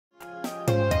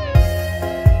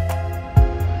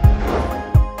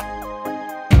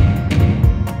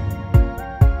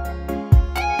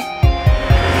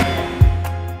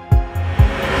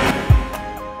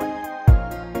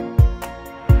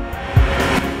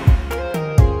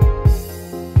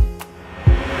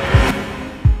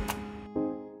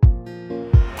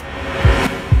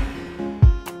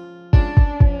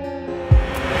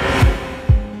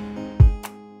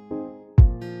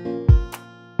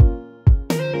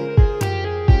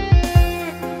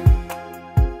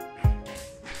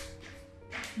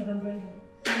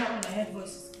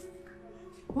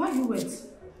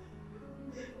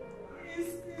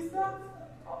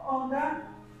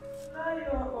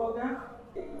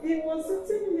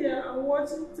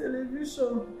watching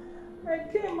television.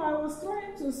 I was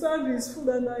trying to serve his food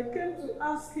and I came to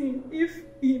ask him if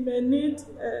he may need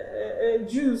a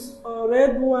juice or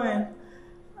red wine.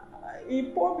 He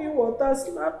poured me water,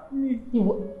 slapped me.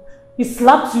 He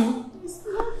slapped you? He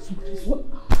slapped me.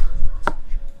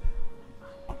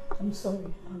 I'm sorry.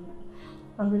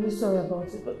 I'm really sorry about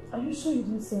it, but are you sure you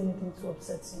didn't say anything to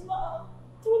upset him? No,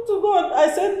 true to God,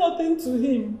 I said nothing to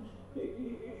him.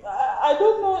 I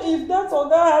don't know if that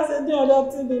other has any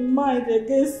other thing in mind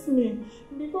against me,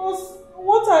 because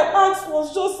what I asked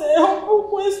was just a humble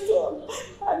question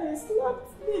and he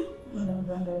slapped me. No,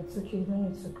 Brenda, it's okay. You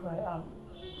don't need to cry.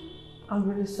 I'm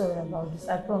really sorry about this.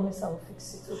 I promise I'll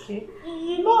fix it, okay?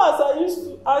 You know, as I used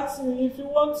to ask you if you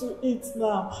want to eat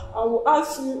now, I will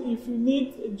ask you if you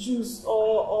need a juice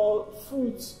or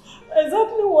fruit.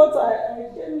 Exactly what I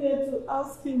came here to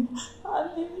ask him.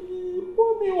 And he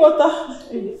poured me water.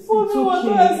 He poured me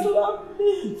water and slapped me.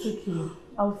 It's okay.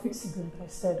 I'll fix it like I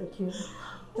said, okay?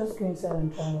 Just go inside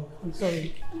and try off. I'm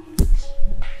sorry.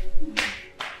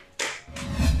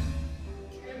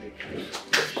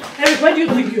 Eric, where do you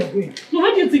think you're going? No,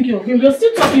 where do you think you're going? We're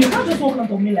still talking. You can't just walk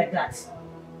out on me like that.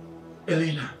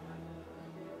 Elena,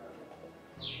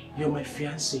 you're my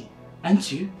fiancée,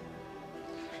 aren't you?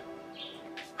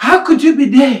 How could you be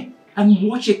there and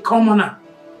watch a commoner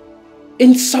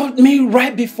insult me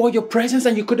right before your presence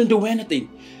and you couldn't do anything?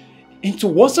 And to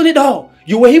worsen it all,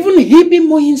 you were even heaping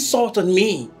more insult on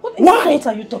me. What insult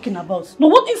are you talking about? No,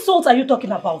 what insult are you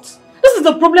talking about? This is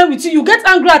the problem with you. You get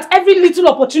angry at every little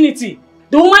opportunity.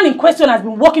 The woman in question has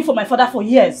been working for my father for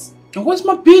years. And what's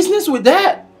my business with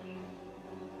that?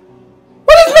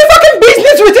 What is my fucking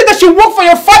business with it that she worked for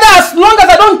your father as long as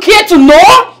I don't care to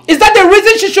know? Is that the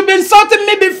reason she should be insulting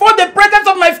me before the presence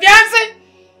of my fiancé?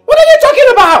 What are you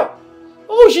talking about?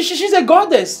 Oh, she's a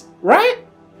goddess, right?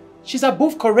 She's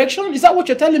above correction? Is that what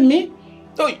you're telling me?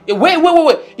 Oh,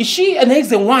 wait. Is she an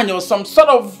ex-one or some sort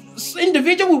of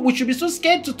individual we should be so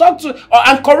scared to talk to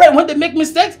and correct when they make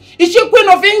mistakes? Is she Queen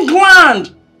of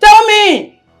England? Tell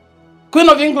me! Queen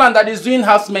of England that is doing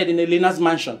housemaid in Elena's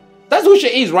mansion. That's who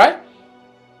she is, right?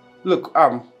 Look,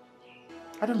 I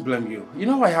don't blame you. You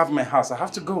know I have my house. I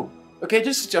have to go. Okay,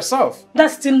 just suit yourself.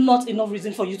 That's still not enough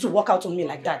reason for you to walk out on me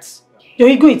like that. Your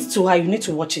ego is too high. You need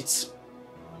to watch it.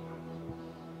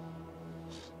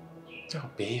 Oh,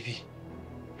 baby.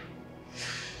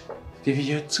 Baby,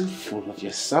 you're too full of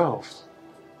yourself.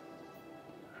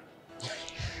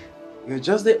 You're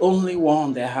just the only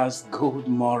one that has good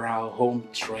moral home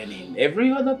training.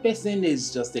 Every other person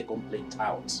is just a complete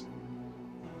tout.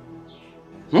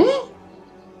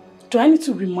 Do I need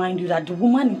to remind you that the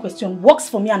woman in question works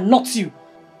for me and not you?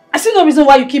 I see no reason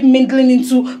why you keep mingling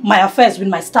into my affairs with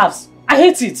my staffs. I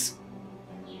hate it.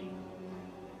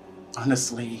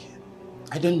 Honestly,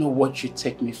 I don't know what you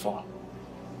take me for.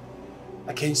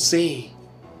 I can say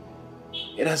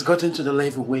it has gotten to the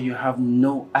level where you have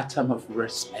no atom of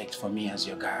respect for me as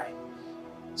your guy.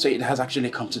 So it has actually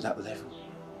come to that level.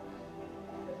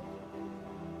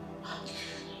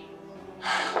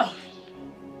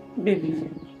 Baby,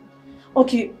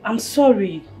 okay, I'm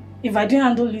sorry if I didn't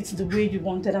handle it the way you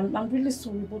wanted. I'm really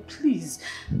sorry, but please,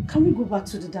 can we go back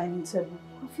to the dining table?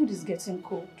 Our food is getting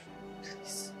cold,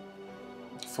 please.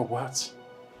 For what?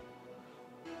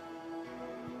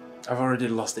 I've already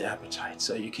lost the appetite,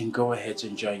 so you can go ahead to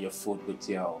enjoy your food with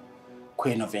your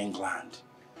Queen of England.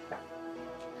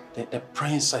 The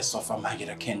princess of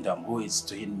Amagida Kingdom, who is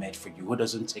doing made for you, who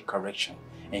doesn't take correction,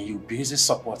 and you busy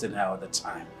supporting her all the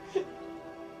time.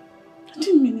 I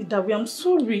didn't mean it that way. I'm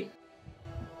sorry.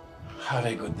 Have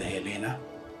a good day, Elena.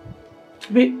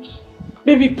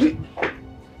 Baby, please.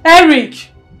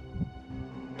 Eric!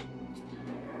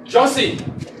 Josie!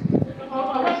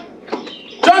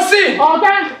 Josie!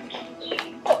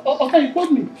 Okay, you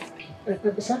called me.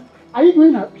 Sir, are you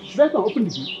going to should I open the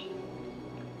gate?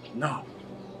 No.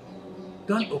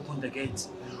 Don't open the gate.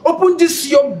 Open this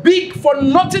your big for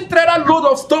nothing trailer load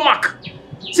of stomach.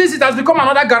 Since it has become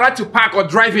another garage to park or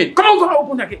drive in. Come on, go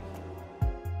open the gate.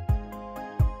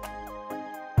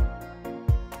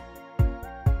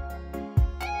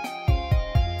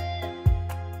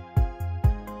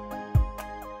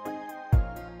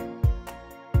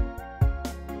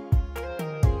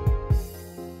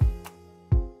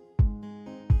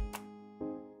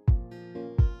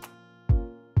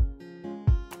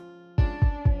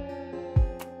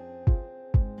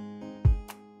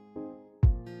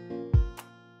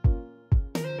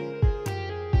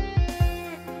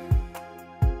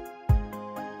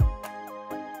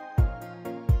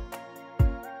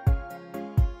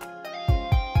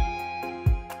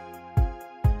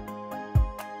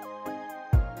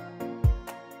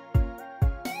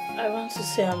 I want to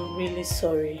say I'm really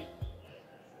sorry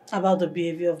about the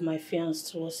behavior of my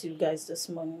fiancé towards you guys this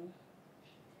morning.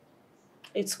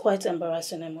 It's quite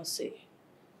embarrassing, I must say.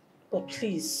 But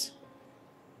please,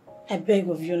 I beg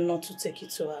of you not to take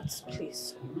it to heart,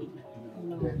 please.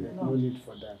 No need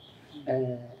for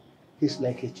that. He's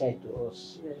like a child to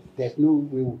us. Yes. There's no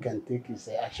way we can take his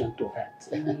action to heart.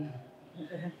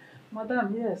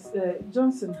 Madam, yes,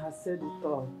 Johnson has said it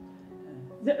all.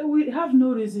 We have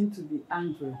no reason to be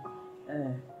angry.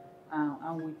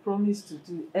 And we promise to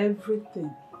do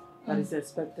everything that is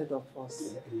expected of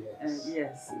us.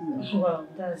 Yes. Well,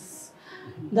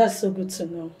 that's so good to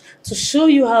know. To show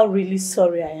you how really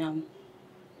sorry I am,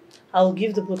 I'll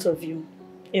give the both of you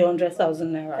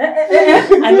 100,000 naira.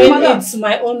 I mean, it's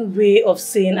my own way of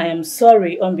saying I am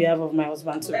sorry on behalf of my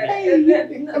husband to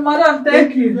me. Madam,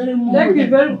 thank you very much. Thank you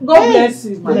very much. God bless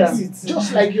you, madam.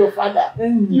 Just like your father.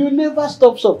 You never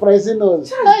stop surprising us.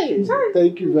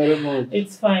 Thank you very much.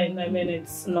 It's fine. I mean,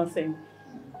 it's nothing.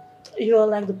 You are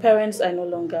like the parents I no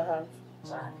longer have.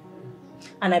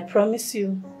 And I promise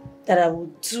you that I will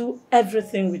do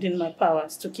everything within my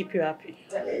powers to keep you happy.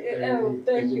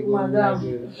 Thank you,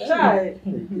 madam.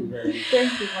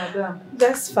 Thank you, madam.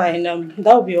 That's fine.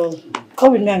 That'll be all.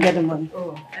 Come with me and get the money.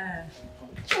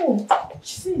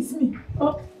 She sees me.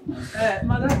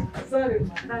 Madam, sorry,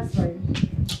 madam. That's fine.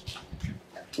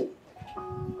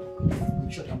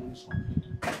 Shut up, Maurice.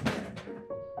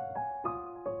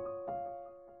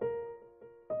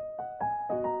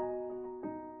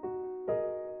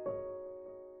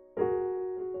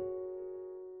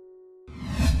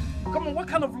 Come on, what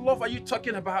kind of love are you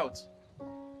talking about? I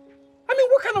mean,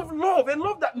 what kind of love? A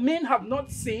love that men have not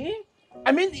seen?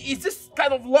 I mean, is this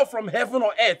kind of love from heaven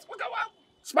or earth? What,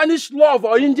 Spanish love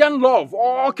or Indian love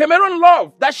or Cameroon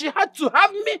love that she had to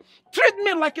have me, treat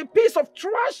me like a piece of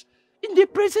trash in the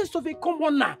presence of a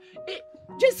commoner?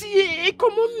 Just a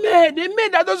common man, a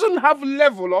man that doesn't have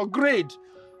level or grade.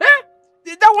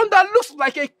 That one that looks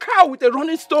like a cow with a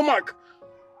running stomach.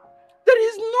 There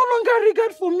is no longer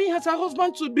regard for me as a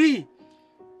husband to be.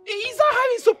 Is that how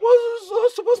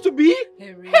it's supposed to be?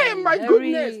 Hey, my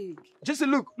goodness. Jesse,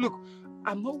 look.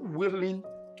 I'm not willing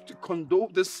to condone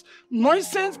this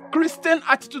nonsense Christian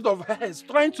attitude of hers,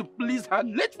 trying to please her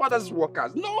late father's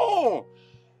workers. No!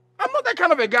 I'm not that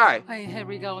kind of a guy. Hey,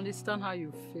 Henry, I understand how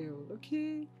you feel,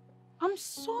 okay? I'm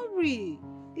sorry.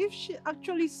 If she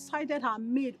actually sided her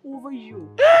maid over you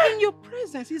in your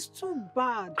presence, it's too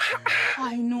bad.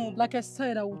 I know. Like I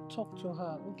said, I will talk to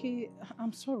her, okay?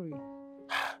 I'm sorry.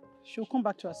 She'll come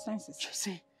back to her senses.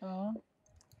 Jesse,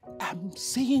 I'm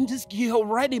seeing this girl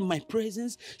right in my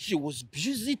presence. She was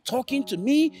busy talking to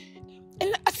me,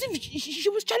 and as if she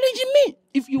was challenging me.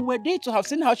 If you were there to have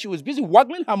seen how she was busy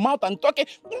waggling her mouth and talking,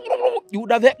 you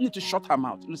would have helped me to shut her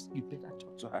mouth. Listen, you better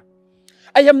talk to her.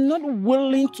 I am not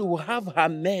willing to have her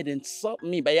maid insult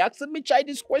me by asking me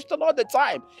childish questions all the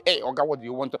time. Hey, Oga, what do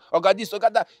you want? Oga this,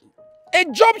 Oga that. A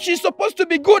job she's supposed to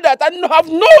be good at and have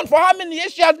known for how many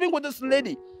years she has been with this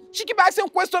lady. She keeps asking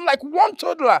questions like one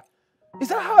toddler. Is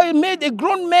that how a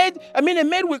grown maid, a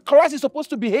maid with class is supposed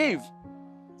to behave?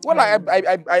 Well,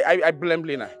 I blame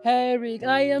Lena. Eric,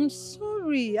 I am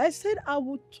sorry. I said I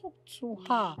would talk to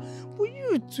her. But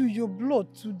you too, your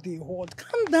blood too, they hot.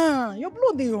 Calm down. Your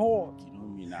blood, they hot. You know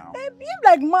me now. Behave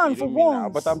like man for once. Now,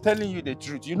 but I'm telling you the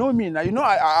truth. You know me now. You know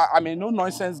I'm a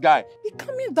no-nonsense guy. Be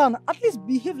calming down. At least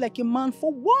behave like a man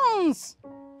for once.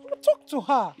 Talk to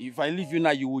her. If I leave you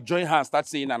now, you will join her and start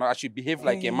saying I should behave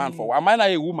like a man for. Am I not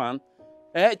a woman?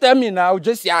 Tell me now,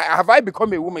 just have I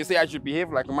become a woman? Say I should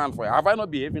behave like a man for you. Have I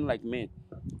not behaving like men?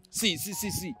 See.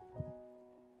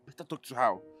 Better talk to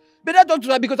her. Better talk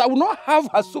to her because I will not have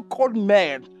her so-called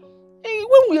maid.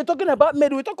 When we are talking about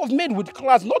maid, we talk of maid with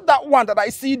class, not that one that I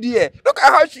see there. Look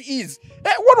at how she is.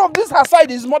 One of this her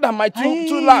side is more than my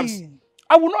two lamps.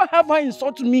 I will not have her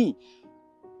insult me.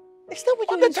 Is that what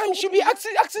all the time she'll be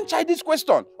asking childish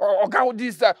question. Oga,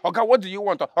 this, Oga, what do you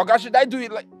want? Oga, should I do it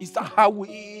like? Is that how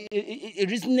a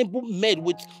reasonable maid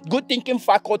with good thinking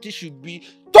faculty should be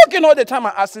talking all the time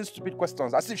and asking stupid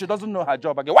questions as if she doesn't know her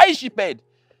job again? Why is she paid?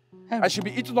 And she'll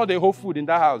be eating all the whole food in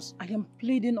that house. I am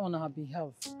pleading on her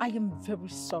behalf. I am very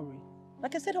sorry.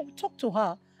 Like I said, I will talk to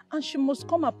her and she must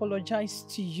come apologize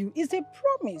to you. It's a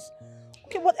promise.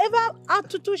 Okay, whatever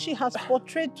attitude she has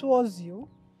portrayed towards you,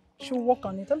 she'll work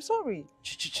on it. I'm sorry.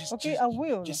 Okay, I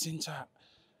will. Jacinta,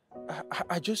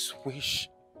 I just wish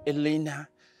Elena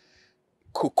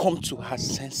could come to her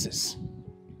senses.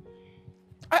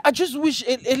 I just wish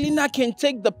Elena can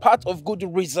take the path of good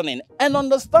reasoning and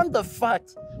understand the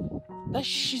fact that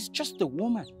she's just a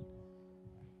woman.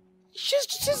 She's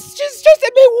just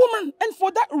a mere woman, and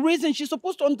for that reason, she's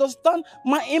supposed to understand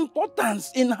my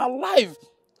importance in her life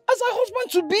as a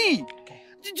husband-to-be. Okay.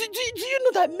 Do you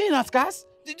know that men are scarce?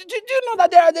 Do you know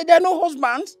that there are no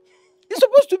husbands? It's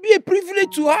supposed to be a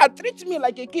privilege to her. Treat me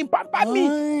like a king, pamper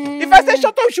me. If I say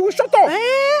shut up, she will shut up.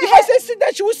 If I say sit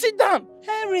down, she will sit down.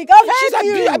 Henrik, I've heard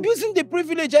She's abusing the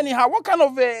privilege anyhow. What kind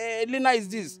of Elena is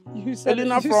this?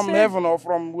 Elena from heaven or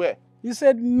from where? You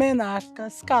said men are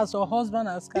scarce or husband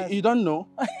are scarce. You don't know?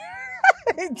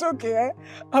 It's okay.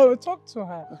 I will talk to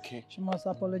her. Okay. She must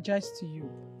apologize to you.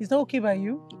 Is that okay by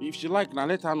you? If she like, now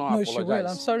let her know. No, she will.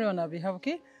 I'm sorry on her behalf,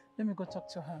 okay? Let me go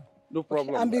talk to her. No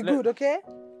problem. Okay. And be good, okay?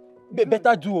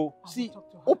 Better do. See,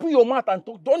 open your mouth and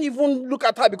talk. Don't even look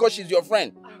at her because she's your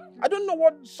friend. I don't know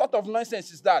what sort of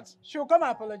nonsense is that. She'll come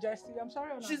and apologize to you. I'm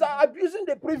sorry. She's abusing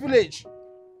the privilege.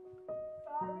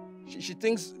 She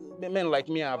thinks men like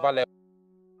me are valuable.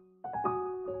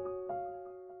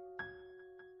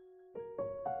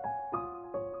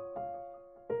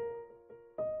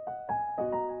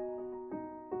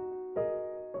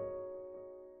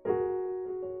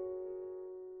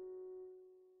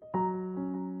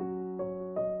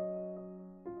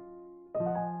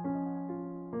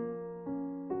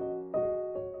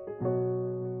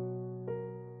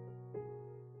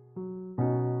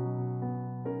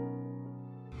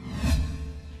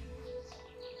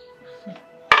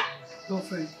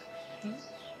 Girlfriend,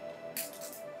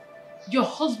 your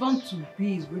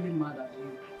husband-to-be is really mad at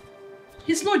you.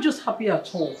 He's not just happy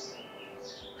at all.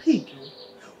 Hey girl,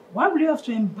 why would you have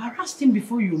to embarrass him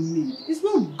before you meet? It's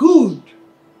not good.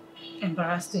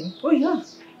 Embarrassed him? Oh yeah.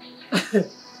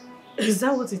 Is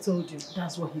that what he told you?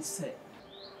 That's what he said.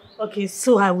 Okay,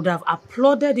 so I would have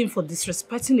applauded him for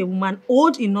disrespecting a woman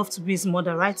old enough to be his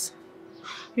mother, right?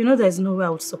 You know there's no way I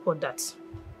would support that.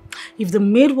 If the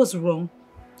maid was wrong,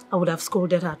 I would have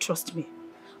scolded her, trust me.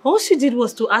 All she did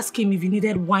was to ask him if he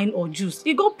needed wine or juice.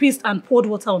 He got pissed and poured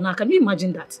water on her. Can you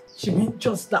imagine that? She mean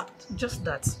just that? Just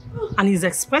that. And he's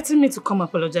expecting me to come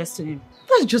apologize to him.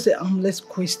 That's just a harmless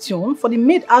question for the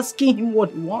maid asking him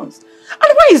what he wants. And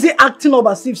why is he acting up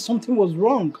as if something was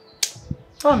wrong?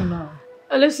 Oh no.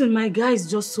 Listen, my guy is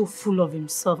just so full of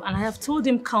himself, and I have told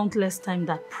him countless times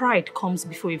that pride comes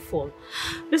before a fall.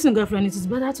 Listen, girlfriend, it is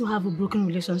better to have a broken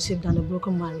relationship than a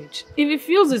broken marriage. If he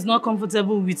feels he's not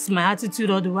comfortable with my attitude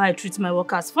or the way I treat my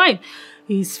workers, fine.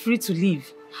 He is free to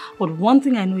leave. But one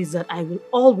thing I know is that I will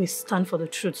always stand for the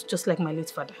truth, just like my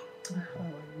late father.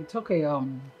 It's okay.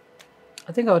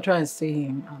 I think I'll try and see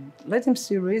him and let him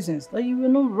see reasons that you were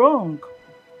not wrong.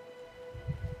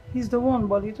 He's the one,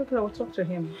 but it's okay, I will talk to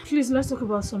him. Please, let's talk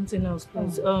about something else,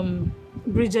 please.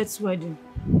 Bridget's wedding.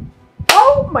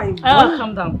 Oh my God!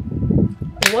 Calm down.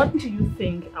 What do you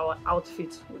think our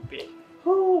outfit would be?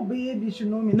 Oh, babe, you should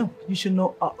know me. No, you should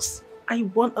know us. I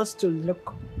want us to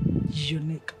look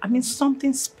unique. I mean,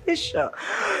 something special.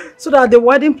 So that the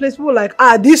wedding place will like,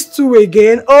 these two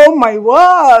again. Oh my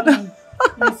word!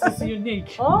 This is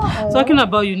unique. Talking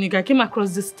about unique, I came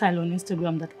across this style on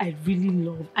Instagram that I really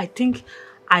love. I think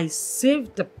I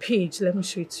saved the page. Let me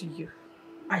show it to you.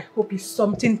 I hope it's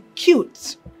something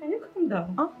cute. Can you calm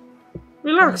down? Huh?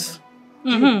 Relax.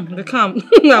 Be calm.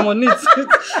 I'm on it.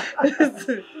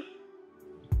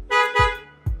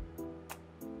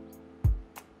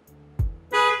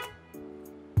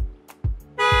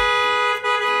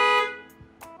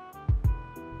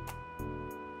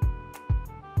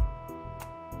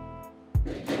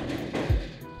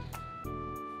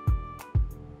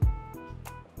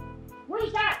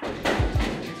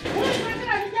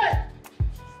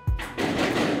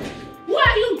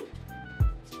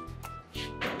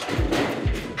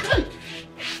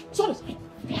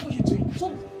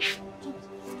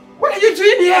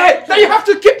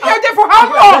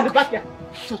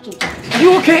 Are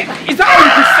you okay? Is that all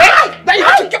you can say? That you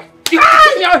have to get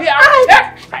me out here?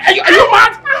 Are you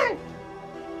mad?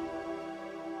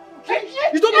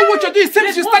 You don't know what you're doing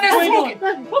since you started smoking.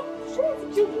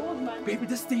 Baby,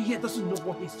 this thing here doesn't know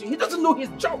what he's doing. He doesn't know his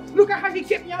job. Look at how he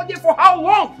kept me out there for how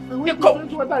long? You come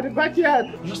to the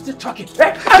backyard. You're still talking.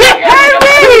 Hey,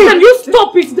 can you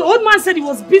stop it? The old man said he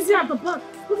was busy at the back.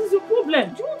 What is your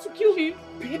problem? Do you want to kill him?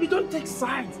 Baby, don't take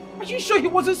sides. Are you sure he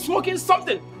wasn't smoking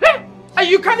something? Hey! And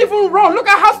you can't even run. Look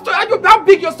at how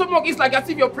big your stomach is, like as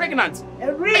if you're pregnant.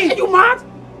 Are you mad?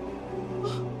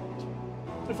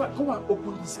 In fact, go and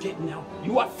open this gate now.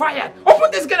 You are fired. Open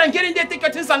this gate and get in there, take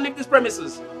your things and leave this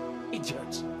premises.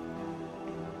 Idiot.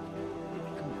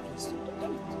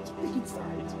 Don't take it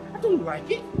side. I don't like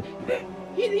it.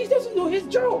 He doesn't know his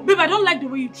job. Babe, I don't like the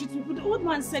way you treat me, but the old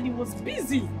man said he was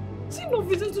busy. See no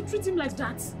reason to treat him like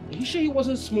that. Are you sure he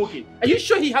wasn't smoking? Are you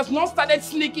sure he has not started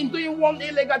sneaking, doing one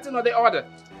illegal thing or the other?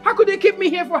 How could they keep me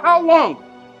here for how long?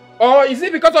 Or is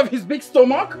it because of his big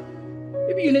stomach?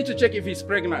 Maybe you need to check if he's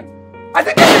pregnant. I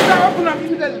think I should open up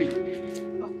immediately.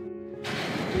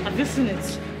 Have you seen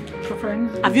it? Friend?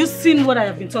 Have you seen what I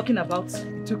have been talking about?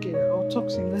 It's okay. I'll talk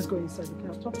to him. Let's go inside. Okay,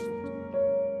 I'll talk to him.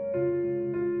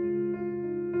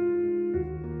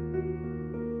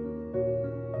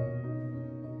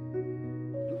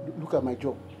 Look at my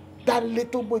job. That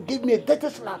little boy gave me a dirty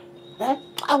slap. Eh?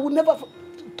 I will never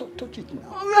touch it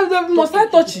now. Must I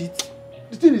touch it?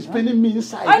 The thing is paining me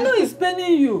inside. I know it's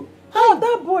paining you. How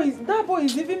that boy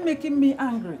is even making me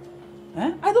angry.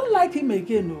 Eh? I don't like him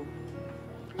again, no.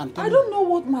 I don't know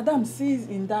what Madam sees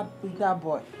in that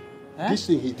boy. Eh? This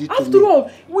thing he did to me. After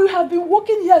all, we have been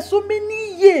working here so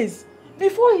many years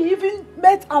before he even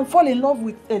met and fall in love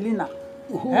with Elena.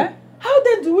 Eh? How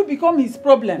then do we become his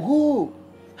problem? Who?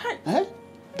 Eh?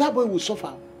 That boy will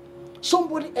suffer.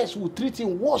 Somebody else will treat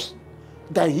him worse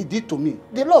than he did to me.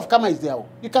 The law of karma is there.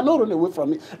 You cannot run away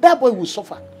from it. That boy will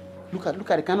suffer. Look at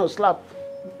the kind of slap.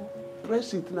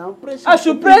 Press it now. Press it. I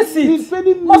should press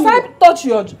it. Must I touch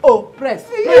your... Oh, press.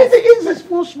 It's a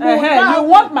small. You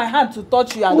want my hand to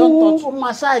touch you, I don't touch you.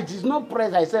 Massage. It's not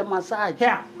press. I said massage.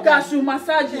 Here. I should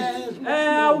massage it.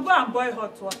 I will go and boil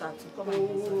hot water to come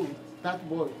and that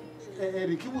boy.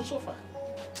 Eric, he will suffer.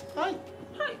 Hi.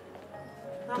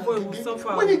 That boy will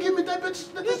suffer. When you give me that bitch,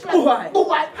 why?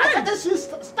 I just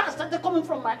stars started coming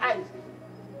from my eyes.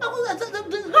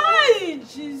 Hi,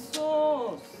 Jesus.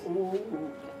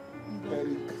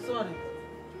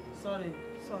 Sorry.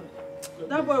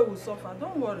 That boy will suffer.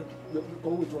 Don't worry.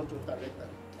 Come with hot water later.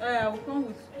 I will come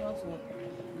with hot water.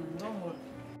 Don't worry.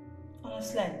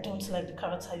 Honestly, I don't like the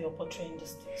character you're portraying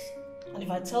these days. And if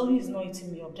I tell you he's not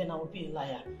eating me up, then I will be a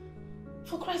liar.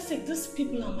 For Christ's sake, these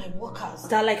people are my workers.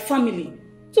 They're like family.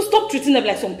 So stop treating them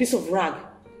like some piece of rag.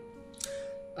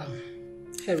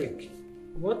 Eric,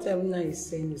 what Elena is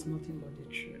saying is nothing but the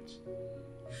truth.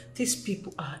 These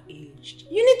people are aged.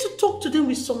 You need to talk to them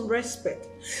with some respect.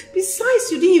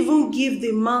 Besides, you didn't even give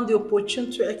the man the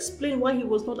opportunity to explain why he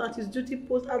was not at his duty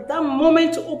post at that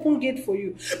moment to open gate for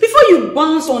you. Before you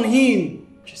bounce on him.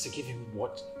 Just to give him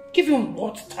what? Give him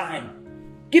what time?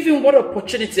 Give him what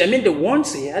opportunity? I mean, the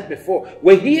ones he had before,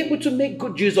 were he able to make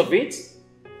good use of it?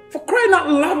 For crying out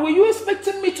loud, were you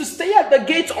expecting me to stay at the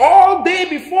gate all day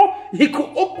before he could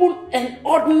open an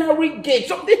ordinary gate?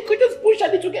 So they could just push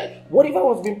at it together. What if I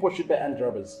was being pursued by armed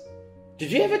robbers? Did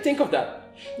you ever think of that?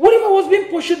 What if I was being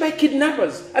pursued by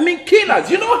kidnappers? I mean, killers.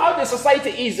 You know how the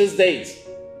society is these days.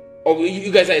 Or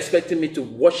you guys are expecting me to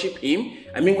worship him?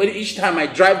 I mean, when each time I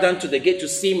drive down to the gate to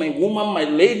see my woman, my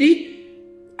lady,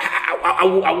 I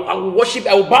will worship,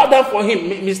 I will bow down for him,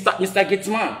 Mr.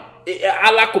 Gateman.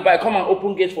 Allah Kubai, come and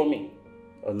open gate for me.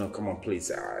 Oh no, come on,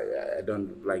 please. I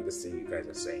don't like this thing you guys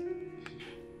are saying.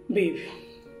 Babe,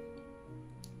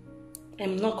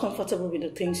 I'm not comfortable with the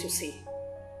things you say.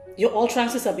 Your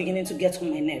utterances are beginning to get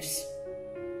on my nerves.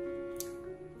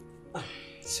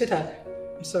 Sweetheart,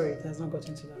 I'm sorry, it has not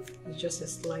gotten to that. It's just a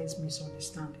slight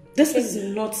misunderstanding. This is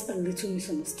not a little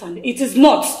misunderstanding. It is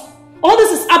not. All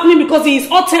this is happening because he is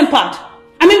hot-tempered.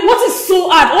 I mean, what is so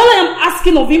hard? All I am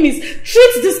asking of him is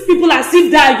treat these people as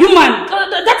if they are human.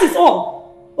 That is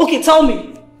all. Okay, tell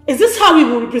me. Is this how he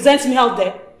will represent me out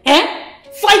there? Eh?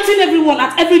 Fighting everyone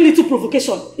at every little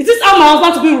provocation. Is this how my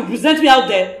husband will represent me out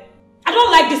there? I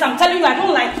don't like this. I'm telling you, I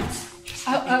don't like it.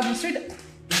 I'm sorry that...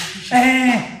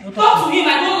 Talk to him.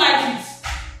 I don't like it.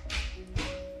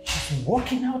 She's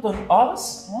walking out on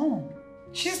us? Oh.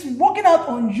 She's walking out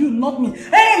on you, not me.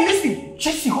 Hey, listen.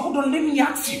 Jesse, hold on. Let me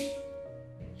ask you.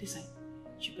 Listen,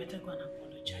 you better go and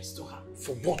apologize to her.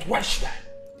 For what? Why should I?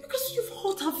 Because you've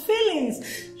hurt her feelings.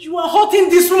 You are hurting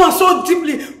this woman so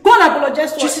deeply. Go and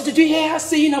apologize to her. Jesse, did you hear her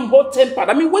saying I'm hot-tempered?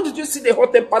 I mean, where did you see the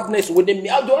hot-temperedness within me?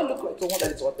 How do I look like someone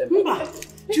that is hot-tempered?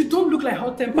 You don't look like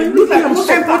hot-tempered. You look like I'm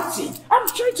hot-tempered. I'm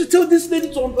trying to tell this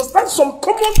lady to understand some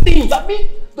common things. I mean,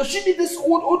 does she need this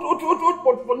old,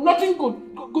 but nothing good?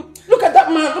 Look at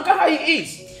that man. Look at how he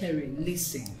is. Terry,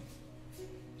 listen.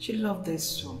 She loved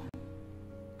this woman.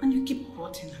 And you keep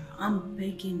hurting her. I'm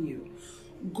begging you.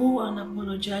 Go and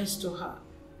apologize to her.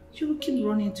 She will keep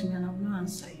running to me and I will not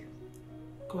answer you.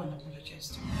 Go and apologize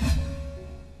to her.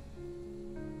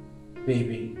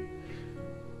 Baby,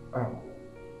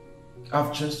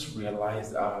 I've just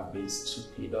realized I've been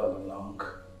stupid all along.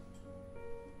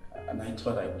 And I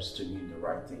thought I was doing the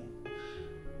right thing.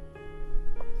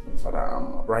 In fact,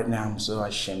 right now I'm so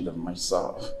ashamed of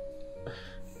myself.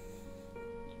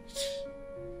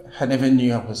 I never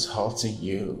knew I was hurting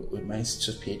you with my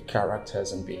stupid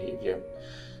characters and behavior.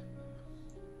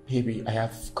 Baby, I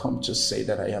have come to say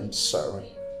that I am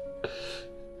sorry.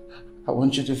 I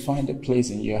want you to find a place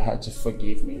in your heart to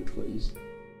forgive me, please.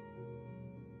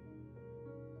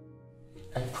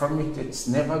 I promise it's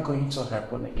never going to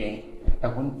happen again. I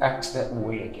won't act that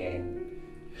way again.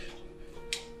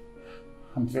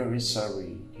 I'm very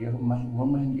sorry. You're my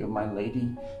woman, you're my lady.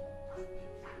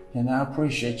 And I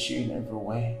appreciate you in every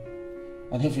way.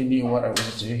 I never knew what I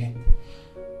was doing.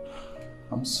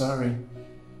 I'm sorry.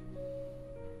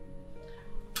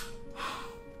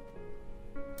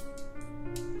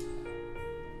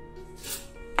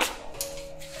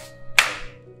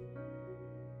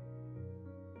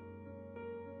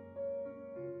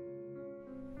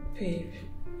 Babe,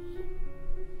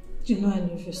 you know I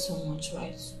love you so much,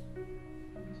 right?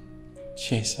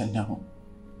 Yes, I know.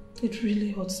 It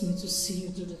really hurts me to see you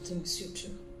do the things you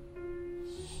do.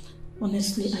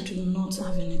 Honestly, I do not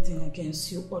have anything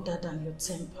against you other than your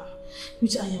temper,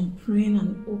 which I am praying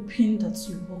and hoping that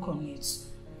you work on it.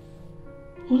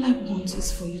 All I want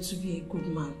is for you to be a good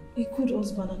man, a good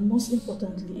husband, and most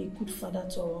importantly, a good father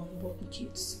to our unborn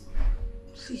kids.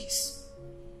 Please.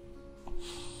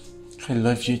 I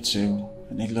love you too,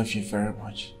 and I love you very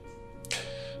much.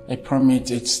 I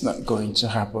promise it's not going to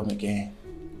happen again.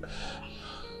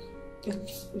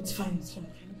 It's fine, it's fine.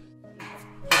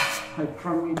 I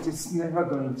promise it's never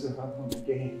going to happen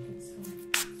again. It's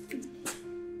fine.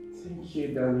 Thank you,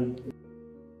 darling.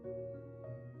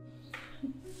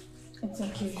 It's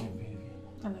okay. Thank you, baby.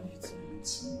 I love you too. It means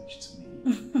so much to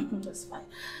me. That's fine.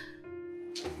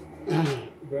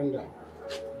 Brenda,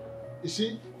 you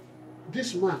see,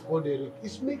 this man called Eric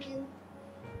is making,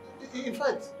 in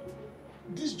fact,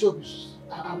 this job is,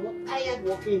 I'm not tired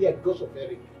working here because of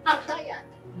Eric. I'm tired.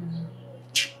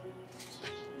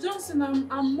 Johnson,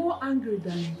 I'm more angry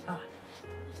than you are.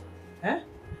 Eh?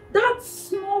 That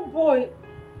small boy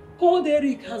called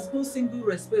Eric has no single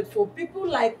respect for people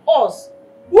like us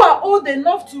who are old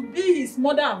enough to be his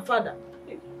mother and father.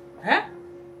 Eh?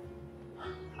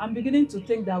 I'm beginning to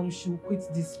think that we should quit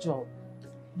this job.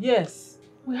 Yes,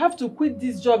 we have to quit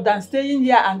this job than staying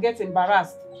here and get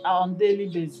embarrassed on a daily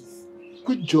basis.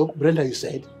 Quit job, Brenda, you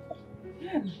said?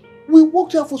 Yeah. We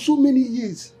worked here for so many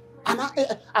years. And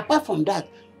apart from that,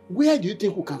 where do you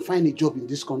think we can find a job in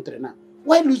this country now?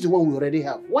 Why lose the one we already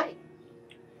have? Why?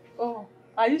 Oh,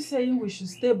 are you saying we should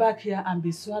stay back here and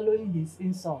be swallowing his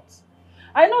insults?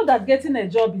 I know that getting a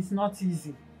job is not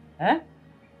easy. Eh?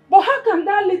 But how can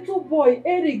that little boy,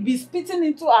 Eric, be spitting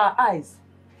into our eyes?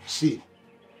 See,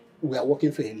 we are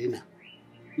working for Helena,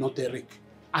 not Eric.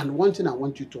 And one thing I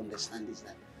want you to understand is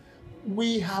that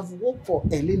we have worked for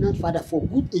Helena's father for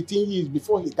good 18 years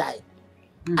before he died.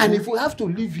 Mm-hmm. And if we have to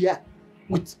live here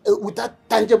with that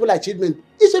tangible achievement,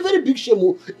 it's a very big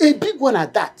shame, a big one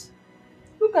at that.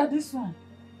 Look at this one.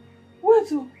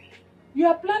 Wait, you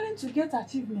are planning to get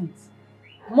achievements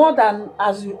more than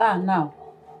as you are now,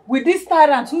 with this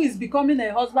tyrant who is becoming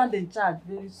a husband in charge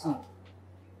very soon.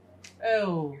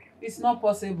 Oh, it's not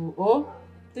possible. Oh,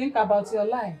 think about your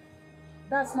life.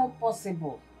 That's not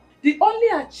possible. The only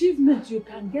achievement you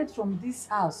can get from this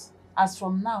house as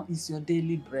from now is your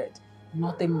daily bread.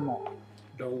 Nothing more.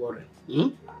 Don't worry.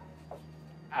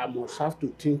 I must have to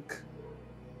think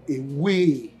a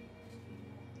way.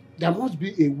 There must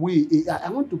be a way. I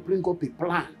want to bring up a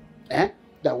plan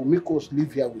that will make us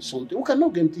live here with something. We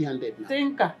cannot get empty-handed now.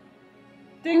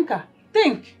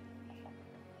 Think.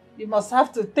 You must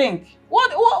have to think.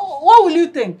 What will you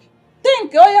think?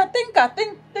 Think. Oh yeah, think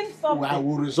something. Well, I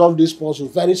will resolve this puzzle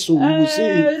very soon. We will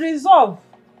see. Resolve.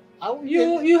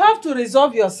 You have to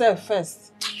resolve yourself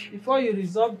first before you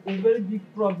resolve a very big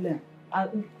problem. A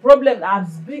problem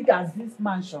as big as this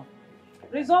mansion.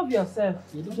 Resolve yourself.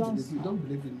 You don't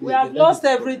believe in me. We have lost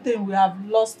everything. We have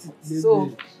lost it. Baby.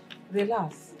 So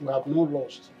relax. We have not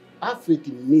lost. Have faith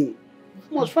in me.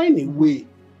 You must find a way.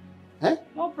 Eh?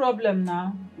 No problem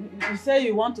now. You say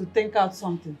you want to think out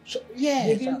something. So,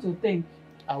 yes. Begin to think.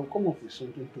 I will come up with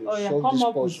something to solve come this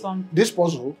up puzzle. With something. This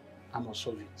puzzle, I must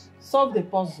solve it. Solve the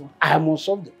puzzle. I must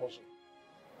solve the puzzle.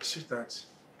 Sweetheart,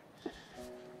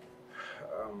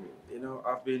 you know,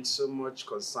 I've been so much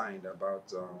concerned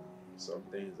about some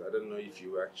things. I don't know if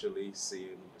you actually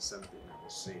seen something I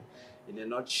was saying. In a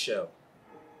nutshell,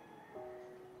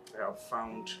 I have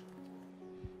found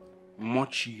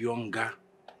much younger,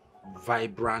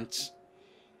 vibrant,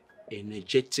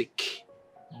 energetic,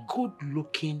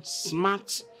 good-looking,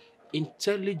 smart,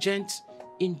 intelligent,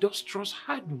 industrious,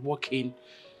 hard-working,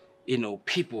 you know,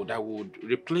 people that would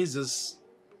replace these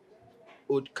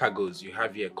old cargoes you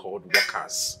have here called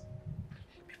workers.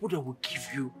 People that will give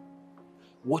you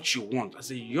what you want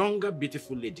as a younger,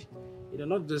 beautiful lady. You know,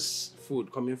 not this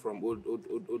food coming from old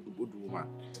woman.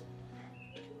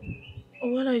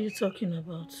 What are you talking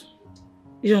about?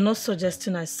 You're not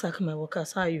suggesting I sack my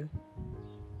workers, are you?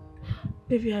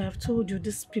 Baby, I have told you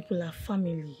these people are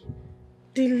family.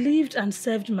 They lived and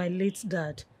served my late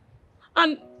dad.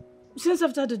 And since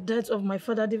after the death of my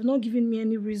father, they've not given me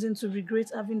any reason to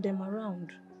regret having them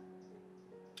around.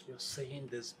 You're saying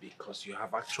this because you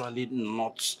have actually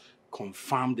not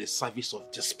confirmed the service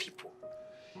of these people.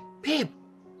 Babe,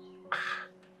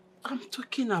 I'm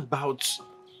talking about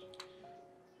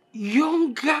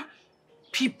younger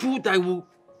people that will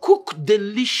cook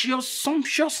delicious,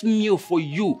 sumptuous meal for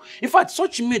you. In fact,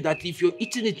 such meal that if you're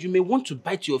eating it, you may want to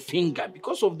bite your finger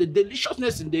because of the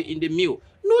deliciousness in the meal.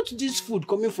 Not this food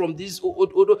coming from this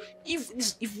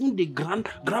even the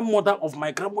grandmother of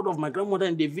my grandmother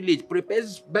in the village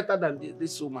prepares better than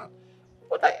this woman.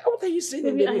 What are you saying?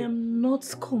 Baby, I am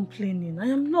not complaining. I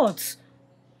am not.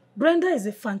 Brenda is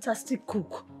a fantastic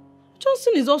cook.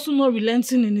 Johnson is also not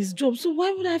relenting in his job, so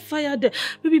why would I fire them?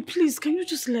 Baby, please, can you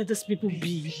just let these people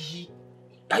be?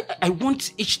 I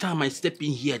want each time I step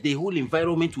in here, the whole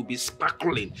environment will be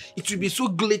sparkling. It will be so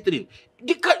glittering.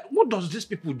 What does these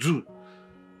people do?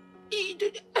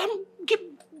 I'm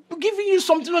giving you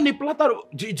something on a platter.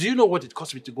 Do you know what it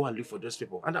cost me to go and look for those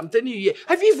people? And I'm telling you here,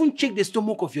 have you even checked the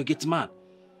stomach of your gate man?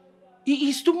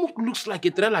 His stomach looks like a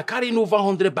trailer carrying over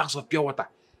 100 bags of pure water.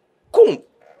 Come.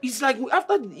 It's like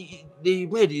after the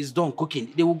maid is done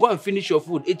cooking, they will go and finish your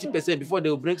food 80% before they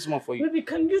will bring some for you. Baby,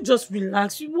 can you just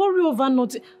relax? You worry over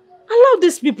nothing. Allow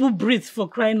these people breathe, for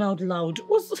crying out loud.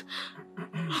 What's...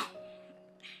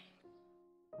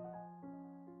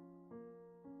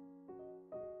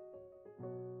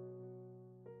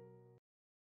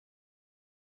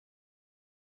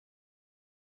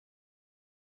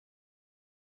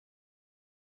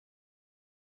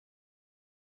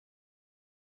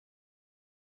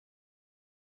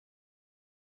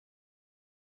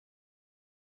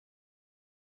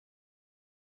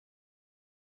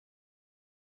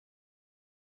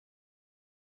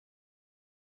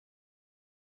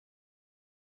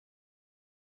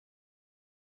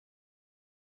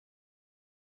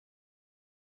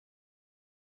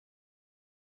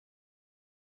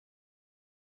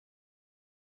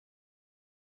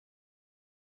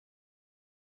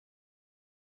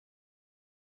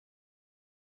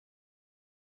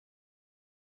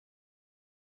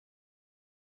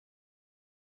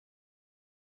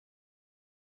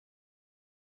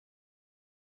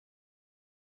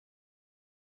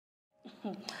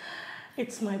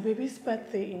 It's my baby's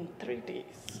birthday in 3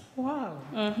 days. Wow.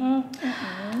 And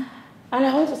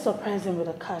I want to surprise him with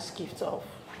a cash gift of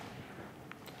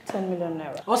 10 million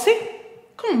naira. Oh, see?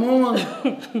 Come on.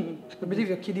 I believe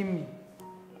you're kidding me.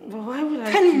 But why would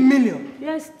I? 10 million?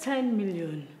 Yes, 10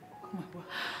 million.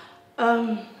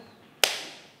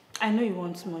 I know you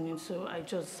want money, so I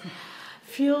just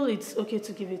feel it's okay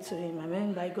to give it to him. I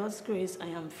mean, by God's grace, I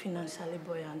am financially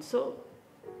buoyant. So,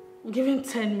 giving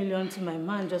 10 million to my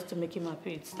man just to make him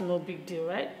happy, it's no big deal,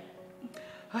 right?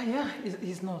 Ah, yeah,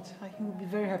 he's not. He will be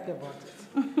very happy about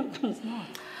it. He's not.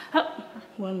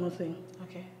 One more thing.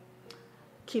 Okay.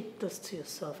 Keep this to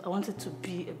yourself. I want it to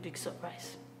be a big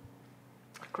surprise.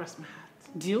 I cross my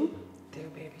heart. Deal? Deal,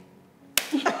 baby.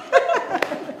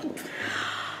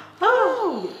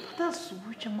 Oh, that's a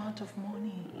rich amount of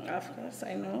money. Of course,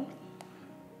 I know.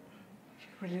 You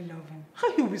really love him.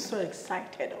 How he'll be so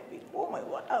excited of it. Oh my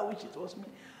God, I wish it was me.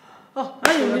 Oh,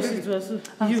 I wish it was you.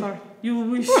 I'm sorry. You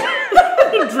wish.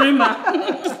 Dreamer.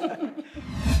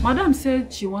 Madam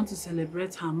said she wants to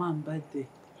celebrate her man's birthday.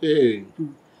 Hey.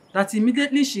 That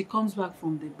immediately she comes back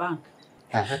from the bank,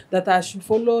 that I should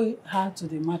follow her to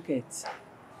the market.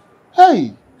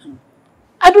 Hey.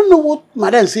 I don't know what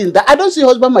madam is saying. That I don't see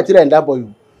husband material in that boy.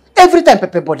 Every time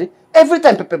pepper body. Every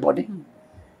time pepper body.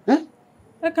 Huh?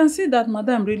 I can see that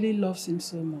madam really loves him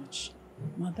so much.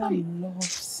 Madam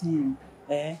loves him.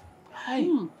 Eh?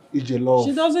 It's a love.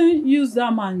 She doesn't use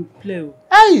that man play.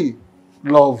 Hey.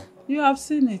 Love. You have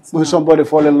seen it. When now. somebody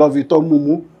fall in love with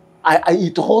Mumu,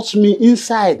 it hurts me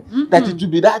inside that it will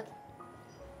be that.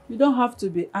 You don't have to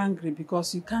be angry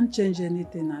because you can't change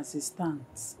anything as it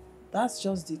stands. That's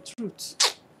just the truth.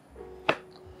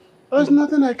 There's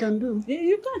nothing I can do.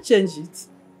 You can't change it.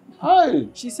 Hi.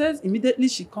 She says immediately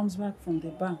she comes back from the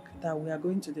bank that we are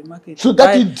going to the market. So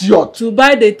that idiot. To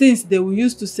buy the things they will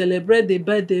use to celebrate the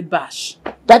birthday bash.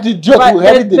 That idiot will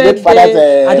help the late father's...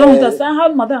 I don't understand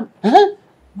how madam...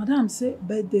 Madam say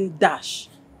birthday dash.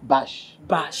 Bash.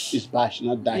 Bash. It's bash,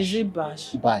 not dash. Is it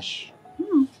bash? Bash.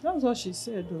 That's what she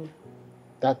said though.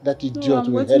 That idiot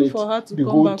I'm will waiting inherit for her to the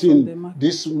come whole back from the thing market.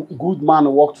 this good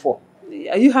man worked for.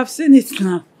 You have seen it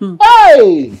now.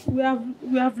 Hey! We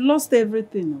have lost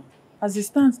everything. As it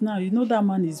stands now, you know that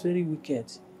man is very wicked.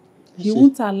 He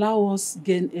won't allow us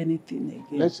gain anything again.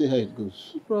 Let's see how it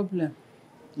goes. No problem.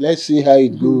 Let's see how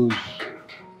it goes.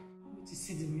 To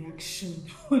see the reaction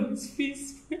on his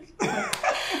face. He'll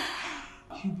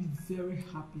be very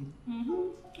happy. I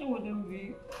wouldn't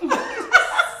be.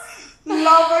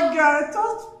 Love a girl.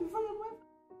 Just before you went.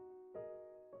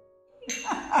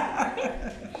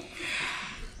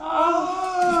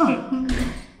 Oh.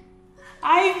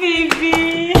 Hi,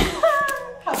 baby.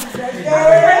 Happy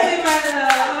birthday,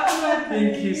 madam.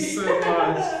 Thank you so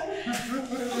much.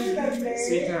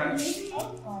 Sweetheart.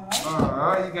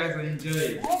 Oh, you guys are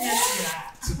enjoying.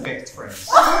 Two best friends.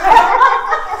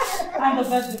 I'm the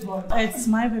birthday boy. It's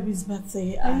my baby's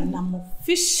birthday, and I'm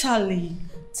officially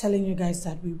telling you guys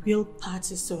that we will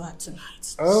party so hard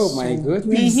tonight. Oh my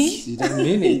goodness. You don't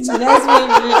mean it. Yes,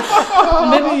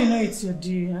 maybe you know it's your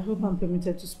due. I hope I'm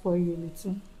permitted to spoil you a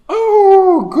little.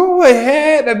 Oh, go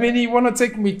ahead. I mean, you want to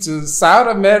take me to South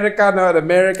America, North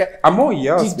America? I'm all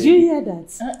yours, Did you hear that?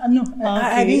 No,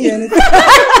 I didn't hear anything.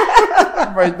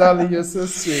 My darling, you're so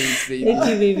sweet, baby. Thank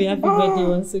you, baby. Happy birthday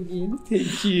once again.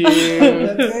 Thank you.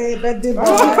 Birthday boy.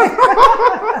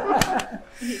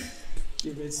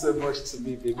 You mean so much to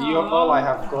me, baby. You're all I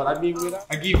have got. I mean,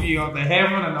 I give you all the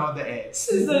heaven and all the earth.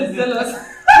 She's so jealous.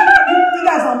 You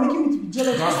guys are making me to be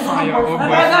jealous. Not for your own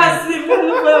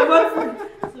boyfriend.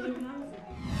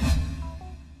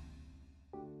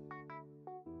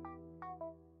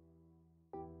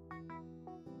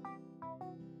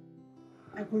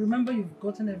 I could remember you've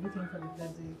gotten everything for the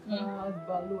birthday. Card,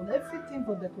 balloon, everything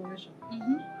for decoration.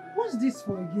 What's this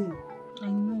for again? I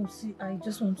know, see, I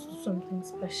just want to do something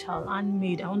special,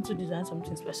 handmade. I want to design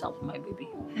something special for my baby.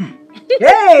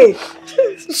 Hey!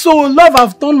 So love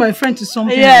have turned my friend to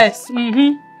something Yes.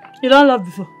 You don't love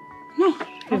before? No.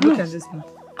 Okay, look at this now.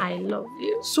 I love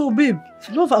you. So babe,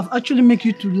 love have actually make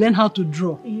you to learn how to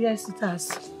draw. Yes, it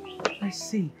has. I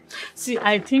see. See,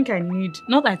 I need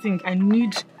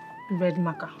red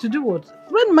marker. To do what?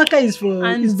 Red marker is for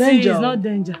And is see, danger. it's not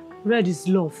danger. Red is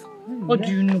love. What do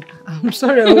you know? I'm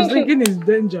sorry, I was thinking it's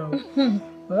danger.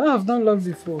 But I have done love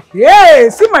before. Yeah,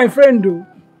 see my friend though.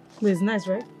 But it's nice,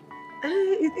 right?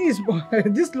 It is, but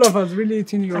this love has really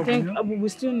eaten you I up. think You know? we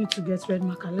still need to get red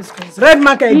marker. Let's go. Red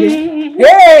marker again.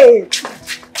 Hey!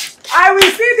 I will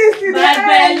see this to the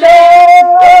end.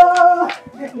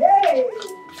 Hey!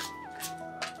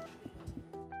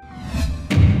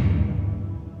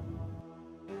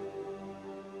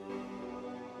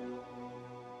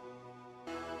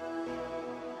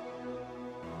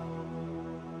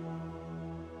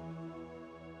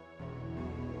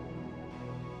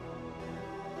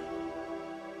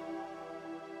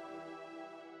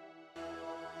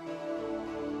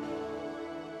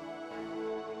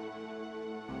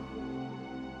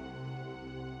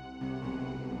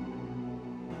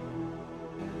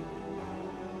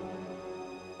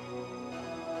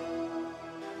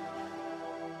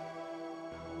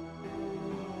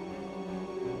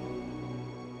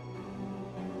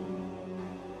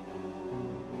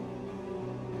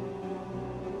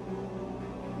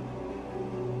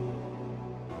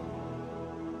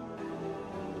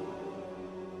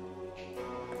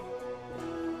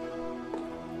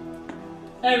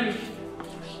 Eric.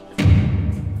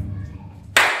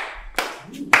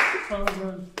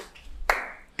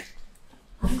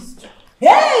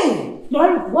 Hey! No,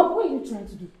 Eric, what were you trying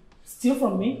to do? Steal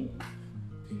from me?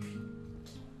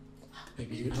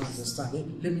 Baby, you don't understand.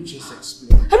 Let me just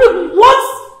explain. Eric,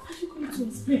 what are you going to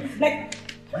explain? Like,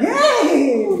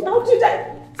 Hey! how did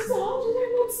I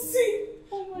not see?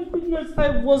 Oh my goodness,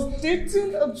 I was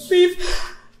dating a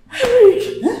thief.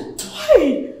 Eric,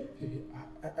 why?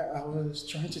 I was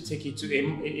trying to take you to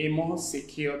a more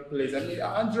secure place. I mean,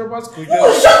 Androbas could just...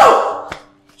 Oh, shut up!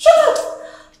 Shut up!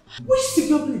 Which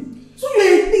secure place? So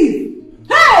you're a thief?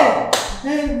 Hey!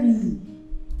 Henry!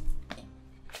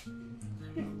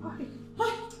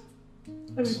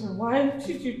 Eric, why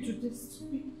did you do this to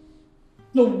me?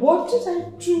 No, what did I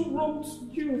do wrong to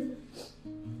you?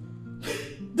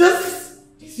 This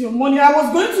is your money. I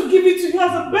was going to give it to you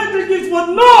as a birthday gift, but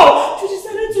no! You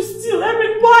decided to steal.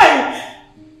 Eric, why?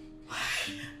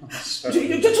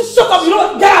 You just shut up, you know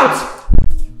what? Get out!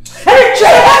 Eric,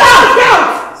 get out! Get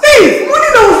out! Thief! Money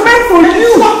that was meant for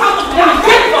you!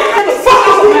 Get the fuck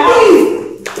out of my house!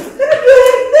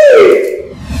 Thief!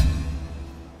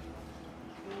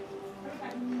 I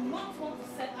do not want to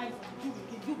set eyes on you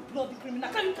again, you bloody criminal.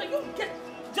 Can you get...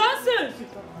 Johnson!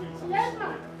 Yes,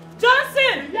 ma'am.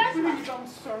 Johnson! Yes, ma'am. I'm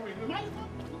sorry.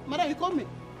 Madam, you called me.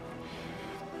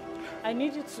 I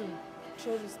need you to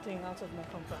throw this thing out of my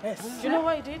compound. Yes. Do you know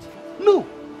what he did? No.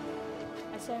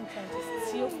 I saw him trying to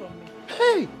steal from me.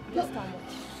 Hey. Guess how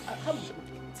much?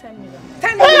 10 million.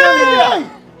 10 million naira.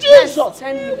 Jesus!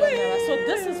 10 million naira. So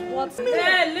this is what...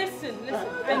 Hey, listen.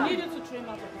 I need you to train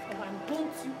out of this cover and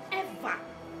don't you ever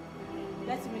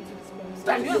let him into this place.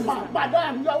 Thank you,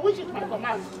 madam. Your wish is my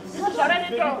command. This is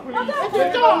already done.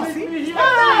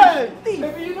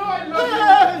 Baby, you know I love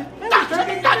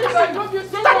you.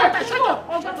 Shut up.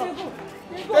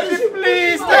 Baby,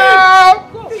 please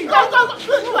stop. Go. You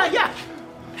are here.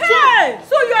 Hey!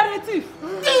 So you are a thief?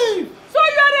 Thief! So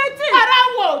you are a thief?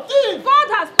 Arawo, thief! God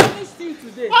has punished you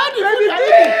today. All the baby,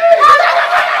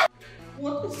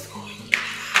 What is going on?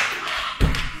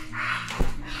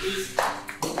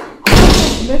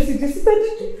 Mercy,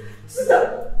 sister,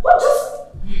 what just...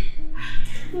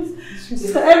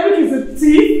 Sister, Eric is a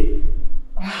thief?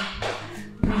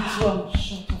 Me too, I'm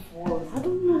short of words. I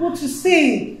don't know what to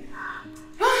say.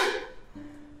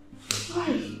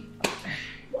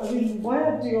 Why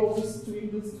are they always doing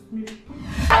this to me? Go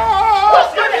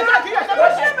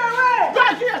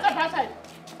and kill yourself outside.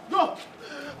 Go.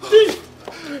 Thief!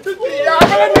 Yeah,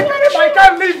 let me carry my car,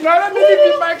 leave now. Let me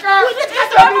leave in my car.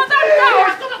 Come on,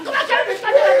 carry this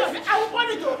car. I will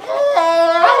punish you.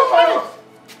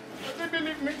 Baby,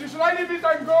 leave me. Should I leave it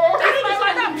and go? Carry this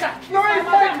car. No, it's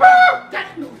my car.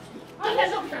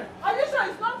 Are you sure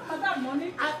it's not for that money?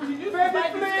 Baby,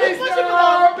 please.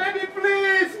 No, baby,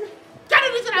 please. Carry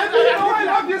this car. Baby, you know I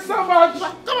love you so much.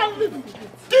 Come on, leave.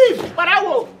 Thief!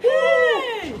 Parawo!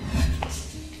 Hey!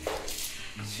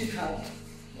 Sweetheart.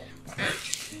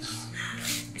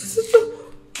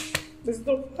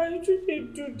 Sister, why do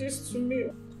you do this to me?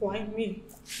 Why me?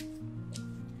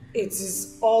 It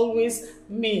is always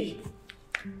me.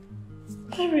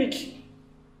 Eric,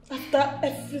 after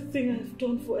everything I've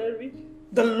done for Eric,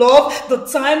 the love, the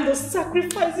time, the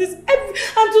sacrifices, and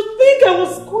to think I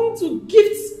was going to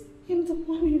gift him the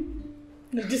money,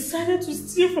 I decided to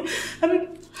steal from...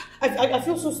 I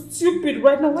feel so stupid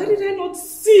right now. Why did I not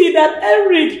see that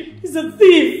Eric is a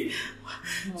thief?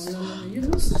 No, you're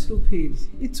not stupid.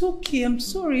 It's okay, I'm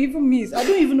sorry, even me. I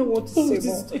don't even know what to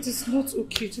say. It is not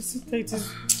okay. Just sit there. It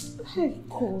is... Hey,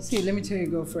 cool. See, let me tell you,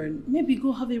 girlfriend. Maybe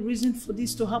go have a reason for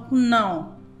this to happen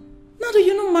now. Now that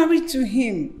you're not married to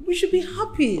him, we should be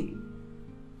happy.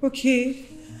 Okay?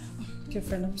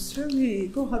 Girlfriend, I'm sorry.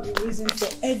 Go have a reason for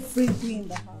everything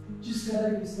that happened. Just gather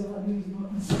yourself and do it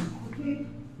not easy. Okay?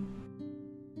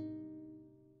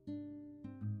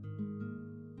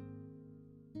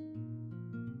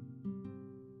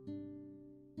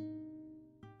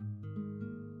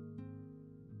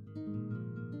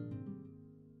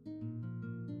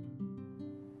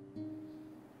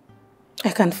 I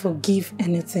can forgive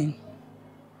anything,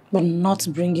 but not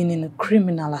bringing in a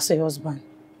criminal as a husband.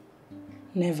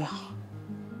 Never.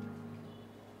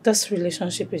 This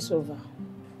relationship is over.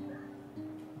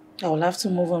 I will have to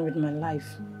move on with my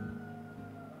life.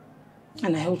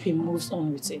 And I hope he moves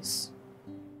on with his.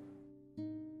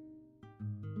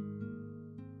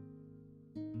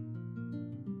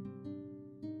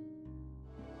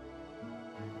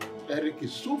 Eric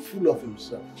is so full of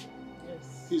himself.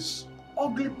 Yes. His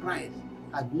ugly pride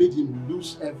had made him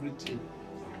lose everything.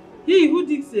 He who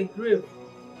digs a grave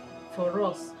for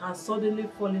us has suddenly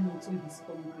fallen into his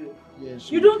own grave.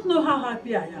 Yes. You don't know how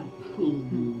happy I am.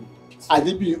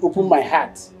 Adibi, open my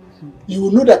heart. You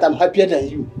will know that I'm happier than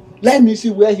you. Let me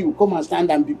see where he will come and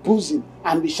stand and be posing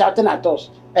and be shouting at us.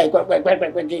 Hey,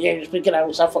 speaking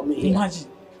Hausa for me. Imagine.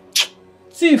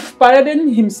 Thief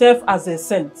parading himself as a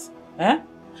saint. Eh?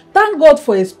 Thank God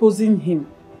for exposing him.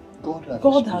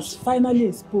 God has finally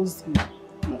exposed him.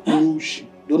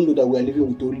 Don't know that we are living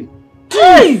with only.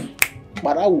 Thief!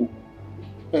 Barawu.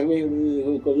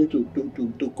 Coming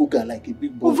to cook her like a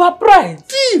big boy. Overpriced.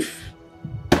 Thief!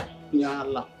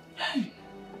 Nyala.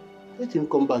 Let him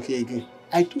come back here again.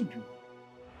 I told you.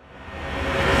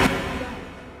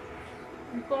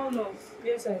 You called us.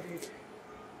 Yes, I did.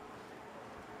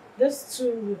 This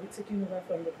too will be taken over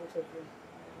from the both of you.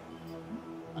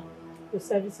 The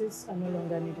services are no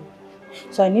longer needed.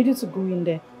 So I need you to go in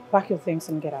there, pack your things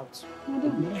and get out.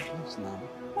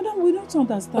 Madam, we don't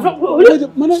understand. What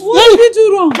did we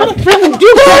do wrong?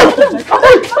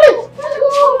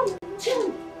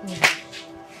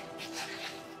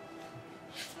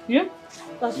 Yeah?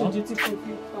 That's your duty for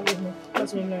you. Come with me.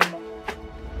 That's what you learn.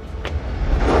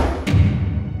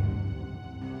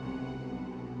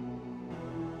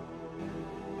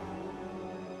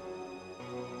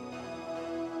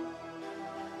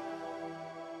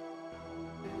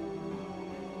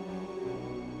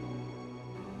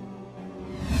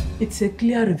 It's a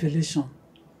clear revelation,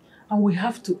 and we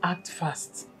have to act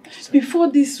fast before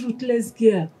this ruthless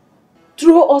girl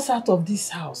throws us out of this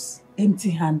house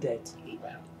empty-handed.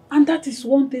 And that is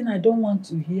one thing I don't want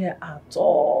to hear at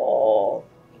all.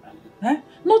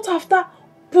 Not after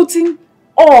putting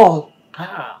all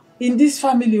in this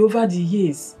family over the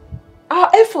years. Our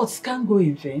efforts can't go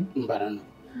in vain. Mbarano.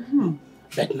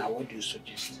 But now what do you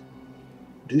suggest?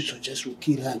 Do you suggest we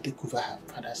kill her and take over her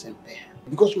father's empire?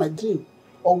 Because my dream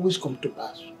always comes to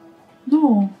pass.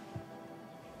 No.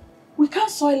 We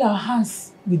can't soil our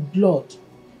hands with blood.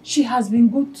 She has been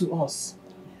good to us.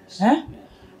 Yes.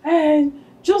 And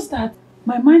just that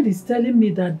my mind is telling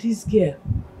me that this girl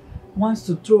wants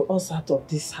to throw us out of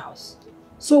this house.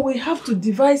 So we have to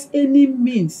devise any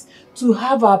means to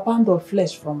have our pound of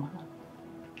flesh from her.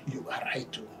 You are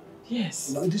right too. Yes.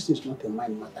 No, this is not a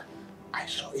mind matter. I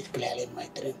saw it clearly in my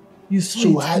dream. You saw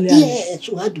it clearly? Yeah,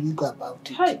 so how do we go about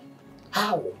it? Hi.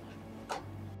 How?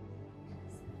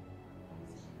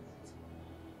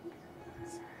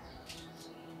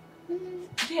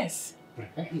 Yes.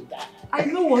 I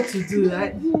know what to do.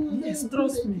 Yes,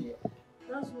 trust me.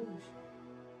 That's what we should.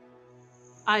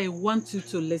 I want you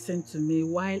to listen to me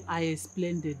while I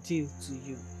explain the deal to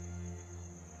you.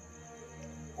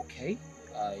 Okay,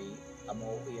 I am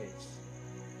all ears.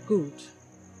 Good.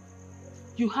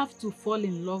 You have to fall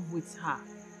in love with her.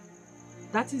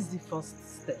 That is the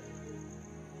first step.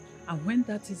 And when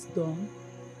that is done,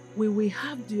 we will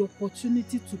have the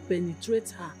opportunity to penetrate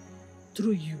her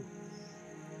through you.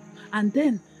 And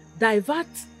then divert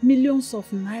millions of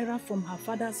naira from her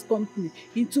father's company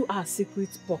into our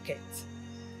secret pocket.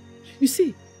 You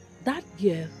see, that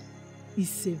girl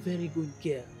is a very good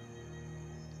girl.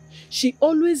 She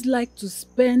always liked to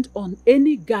spend on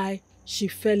any guy she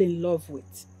fell in love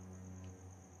with.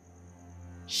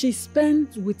 She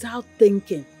spent without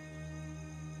thinking.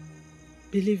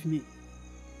 Believe me.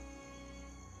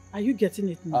 Are you getting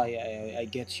it now? I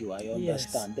get you. I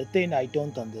understand. Yes. The thing I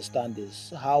don't understand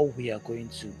is how we are going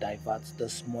to divert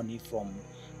this money from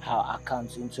her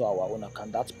account into our own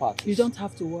account. That part is... You don't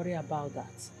have to worry about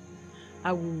that.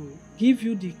 I will give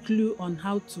you the clue on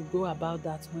how to go about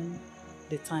that when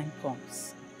the time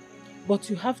comes. But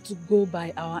you have to go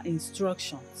by our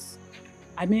instructions.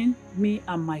 I mean, me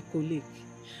and my colleague.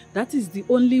 That is the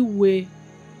only way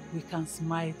we can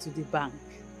smile to the bank.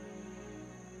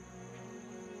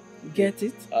 Get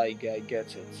it? I get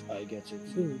it. I get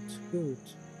it. Good, good.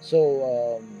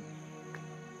 So,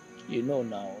 you know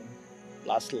now,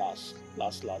 last.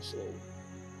 So,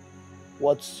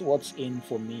 what's in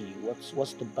for me?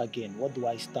 What's the bargain? What do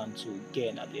I stand to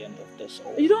gain at the end of this?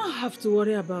 You don't have to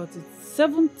worry about it.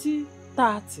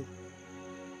 70-30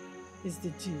 is the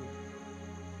deal.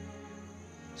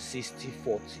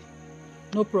 60-40.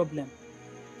 No problem.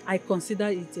 I consider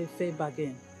it a fair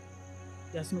bargain.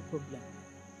 There's no problem.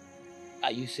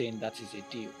 Are you saying that is a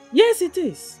deal? Yes, it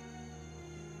is.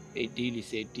 A deal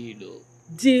is a deal, though.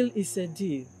 Deal is a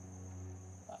deal.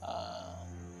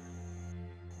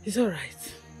 It's all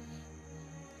right.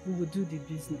 We will do the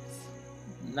business.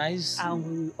 Nice. And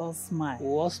we will all smile.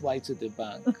 We'll all smile to the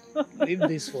bank. Leave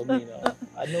this for me now.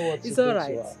 I know what to do. It's all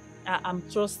right. I'm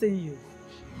trusting you.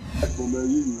 I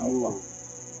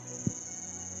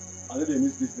don't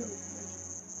miss this now.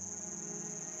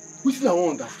 Which thing I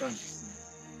won't understand.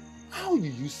 How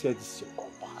you set this your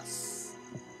compass?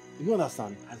 You don't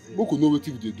understand? Who could know what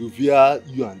they do via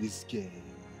you and this girl?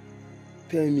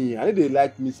 Tell me, I know they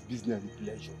like miss business and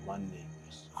pleasure one name.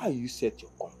 How you set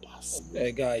your compass?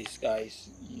 Guys,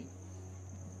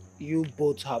 you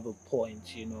both have a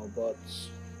point, you know, but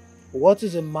what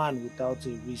is a man without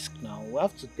a risk now? We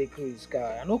have to take risk,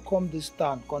 guy. I know come this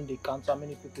time, come they count how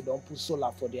many people don't put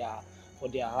solar for their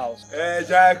house. Hey,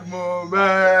 Jack,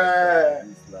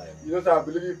 man! You know, I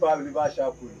believe in family, never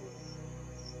shall pull.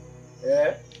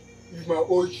 Eh? If my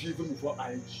old chief before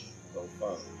IG.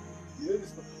 Confirm. You know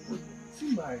this?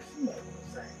 See my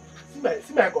concern.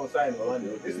 See my concern, man.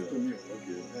 Listen to me.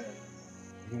 Okay.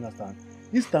 You understand?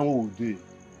 This time what we'll do,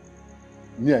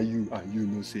 me and you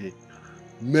know say,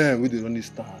 man, we dey run this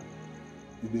town.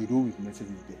 We dey roll with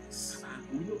Mercedes-Benz.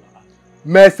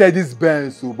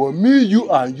 Mercedes-Benz, so but me, you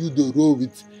and you dey roll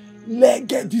with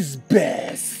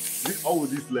Mercedes-Benz. All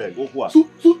with this leg. What? So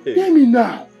hey. Tell me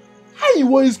now, how you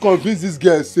always convince this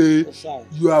girl say Osai.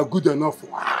 You are good enough for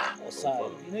her?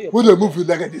 Osai, you know when they move with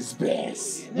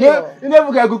Mercedes-Benz. You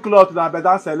never get good cloth that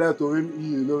better select to him.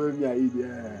 You know when me I eat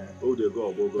there. Oh, they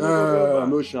go.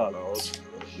 No shot.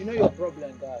 You know your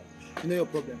problem, guy. You know your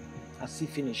problem. I see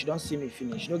finish. You don't see me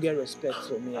finish. You don't get respect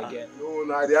for me again. No,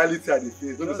 na reality at the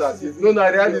face. No, na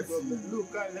reality.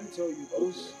 Look, guy, let me tell you,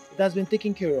 it has been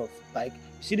taken care of. Like, you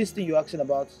see this thing you're asking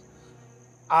about?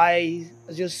 I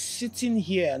was just sitting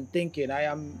here and thinking I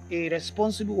am a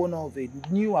responsible owner of a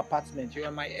new apartment. You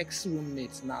are my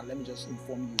ex-roommate now. Let me just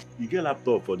inform you. You get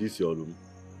laptop for this your room?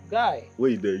 Guy.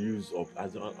 Where they use of? I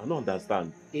don't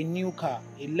understand. A new car,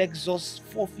 a Lexus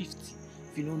 450.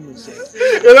 If you don't know, sir.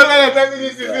 You're not gonna tell me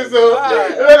this is this, so.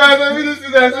 You're not gonna tell me this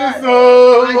is this,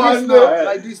 so.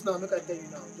 Like this now, make I tell you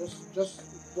now. Just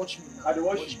watch me now. I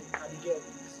watch you. And the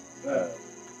girl.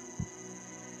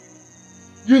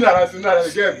 You know that's not a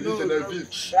girl. This is a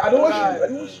beef. I don't watch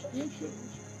you.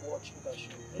 Watch, look at you.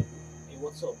 Hey,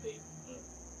 what's up, babe?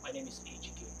 My name is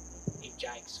AGK.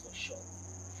 Ajax for short.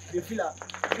 You feel that?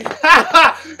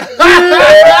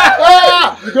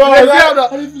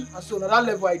 And so, now that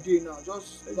level I do now,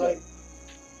 just like.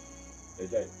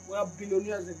 We are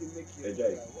billionaires that they make you.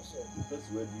 What's up? The first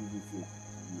way you do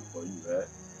for you, eh?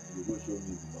 You go show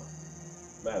me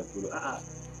the man.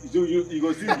 You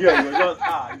go see girl, you go just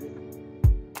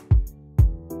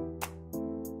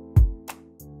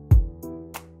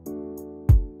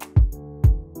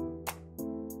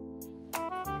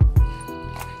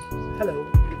Hello.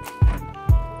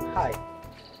 Hi.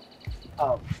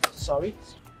 Sorry.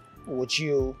 Would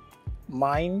you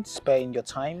mind sparing your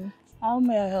time? How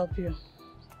may I help you?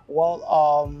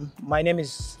 Well, my name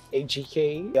is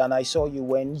AGK, and I saw you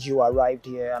when you arrived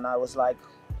here, and I was like,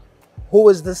 who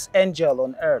is this angel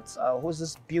on earth? Who's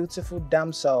this beautiful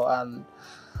damsel? And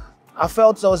I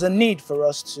felt there was a need for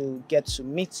us to get to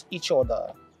meet each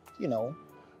other, you know,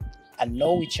 and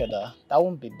know each other. That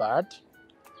won't be bad.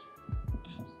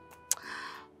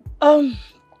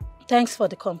 Thanks for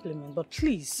the compliment, but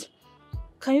please,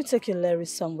 can you take your Larry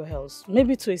somewhere else?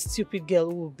 Maybe to a stupid girl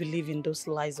who will believe in those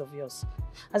lies of yours.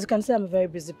 As you can see, I'm a very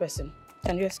busy person.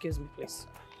 Can you excuse me, please?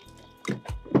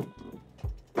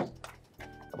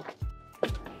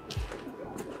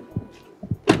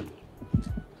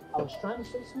 I was trying to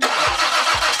say something.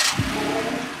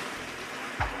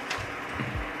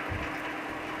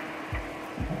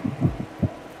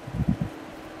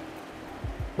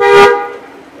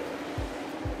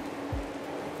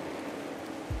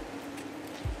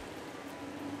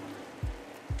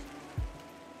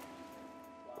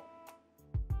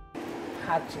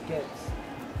 Hard to get.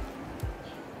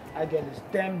 Again, it's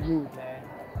damn rude, man.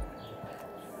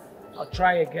 I'll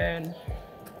try again.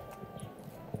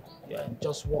 Yeah, and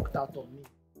just walked out on me.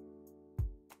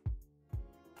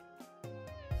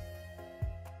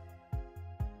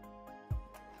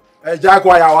 Hey, Jack,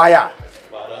 wire.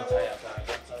 Well, don't tire.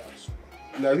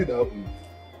 No, you don't help me.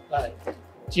 Like,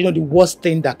 do you know the worst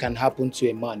thing that can happen to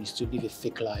a man is to live a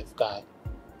fake life, guy?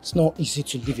 It's not easy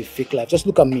to live a fake life. Just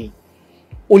look at me.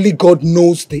 Only God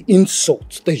knows the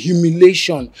insult, the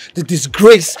humiliation, the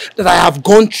disgrace that I have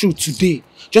gone through today.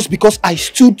 Just because I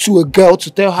stood to a girl to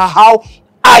tell her how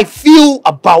I feel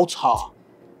about her.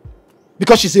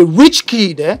 Because she's a rich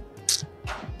kid, eh?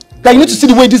 That you need to see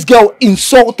the way this girl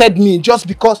insulted me just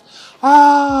because...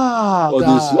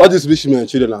 All these rich men and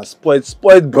children are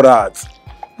spoiled brats.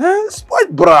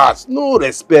 Spoiled brats. No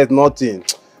respect, nothing.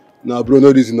 Now, bro,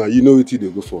 no reason now. You know what they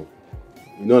go for.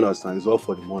 You don't understand. It's all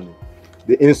for the money.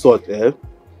 The insult,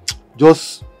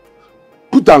 just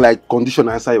put down like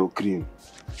conditioner inside your cream.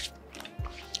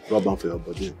 Rub on for your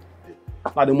body.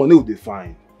 Now the money will be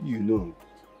fine. You know.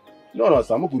 You don't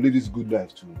understand. I'm not going to live this good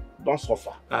life too. Don't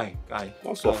suffer. Guy.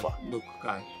 Don't suffer. Look,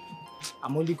 guy.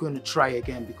 I'm only going to try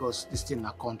again because this thing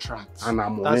a contract. And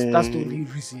that's the only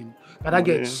reason. But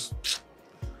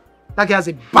that guy has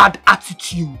a bad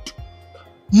attitude.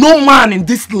 No man in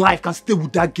this life can stay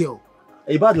with that girl.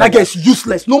 That girl is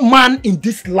useless. No man in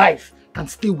this life can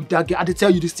stay with that girl. I did tell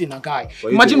you this thing, guy.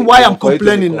 Imagine why I'm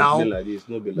complaining now. Like this,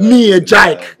 no be me, a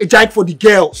jike for the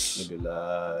girls. No be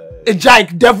lie. A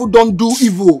jike, devil don't do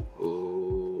evil.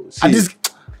 Oh, see. And this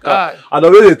guy. And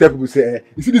always they tell people say,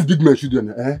 you see this big man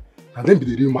children, and then be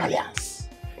the real Malians.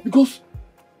 Because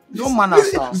no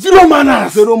manners now. Zero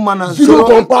manners. Zero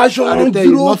compassion.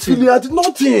 Zero feeling.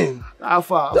 Nothing.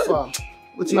 Alpha.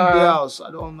 What's in the house? I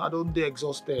don't get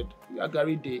exhausted. I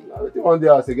carry day. One day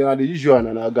house again, the usual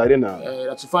and I got in now.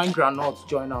 That's to find granite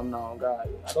join them now, guy.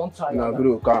 I don't tire. No,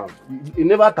 bro, calm. You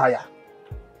never tire.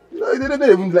 No, you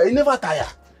never tire.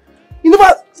 You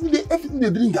never everything they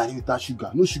drink garri without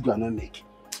sugar. No sugar, no milk.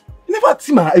 You never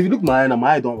see my if you look my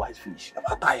eye don't white finish.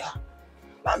 Never tire.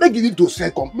 Now make you need to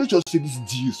say come. Make sure say this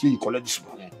deal, say you collect this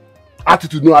money.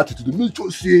 Attitude, no attitude. Make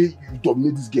sure say you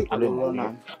dominate this girl. I don't run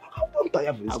now. I'm tired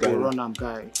of this guy. I go run am,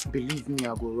 guy. Believe me,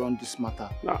 I go run this matter.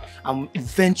 Nah.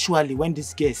 Eventually, when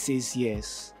this girl says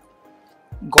yes,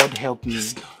 God help me.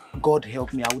 God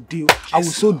help me. I will deal. I will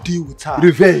so deal with her.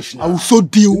 Revenge. I will so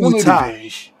deal with her.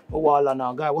 Revenge. Oh, wow,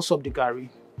 now, guy. What's up, the Gary?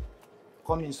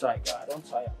 Come inside, guy. Don't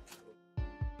tire.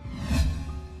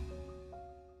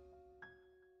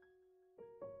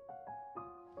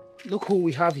 Look who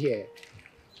we have here.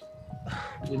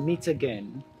 We meet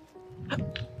again.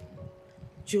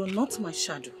 You're not my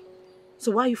shadow.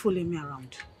 So why are you following me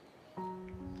around?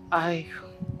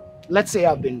 Let's say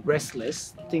I've been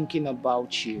restless thinking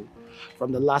about you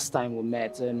from the last time we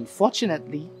met, and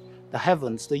fortunately, the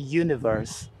heavens, the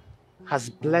universe, has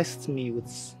blessed me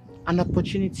with an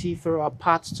opportunity for our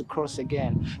paths to cross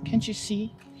again. Can't you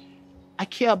see? I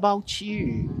care about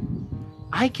you.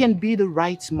 I can be the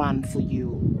right man for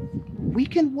you. We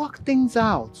can work things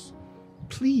out.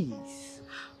 Please.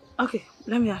 Okay,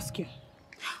 let me ask you.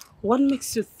 What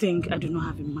makes you think I do not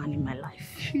have a man in my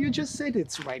life? You just said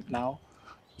it right now.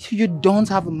 You don't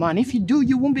have a man. If you do,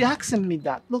 you won't be asking me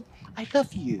that. Look, I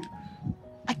love you.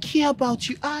 I care about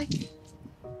you. I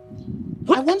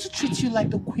want to treat you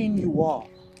like the queen you are.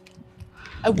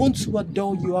 I want to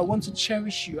adore you. I want to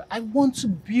cherish you. I want to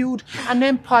build an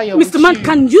empire with you. Mr. Man,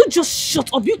 can you just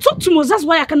shut up? You talk too much. That's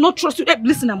why I cannot trust you. Hey,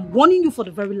 listen, I'm warning you for the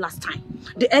very last time.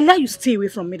 The earlier you stay away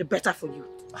from me, the better for you.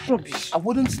 I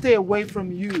wouldn't stay away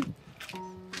from you.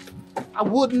 I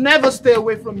would never stay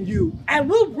away from you. I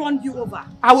will run you over.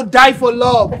 I would die for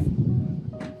love.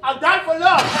 I'll die for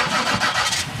love.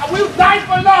 I will die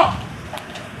for love.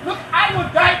 Look, I will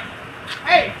die.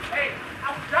 Hey,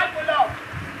 I will die for love.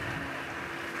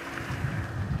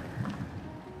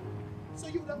 So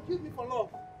you would have killed me for love.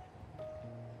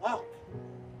 Wow.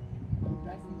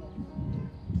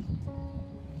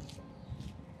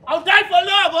 I'll die for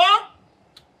love, huh?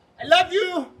 I love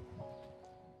you.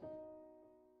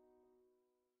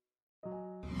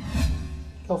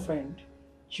 Girlfriend,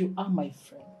 you are my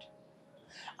friend.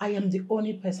 I am the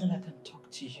only person that can talk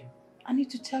to you. I need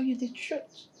to tell you the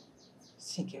truth.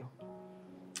 See, girl,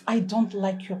 I don't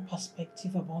like your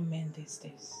perspective about men these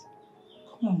days.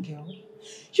 Come on, girl.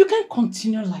 You can't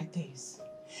continue like this.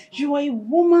 You are a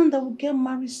woman that will get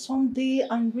married someday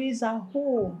and raise a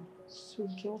home. So,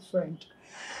 girlfriend,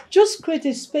 just create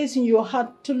a space in your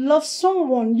heart to love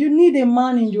someone. You need a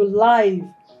man in your life.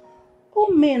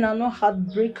 All men are not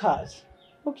heartbreakers.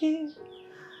 Okay?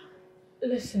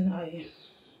 Listen,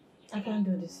 I can't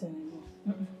do this anymore.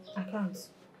 I can't.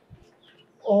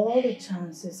 All the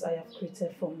chances I have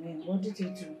created for men, what did you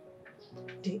do?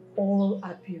 They all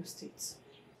abused it.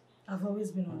 I've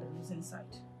always been on the losing side.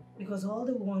 Because all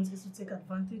they want is to take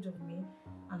advantage of me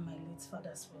and my late father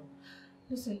as well.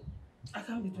 Listen, I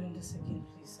can't be doing this again,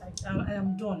 please. I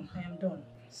am done. I am done.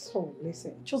 So,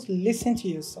 listen. Just listen to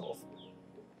yourself.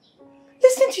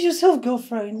 Listen to yourself,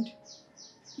 girlfriend.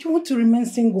 You want to remain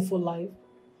single for life?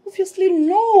 Obviously,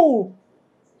 no.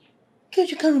 Girl,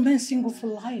 you can't remain single for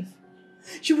life.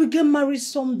 You will get married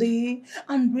someday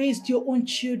and raise your own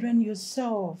children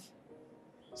yourself.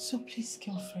 So please,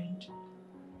 girlfriend,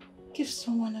 give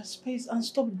someone a space and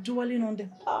stop dwelling on the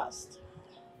past.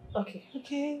 Okay.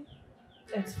 Okay?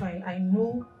 It's fine. I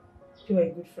know you're a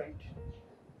good friend.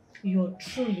 You're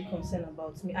truly concerned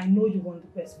about me. I know you want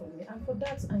the best for me. And for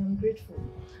that, I am grateful.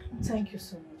 Thank you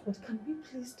so much. But can we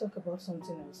please talk about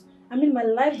something else? I mean, my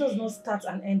life does not start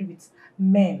and end with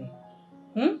men.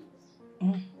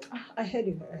 I heard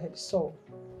you. So,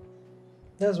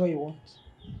 that's what you want.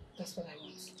 That's what I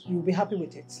want. You'll be happy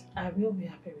with it. I will be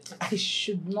happy with it. I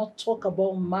should not talk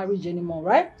about marriage anymore,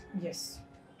 right? Yes.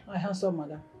 I hands up,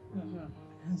 madam.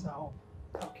 Hands are up.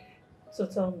 Okay. So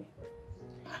tell me,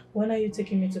 when are you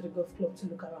taking me to the golf club to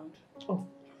look around? Oh,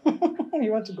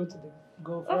 you want to go to the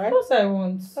golf, right? Of course I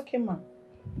want. Okay, ma.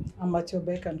 I'm at your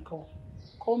beck and call.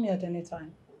 Call me at any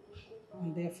time.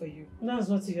 I'm there for you. That's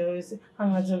what you always say.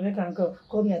 I'm at your beck and call.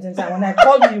 Call me at any time. When I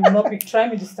call you, you will not pick. Try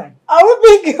me this time. I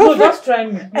will pick. No, just try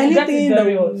me. Anything that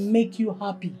will make you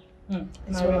happy.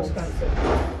 It's what you can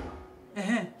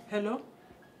say. Hello?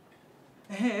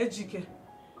 Ejike,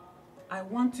 I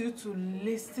want you to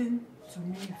listen to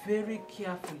me very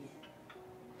carefully.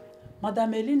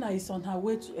 Madam Elena is on her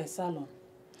way to a salon.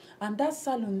 And that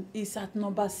salon is at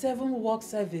number 7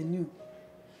 Works Avenue.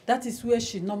 That is where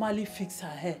she normally fixes her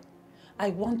hair. I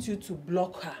want you to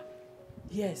block her.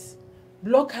 Yes,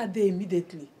 block her there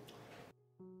immediately.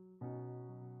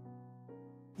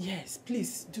 Yes,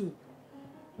 please do.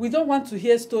 We don't want to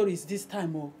hear stories this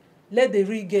time. Oh. Let the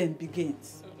real game begin.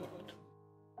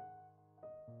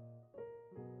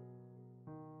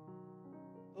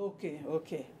 Okay.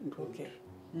 Okay. Okay.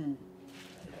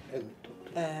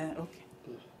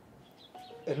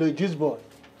 Hello, this boy.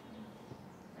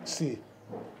 See,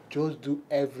 just do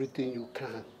everything you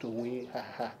can to win her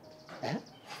heart. Eh?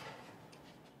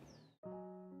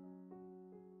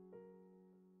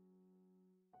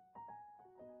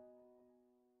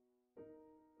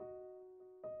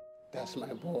 That's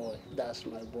my boy. That's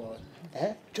my boy.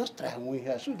 Eh? Just try and win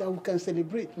her so that we can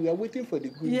celebrate. We are waiting for the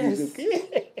good news,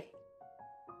 okay?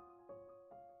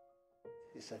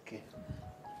 It's okay.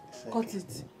 Cut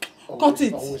it. Always, Cut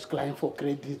it. Always crying for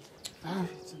credit. Buy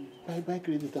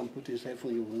credit and put inside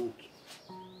phone, you will not.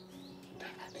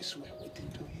 This way,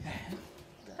 waiting to hear.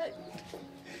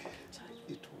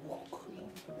 It will work.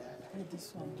 Let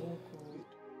this one work.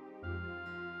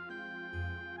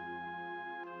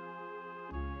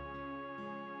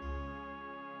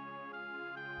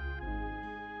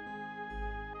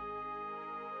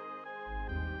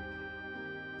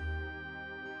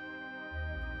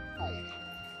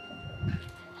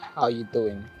 How are you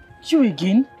doing? You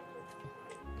again?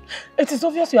 It is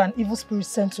obvious you're an evil spirit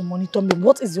sent to monitor me.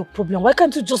 What is your problem? Why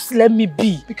can't you just let me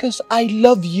be? Because I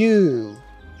love you.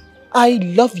 I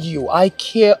love you. I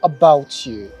care about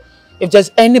you. If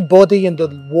there's anybody in the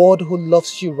world who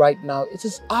loves you right now, it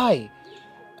is I.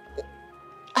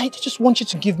 I just want you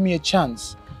to give me a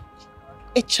chance.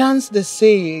 A chance, they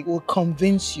say, will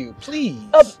convince you. Please.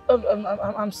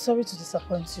 I'm sorry to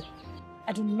disappoint you.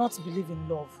 I do not believe in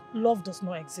love. Love does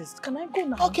not exist. Can I go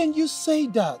now? How can you say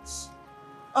that?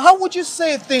 How would you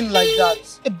say a thing like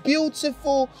that? A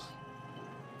beautiful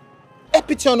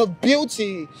epitome of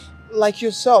beauty like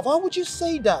yourself. How would you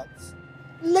say that?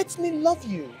 Let me love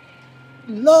you.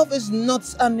 Love is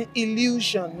not an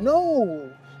illusion.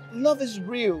 No. Love is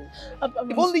real.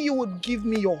 If only you would give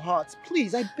me your heart.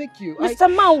 Please, I beg you. Mr.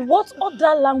 Man, what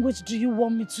other language do you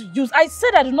want me to use? I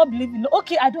said I do not believe in love.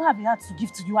 Okay, I don't have a heart to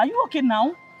give to you. Are you okay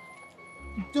now?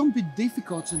 Don't be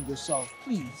difficult on yourself,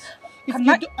 please. If Can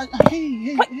you I... do,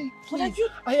 hey, What are you...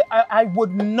 I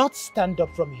would not stand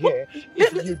up from here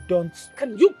if you don't.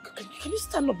 Can you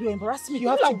stand up? You're embarrassing me. You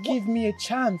have to give me a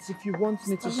chance if you want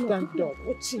me to stand up.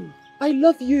 Watching. I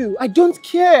love you. I don't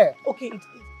care. Okay,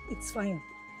 it's fine.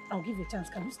 I'll give you a chance.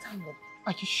 Can you stand up?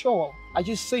 Are you sure? Are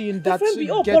you saying that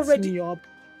to get me up?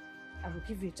 I will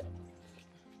give you a chance.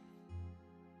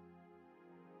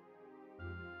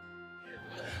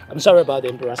 I'm sorry about the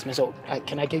embarrassment. So,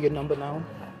 can I get your number now?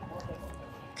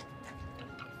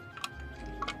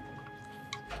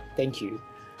 Thank you.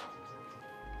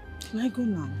 Can I go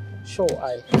now? Sure,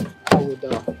 I would.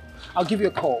 I'll give you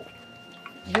a call.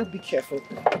 You be careful,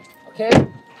 okay?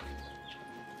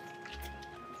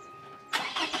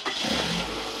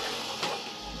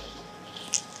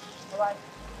 All right.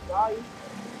 Bye.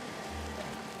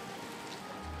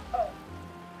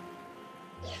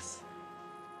 Yes.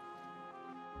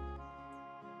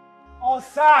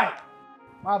 Outside,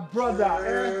 my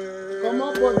brother. Come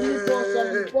on, body for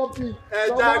some puppy.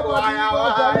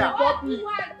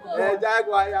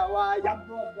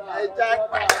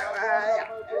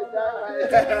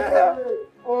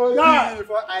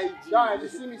 Guy, you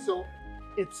see me so?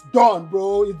 It's done,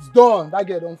 bro. It's done. That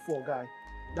girl don't fall, guy.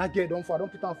 That girl don't fall. I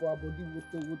don't put on for her body.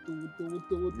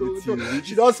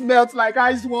 She don't smelt like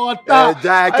ice water.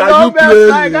 Jack, are you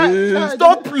playing?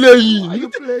 Stop playing. Are you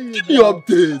playing? Give me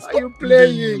updates. Are you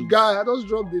playing, guy? I just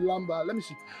dropped the lamba. Let me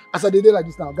see. As I did it like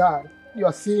this now, guy.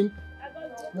 You're seeing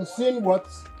what?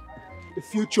 The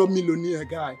future millionaire,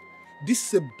 guy.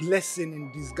 This is a blessing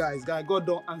in disguise, guy. God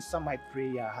don't answer my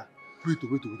prayer. Wait.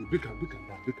 Break am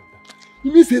down.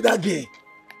 You mean say that girl?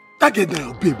 That girl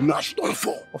now, babe, now she don't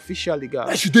fall. Officially, guy.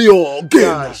 Now she did your game.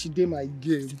 Guy, she did my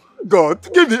game. God,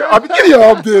 give me your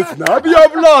updates now. Be your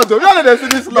blood. You don't let them see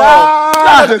this love.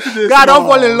 Guy, don't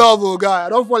fall in love, oh, guy. I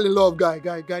don't fall in love, guy.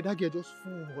 That girl just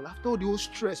fall. After all the whole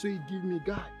stress you give me,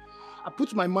 guy. I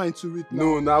put my mind to it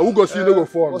now. No, who go see you no go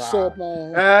fall. What's up,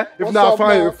 man? If not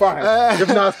fine, you fine. If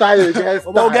not style, you get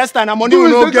style. We'll get style. The money we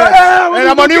no get. And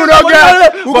the money we no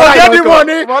get. We go get the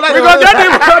money. We go get the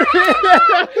money.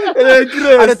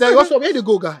 I tell you, what's up? Where you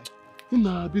go, guy?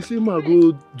 Nah, be say ma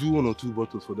go do 1 or 2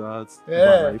 bottles for that.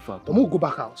 Yeah. We'll go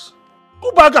back house.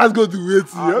 Go back house, go do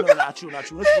it. No, not true. Let's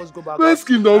supposed to go back house. Let's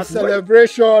keep them.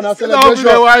 Celebration.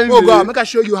 Oh, God, make I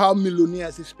show you how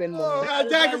millionaires spend money. I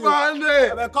take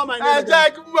money. Come and I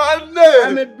take money.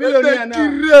 I'm a billionaire now.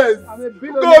 I'm a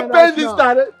billionaire. Go pay this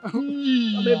time.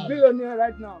 I'm a billionaire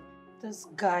right now. This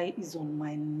guy is on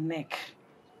my neck.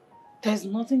 There's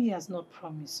nothing he has not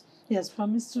promised. He has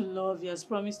promised to love, he has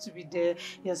promised to be there,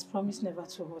 he has promised never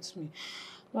to hurt me.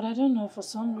 But I don't know, for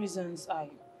some reasons, I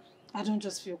don't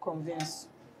just feel convinced.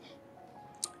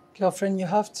 Girlfriend, you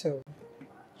have to.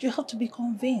 You have to be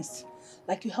convinced.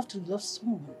 Like you have to love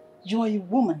someone. You are a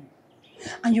woman.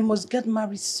 And you must get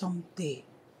married someday.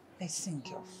 Listen,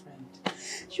 girlfriend.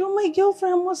 You're my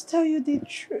girlfriend, I must tell you the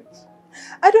truth.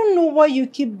 I don't know why you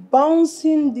keep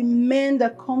bouncing the men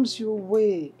that comes your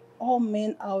way. All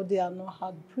men out there are not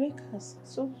heartbreakers.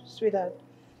 So, sweetheart,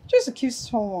 just give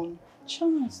someone a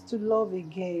chance to love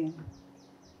again.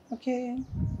 Okay?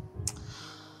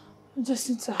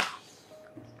 Jacinta,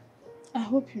 I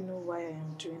hope you know why I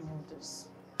am doing all this.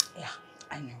 Yeah,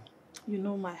 I know. You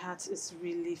know my heart is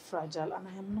really fragile and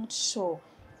I am not sure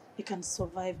it can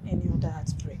survive any other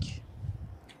heartbreak.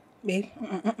 Babe,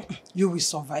 you will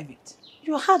survive it.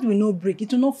 Your heart will not break,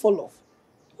 it will not fall off.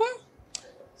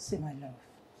 See, my love,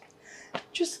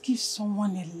 just give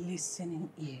someone a listening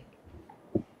ear.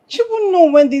 You won't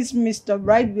know when this Mr.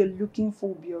 Right you're looking for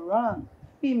will be around.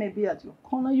 He may be at your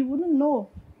corner, you wouldn't know.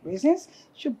 Reasons,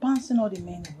 you're bouncing all the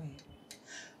men away.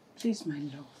 Please, my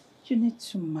love, you need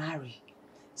to marry,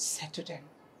 settle them,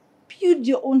 build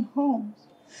your own homes.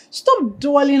 Stop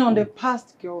dwelling on the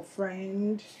past,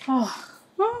 girlfriend.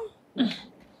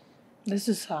 This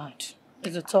is hard.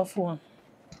 It's a tough one.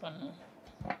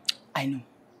 I know.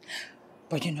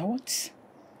 But you know what?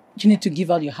 You need to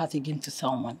give out your heart again to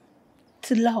someone.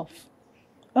 To love.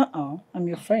 I'm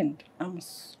your friend. I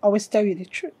must always tell you the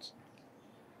truth.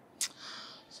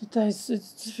 So it's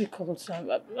difficult.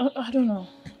 I don't know.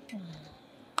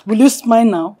 Will you smile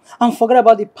now and forget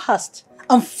about the past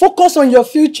and focus on your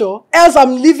future, else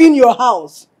I'm leaving your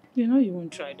house? You know you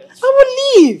won't try that.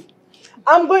 I will leave.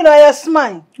 I'm going to hire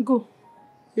smile. Go.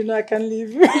 You know I can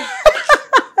leave you.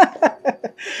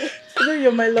 I know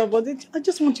you're my love, but I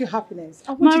just want your happiness.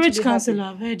 I want Marriage you to be counselor,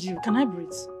 happy. I've heard you. Can I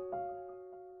breathe?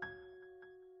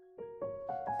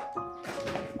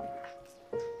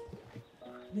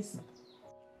 Listen,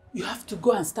 you have to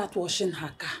go and start washing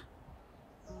her car.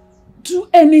 Do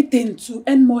anything to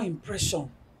earn more impression.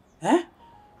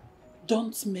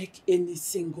 Don't make any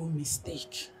single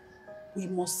mistake. We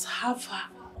must have her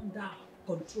under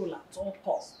control at all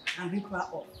costs and rip her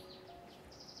off.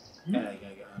 I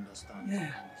understand. Yeah.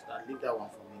 I understand. Leave that one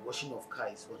for me. Washing of car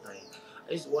is what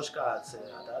I used to wash car at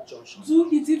that junction. Do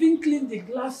it, even clean the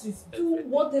glasses. Do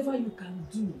whatever you can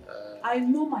do. I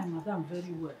know my madam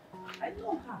very well. I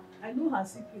know her. I know her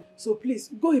secret. So please,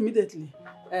 go immediately.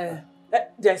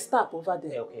 There's tap over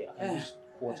there. Okay, I can use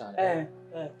water.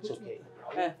 It's okay.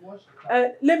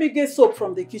 Let me get soap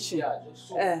from the kitchen. Yeah, just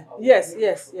soap.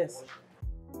 Yes.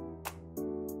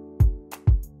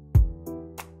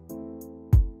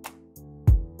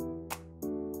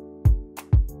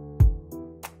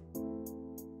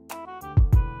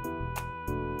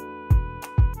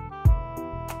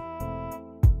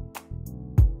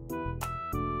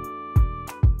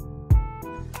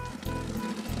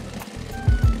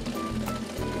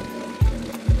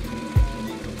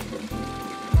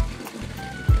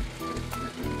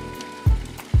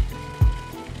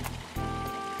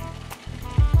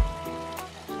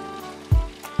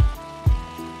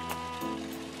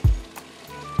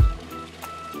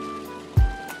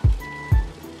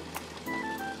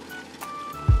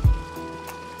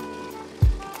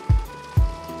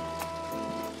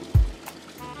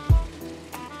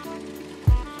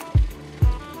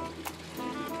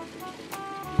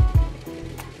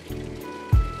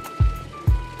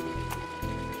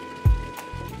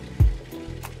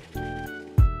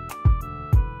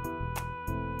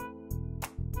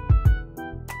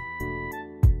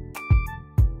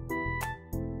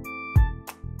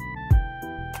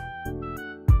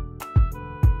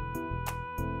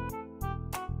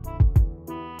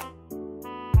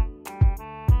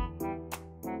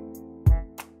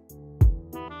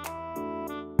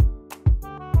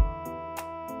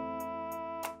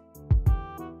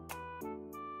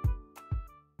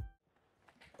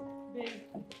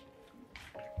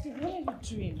 What are you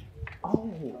doing? Oh.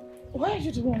 Why are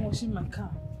you the one washing my car?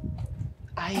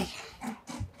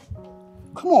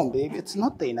 Come on, babe. It's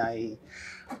nothing.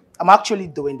 I'm actually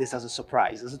doing this as a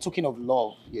surprise, as a token of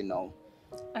love, you know.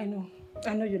 I know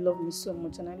you love me so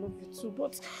much and I love you too,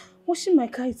 but washing my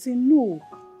car is a no.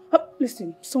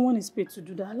 Listen, someone is paid to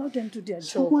do that. Allow them to do their job.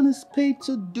 Someone is paid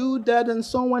to do that and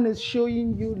someone is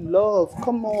showing you love.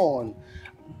 Come on.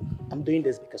 I'm doing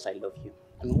this because I love you.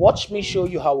 And watch me show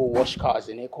you how we wash cars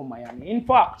in Echo Miami. In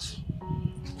fact,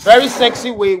 very sexy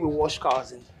way we wash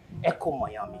cars in Echo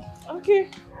Miami. Okay.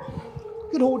 You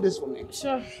could hold this for me.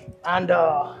 Sure. And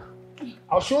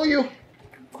I'll show you.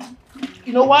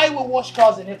 You know why we wash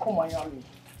cars in Echo Miami?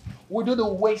 We do the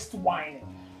waist winding.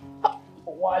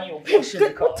 Why you're washing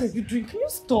the cars. What are you doing? Can you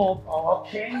stop?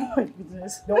 Okay. Oh my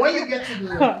goodness. Then when you get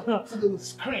to the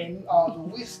screen, the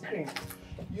waist screen,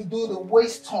 you do the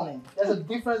waist turning. There's a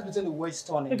difference between the waist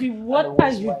turning. Baby, what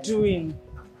are you doing?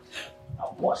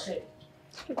 I'll wash it.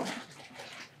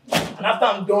 And after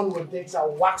I'm done with this,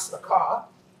 I'll wax the car.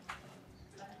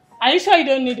 Are you sure you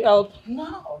don't need help?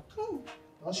 No,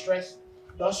 don't stress.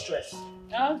 Don't stress.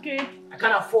 Okay. I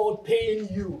can't afford paying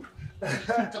you.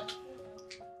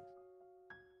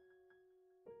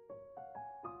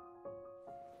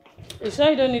 You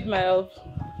sure you don't need my help?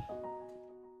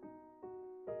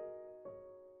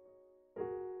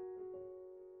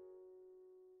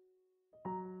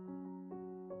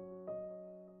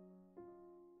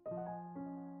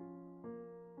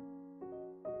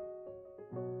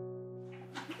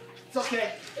 It's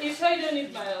okay. Are you sure you don't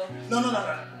need my help? No.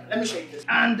 Let me show you this.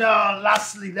 And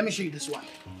lastly, let me show you this one.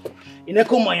 In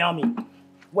Echo Miami,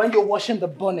 when you're washing the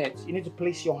bonnet, you need to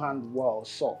place your hand well,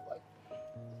 soft. Like.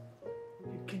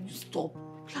 Can you stop?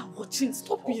 I'm watching.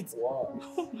 Stop it. Wow.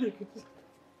 Oh my goodness.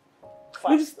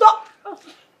 Fine. Stop.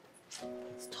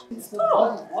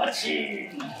 Stop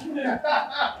watching.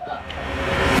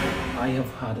 I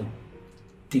have had a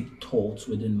deep thought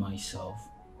within myself.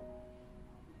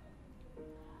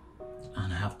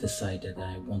 And I have decided that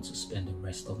I want to spend the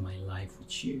rest of my life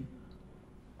with you.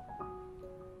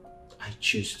 I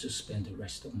choose to spend the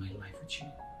rest of my life with you.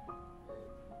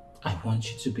 I want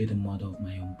you to be the mother of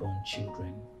my unborn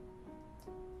children.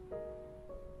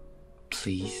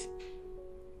 Please,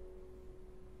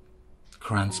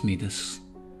 grant me this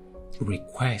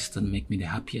request and make me the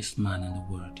happiest man in the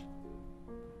world.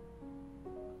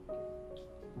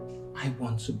 I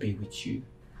want to be with you.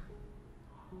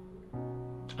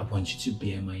 I want you to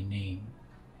bear my name.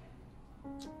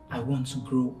 I want to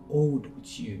grow old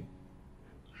with you.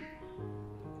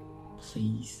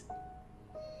 Please.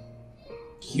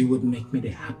 You would make me the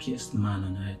happiest man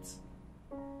on earth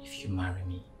if you marry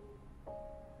me.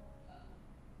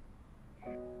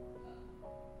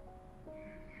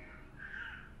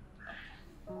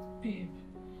 Babe,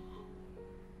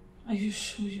 are you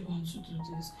sure you want to do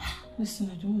this? Listen,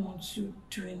 I don't want you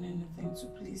doing anything to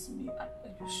please me. Are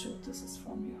you sure this is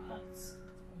from your heart?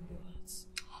 From your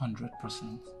heart?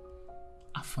 100%.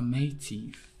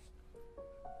 Affirmative.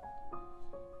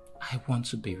 I want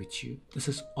to be with you. This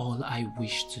is all I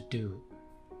wish to do.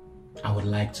 I would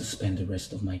like to spend the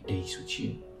rest of my days with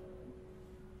you.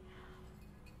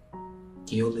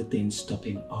 The only thing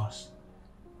stopping us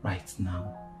right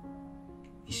now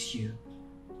is you.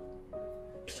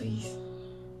 Please,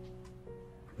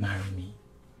 marry me.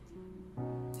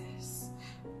 Yes.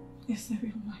 Yes, I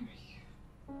will marry you.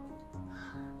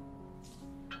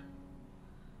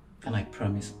 And I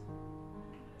promise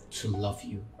to love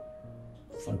you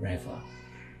forever.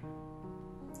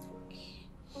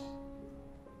 Oh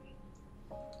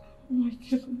my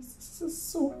goodness, this is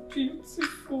so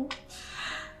beautiful.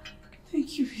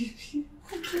 Thank you, baby.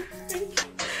 Thank you.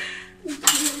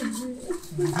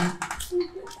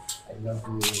 I love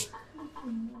you.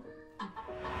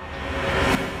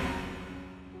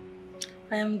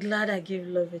 I am glad I gave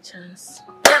love a chance.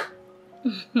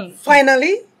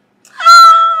 Finally?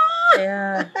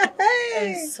 Yeah,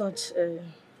 he's such a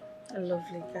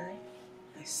lovely guy.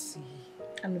 I see.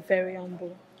 And very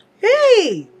humble.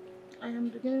 Hey! I am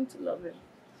beginning to love him.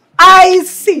 I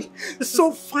see.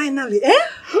 So finally,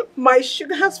 my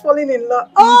sugar has fallen in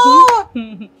love. Oh!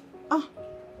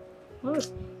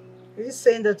 What? Are you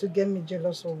saying that to get me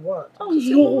jealous or what? Oh,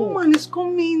 the no. woman is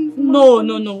coming. No.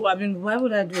 I mean, why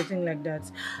would I do a thing like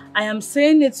that? I am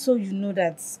saying it so you know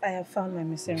that I have found my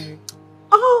missing ring.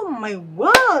 Oh my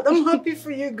word, I'm happy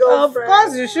for you, girlfriend. Of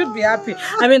course, you should be happy.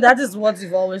 I mean, that is what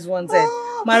you've always wanted.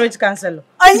 Marriage counselor.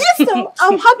 Yes,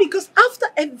 I'm happy because after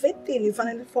everything, you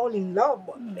finally fall in love.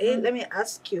 Let me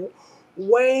ask you,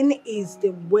 when is the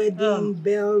wedding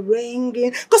bell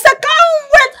ringing? Because I can't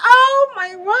wait. Oh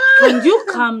my word. Can you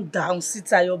calm down,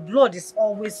 Sita? Your blood is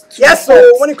always too Yes,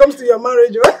 so when it comes to your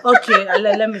marriage, okay,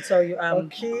 let me tell you.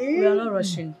 Okay. We are not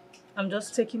rushing. I'm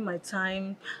just taking my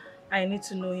time. I need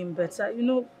to know him better. You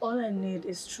know, all I need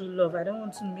is true love. I don't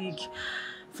want to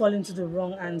fall into the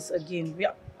wrong hands again. We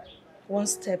are one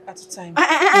step at a time.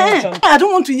 I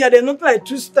don't want to hear that. Not like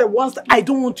 2 steps, 1 step. I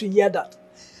don't want to hear that.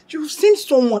 You've seen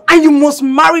someone and you must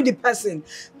marry the person.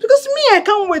 Because me, I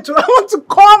can't wait I want to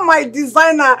call my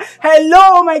designer.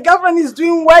 Hello, my girlfriend is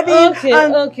doing wedding. Okay.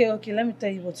 Let me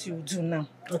tell you what you do now.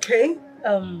 Okay.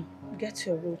 Get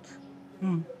your rope.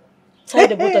 Tie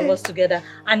the both of us together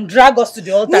and drag us to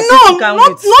the altar.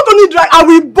 Not only drag, I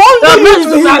will bond you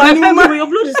to him. Your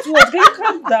blood is too hot. Can you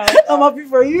calm down? I'm happy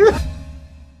for you.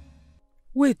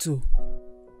 Wait,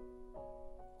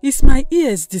 is my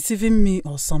ears deceiving me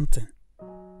or something?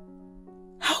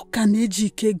 How can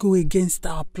Ejike go against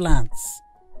our plans?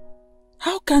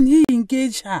 How can he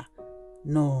engage her?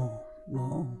 No.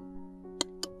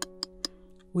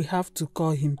 We have to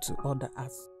call him to order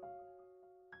us.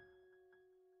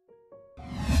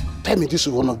 Tell me this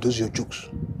is one of those your jokes.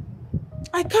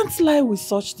 I can't lie with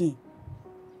such thing.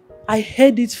 I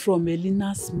heard it from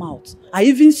Elina's mouth. I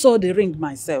even saw the ring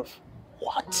myself.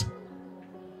 What?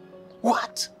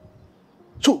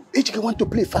 So Ejike want to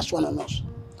play fast one on us.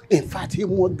 In fact, he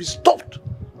must be stopped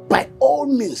by all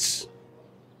means.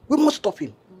 We must stop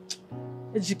him.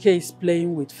 Ejike is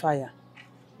playing with fire.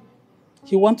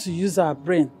 He wants to use our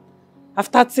brain.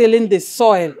 After tilling the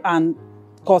soil and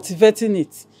cultivating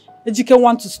it, Ejike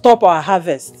wants to stop our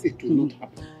harvest. It will not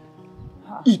happen.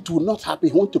 It will not happen.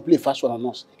 He wants to play fast one on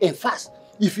us. In fact,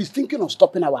 if he's thinking of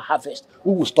stopping our harvest,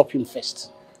 we will stop him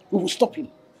first. We will stop him.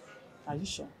 Are you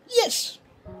sure? Yes.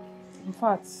 In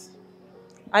fact,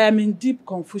 I am in deep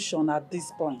confusion at this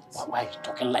point. Why are you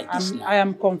talking like this now? I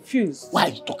am confused. Why are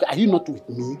you talking? Are you not with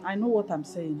me? I know what I'm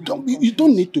saying. You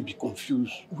don't need to be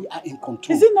confused. We are in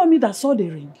control. Is it not me that saw the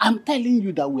ring? I'm telling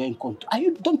you that we are in control.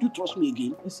 Don't you trust me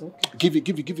again? It's okay. Give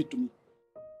it to me.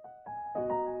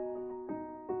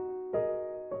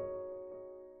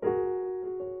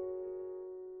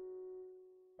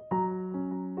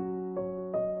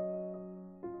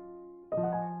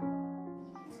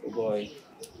 Oh boy.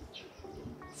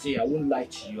 See, I won't lie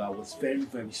to you, I was very,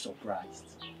 very surprised.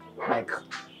 Like,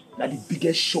 that the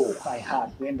biggest shock I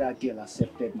had when that girl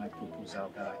accepted my proposal,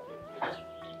 guy.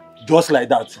 Just like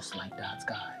that? Just like that,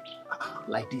 guy.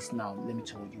 Like this now, let me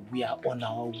tell you, we are on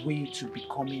our way to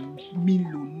becoming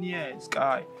millionaires,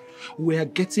 guy. We are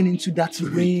getting into that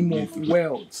realm of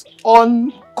wealth.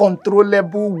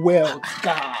 Uncontrollable wealth,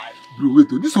 guy. Bro, wait,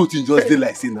 this whole thing just did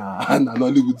like saying an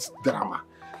Nollywood drama.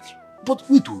 But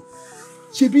wait,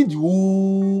 Shebi the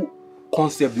whole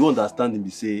concept, the understanding be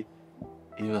say,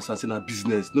 you understand, say na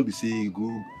business, no be say go.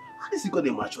 How does he got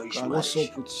a mature issue? What's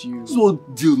up with you? So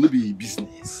deal, no be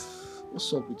business.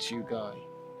 What's up with you, guy?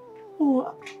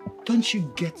 Oh, don't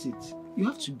you get it? You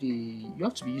have to be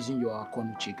using your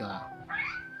akonuche, guy.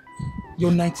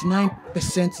 Your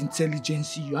 99%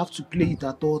 intelligence, you have to play it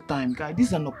at all time, guy. This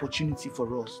is an opportunity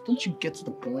for us. Don't you get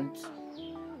the point?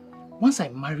 Once I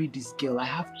marry this girl, I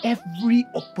have every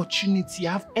opportunity,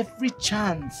 I have every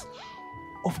chance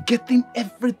of getting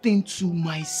everything to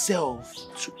myself,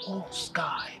 to us,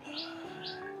 guy.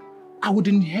 I would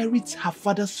inherit her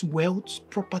father's wealth,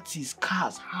 properties,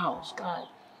 cars, house, guy.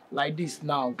 Like this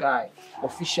now, guy.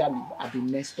 Officially, at the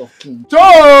nest of kings.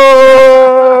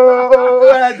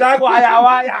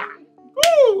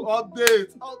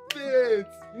 Update.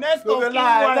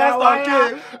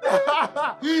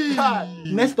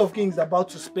 Nest of Kings about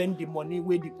to spend the money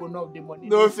where the owner of the money.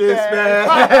 No face, man.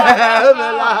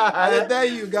 I tell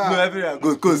you, guys. No, everywhere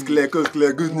good. Coast clear. Good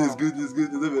news. Don't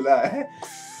be lie.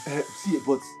 See,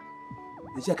 but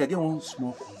I can get one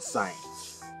small consign.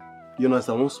 You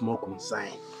understand? One small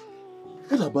consign.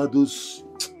 What about those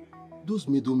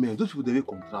middlemen? Those people that will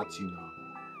contract you now.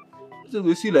 So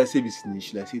we see like say be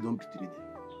snitch, like say don't betray them.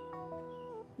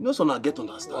 You know, so now get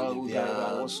understanding.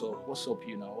 What's up,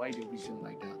 you know? Why do you reason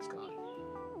like that, guy?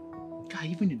 Guy,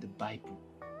 even in the Bible,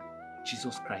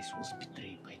 Jesus Christ was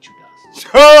betrayed by Judas.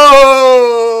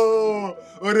 Oh!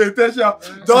 Orientation.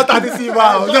 Just 30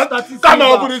 silver. Just come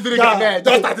on, put this drink again.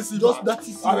 Just 30 silver. Just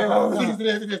 30 silver.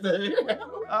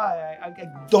 I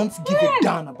don't give a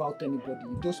damn about anybody.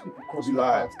 If those people cross my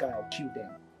path, guy, I'll kill them.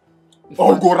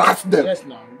 Oh, go ras them. Yes,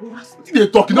 now. Go ras them. They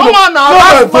talking. No, man, now.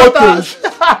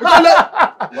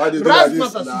 Why they do like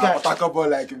this now? Talk about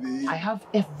like me. I have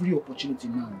every opportunity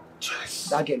now. Yes.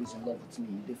 That girl is in love with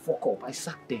me. They fuck up. I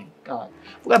sack them. God.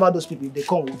 Forget about those people. If they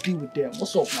come, we'll deal with them.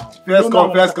 What's up now? First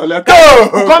come. Let's go.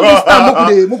 Come this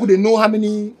time. Moku they know how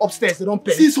many upstairs they don't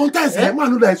pay. See, sometimes man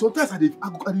know that. Sometimes I the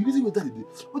reason with that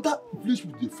is but that place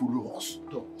will they follow us.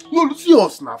 No, see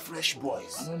us now, fresh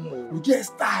boys. I don't know. We get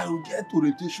style, we get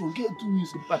orientation, we get doing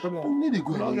something. We need to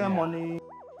go. We don't get money.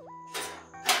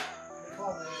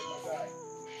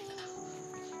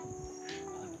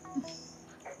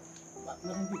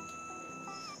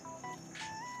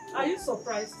 Are you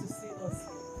surprised to see us?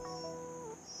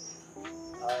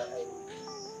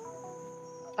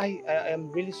 I am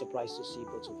really surprised to see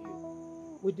both of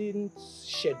you. We didn't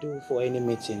schedule for any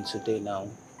meeting today now.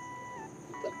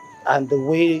 And the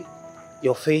way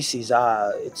your faces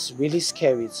are, it's really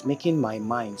scary. It's making my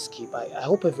mind skip. I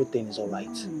hope everything is alright.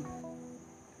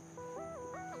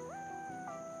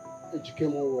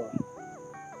 Chioma,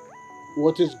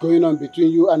 what is going on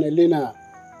between you and Elena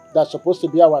that's supposed to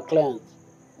be our client?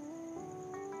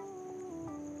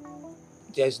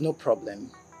 There's no problem.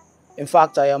 In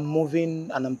fact, I am moving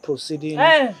and I'm proceeding.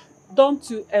 Hey, don't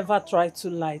you ever try to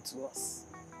lie to us.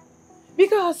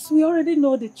 Because we already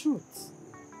know the truth.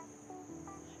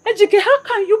 Ejike, how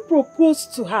can you propose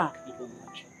to her?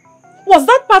 Was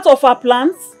that part of our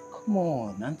plans? Come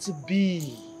on, Auntie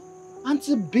B.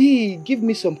 Auntie B, give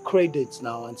me some credits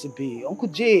now, Auntie B. Uncle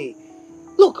J.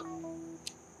 Look,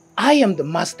 I am the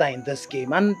master in this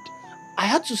game and I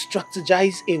had to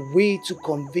strategize a way to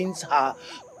convince her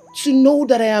to know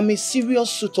that I am a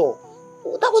serious suitor.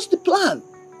 That was the plan.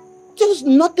 There was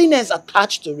nothing else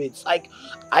attached to it. Like,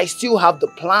 I still have the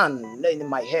plan in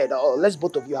my head. Oh, let's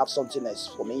both of you have something else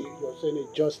for me. You're saying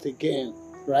it just again.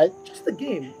 right? Just a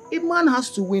game. A man has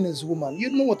to win his woman. You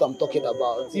know what I'm talking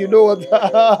about. You know what?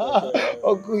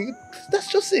 Okay,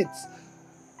 that's just it.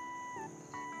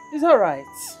 It's all right.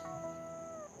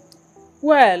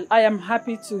 Well, I am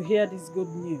happy to hear this good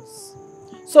news.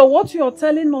 So what you're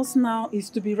telling us now is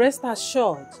to be rest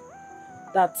assured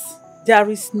that there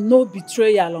is no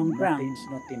betrayal on ground.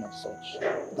 Nothing of such.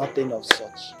 Nothing of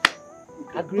such.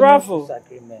 Agreement Bravo. is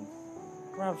agreement.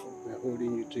 Bravo. We're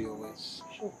holding you to your words.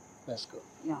 Sure. Let's go.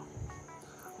 Yeah.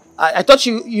 I thought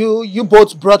you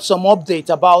both brought some update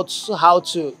about how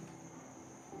to...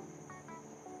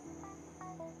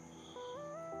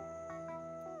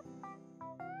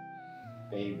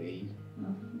 Baby.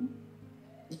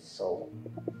 So...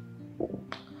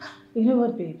 You know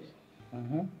what, babe?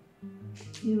 Mm-hmm.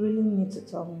 You really need to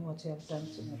tell me what you have done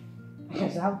to me.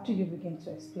 Because how do you begin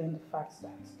to explain the fact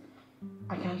that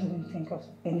I can't even think of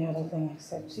any other thing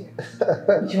except you?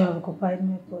 You have occupied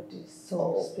my body,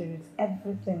 soul, spirit,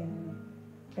 everything in me.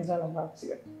 It's all about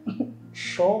you.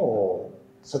 Sure.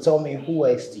 So tell me, who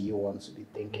else do you want to be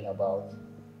thinking about?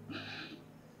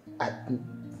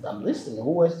 I'm listening.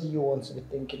 Who else do you want to be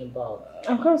thinking about?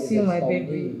 Of course, you, my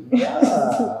baby.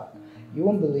 Yeah. You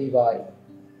won't believe I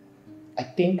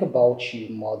think about you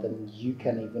more than you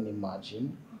can even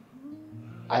imagine.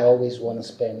 I always want to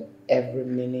spend every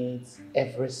minute,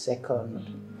 every second,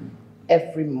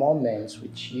 every moment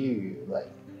with you.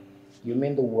 Like, you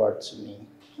mean the world to me.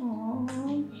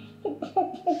 Aww.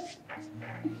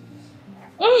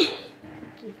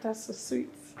 That's so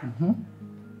sweet. Mm-hmm.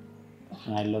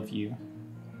 I love you.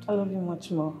 I love you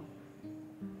much more.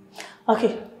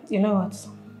 Okay, you know what?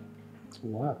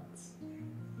 What?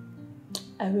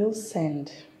 I will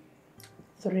send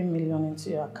 3 million into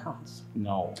your account.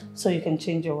 No. So you can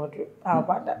change your wardrobe. How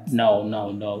about that? No.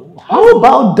 How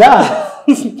about that?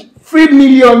 3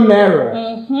 million naira.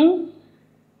 Mm-hmm.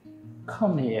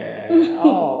 Come here.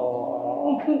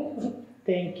 Oh,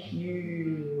 thank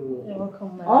you. You're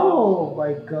welcome, my Oh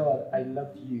my God, I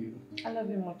love you. I love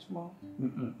you much more.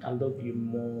 I love you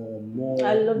more.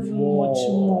 I love you much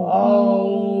more.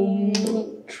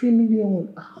 Oh, 3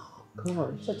 million. Oh,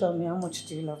 God. So tell me, how much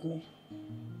do you love me?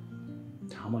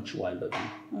 How much do I love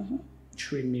you? Mm-hmm.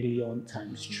 3 million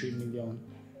times 3 million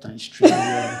times 3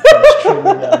 million times 3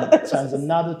 million times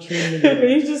another 3 million. Can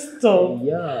you just stop?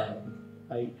 Yeah.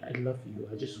 I love you.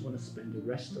 I just want to spend the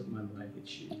rest of my life with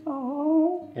you.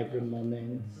 Oh. Every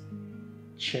moment,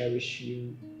 cherish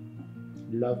you,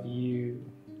 love you.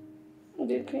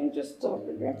 Dude, can you just stop?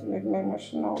 You're going to make me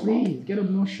emotional. Please, get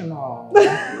emotional.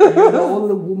 You're the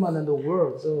only woman in the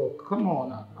world, so come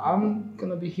on. I'm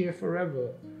gonna be here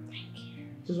forever. Thank you.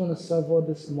 Just want to savor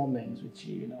this moment with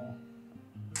you, you know.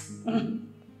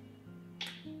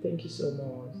 Thank you so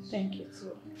much. Thank you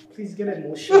too. Please get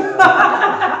emotional.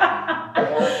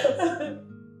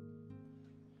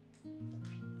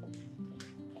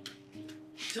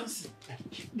 Johnson,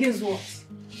 guess what?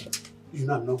 You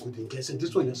know I'm not good in guessing.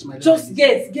 This one you're smiling. Just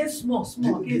like guess small.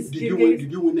 Did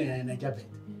you win a Niger bet?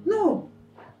 No.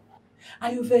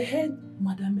 I overheard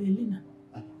Madame Elena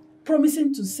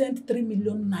promising to send 3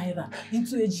 million naira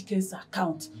into HK's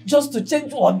account just to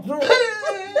change wardrobe.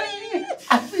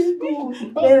 I feel good.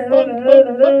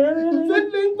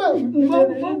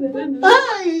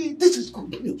 Hey, this is good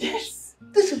news. Yes.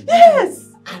 This is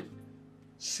Yes. And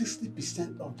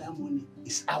 60% of that money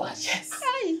is ours. Yes.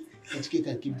 HK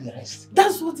can keep the rest.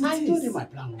 That's what it I is. told you my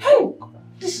plan. Hey.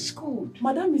 This is good.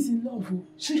 Madame is in love.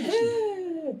 Seriously.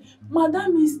 Hey.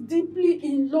 Madame is deeply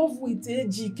in love with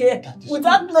AGK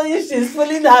without knowing she's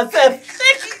fooling herself.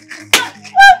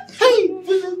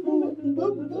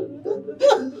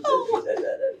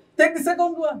 Take the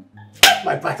second one.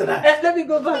 My partner. Let me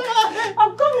go back.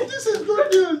 I'm coming. This is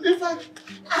good news. In fact,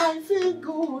 I feel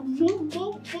good.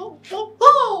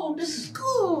 Oh, this is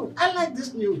good. I like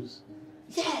this news.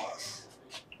 Yes.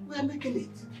 We're making it.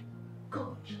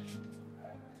 Good.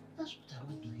 That's what I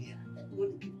want to hear. I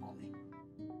want to keep coming.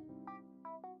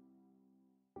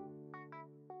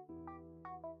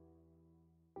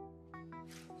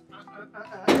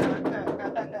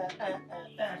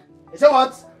 You say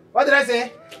what? What did I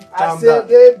say? Calm I said,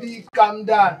 baby, calm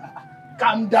down.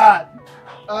 Calm down.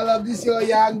 All of this your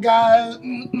young girl.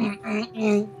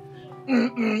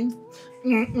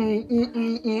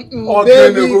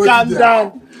 Baby, calm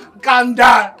down. Calm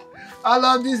down. All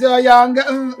of this your young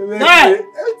girl.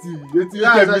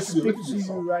 Guys, I speak to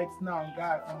you right now,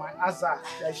 guys. On my answer,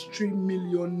 there's 3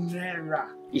 million naira.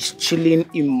 It's chilling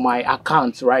in my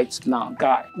account right now,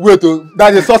 guy. Wait,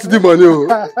 that's a subsidy money.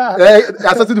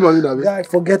 That's subsidy money, Nabi. Guy,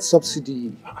 forget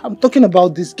subsidy. I'm talking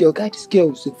about this girl. Guy, this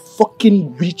girl is a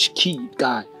fucking rich kid,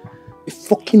 guy. A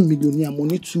fucking millionaire,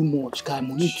 money too much, guy,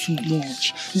 money too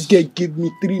much. This guy gave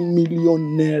me 3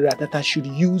 million naira that I should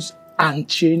use and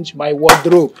change my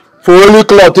wardrobe. For only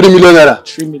cloth, 3 million naira.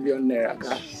 3 million naira,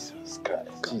 guy. Jesus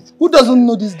Christ. Who doesn't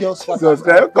know this girl's father? Jesus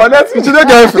Christ. Connect me to the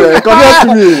girlfriend. Connect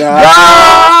me.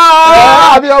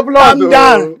 Calm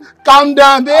down. Calm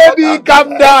down, baby.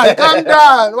 Calm down. Calm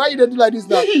down. Why you don't do like this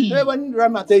now? When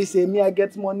Rama tell you, say, me, I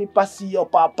get money, pass your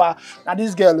papa. Now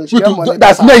this girl, she get money.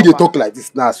 That's why they talk like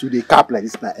this now. So they cap like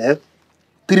this now.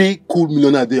 3 cool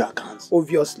million a day accounts.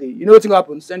 Obviously. You know what's going to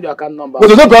happen? Send your account number. But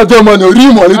there's no problem, money.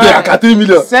 Real money. They are 3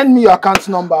 million. Send me your account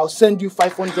number. I'll send you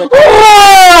 500.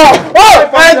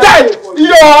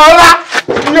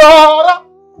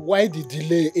 Why the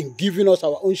delay in giving us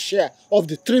our own share of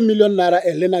the 3 million naira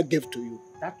Elena gave to you?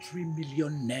 That 3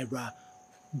 million naira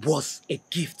was a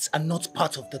gift and not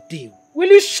part of the deal. Will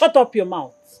you shut up your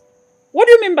mouth? What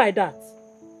do you mean by that?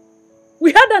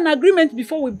 We had an agreement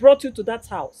before we brought you to that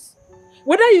house.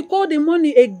 Whether you call the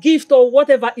money a gift or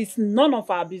whatever is none of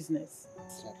our business.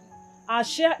 Our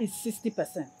share is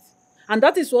 60%. And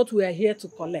that is what we are here to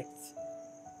collect.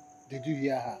 Did you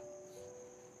hear her?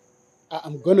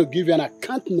 I'm going to give you an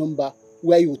account number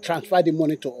where you transfer the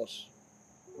money to us.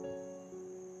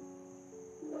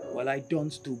 Well, I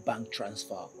don't do bank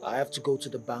transfer. I have to go to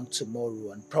the bank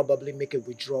tomorrow and probably make a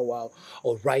withdrawal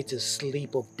or write a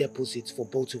slip of deposit for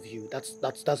both of you. That's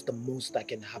the most that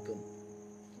can happen.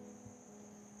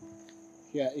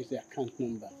 Here is the account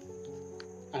number.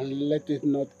 And let it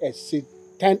not exceed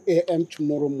 10 a.m.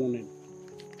 tomorrow morning.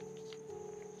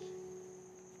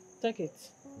 Take it.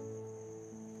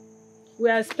 We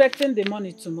are expecting the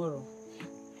money tomorrow.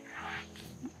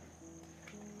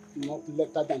 Not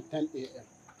later than 10 a.m.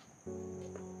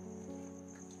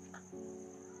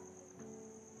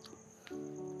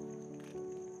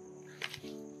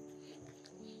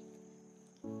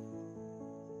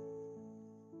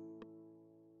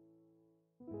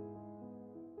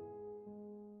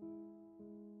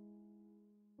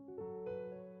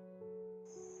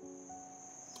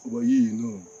 But you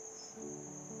know.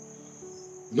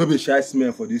 You no be shy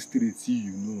smell for this street,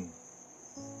 you know.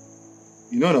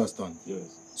 You know understand?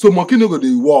 Yes. So monkey no go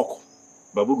dey walk.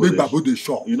 Babu go make dey babu dey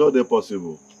shop. You know they're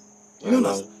possible. You know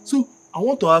understand? So I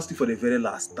want to ask you for the very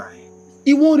last time.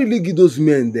 He won't really give those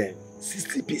men then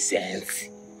 60%.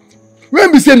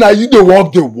 When we say now you dey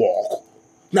walk,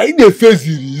 now you dey face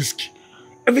the risk.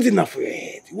 Everything na for your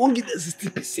head. You won't give them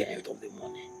 60% of the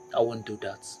money. I won't do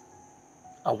that.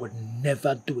 I would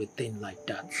never do a thing like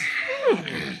that.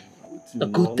 The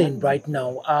good thing right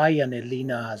now, I and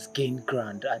Elena has gained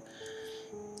ground and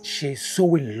she's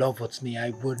so in love with me.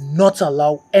 I would not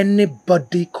allow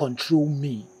anybody control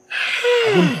me.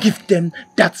 I won't give them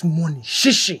that money.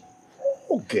 Shishi.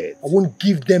 Okay. I won't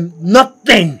give them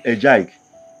nothing. Hey, Jake,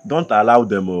 don't allow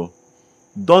them. Oh.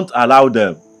 Don't allow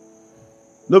them.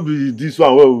 No be this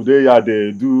one where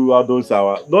they do all those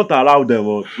hours. Don't allow them.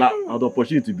 Oh. Now the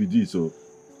opportunity be this. Oh.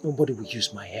 Nobody will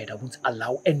use my head. I won't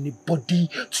allow anybody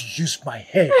to use my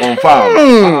head.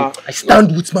 Confirm. I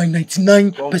stand with my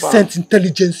 99%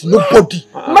 intelligence. Nobody.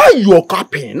 Now you are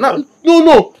capping. No.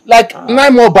 Like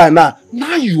 9 more by now.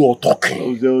 Now you are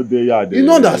talking. You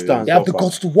don't understand. They have the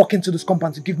guts to walk into this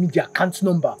compound to give me their account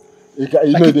number. You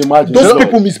know the imagine. Those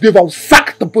people misbehave. I will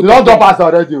sack the people. You don't dump us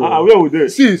already. Where would they?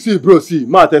 See, bro. See,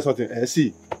 man, tell something.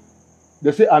 See,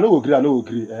 they say I no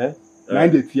agree. Now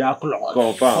they tear cloth.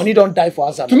 Confirm. Money don't die for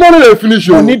us. Tomorrow they finish.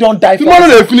 Money don't die for us. Tomorrow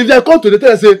they finish. They come to the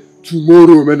tell and say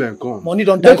tomorrow, man, they come. Money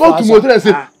don't die for us. They come tomorrow and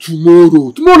say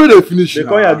tomorrow. Tomorrow they finish. They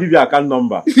come here give you account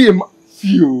number. See you.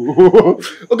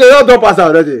 Okay, you don't pass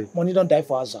already. Money don't die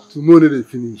for us. Tomorrow they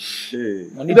finish. Hey.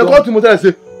 They come tomorrow and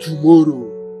say tomorrow.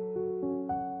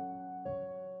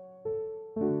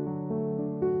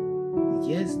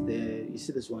 Yes, you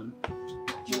see this one? Do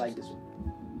you like this one?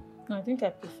 No, I think I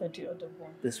prefer the other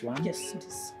one. This one? Yes,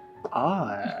 this. But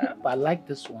I like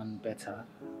this one better.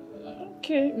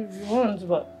 Okay, if you want,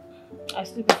 but I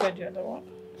still prefer the other one.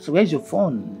 So where's your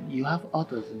phone? You have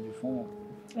others in your phone.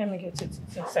 Let me get it.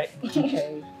 It's inside.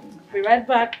 Okay. Be right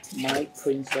back. My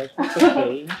princess. It's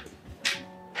okay.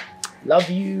 Love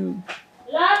you.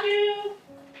 Love you.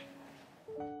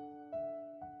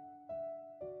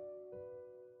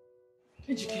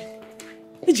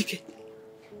 Ejike.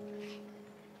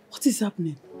 What is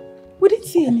happening? We didn't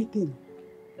see anything.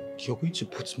 You're going to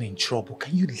put me in trouble.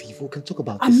 Can you leave? We can talk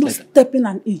about this I'm not later. stepping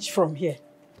an inch from here.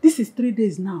 This is 3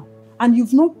 days now. And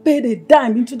you've not paid a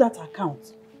dime into that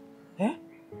account. Eh?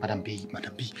 Madam B,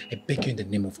 I beg you in the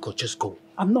name of God, just go.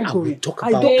 I'm not going. We'll talk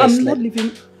about I'm not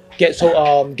leaving. Get me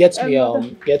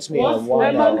one.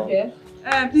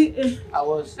 I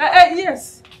was.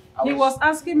 Yes. He was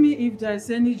asking me if there's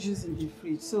any juice in the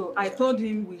fridge. So I told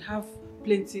him we have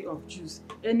plenty of juice.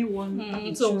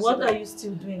 Anyone? So what are you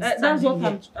still doing? That's what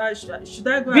I'm. Should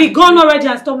I go? Be gone already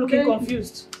and stop looking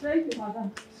confused. Thank you,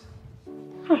 madam.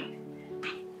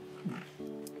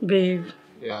 Babe.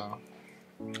 Yeah.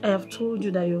 I have told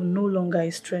you that you're no longer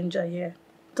a stranger here.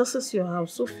 This is your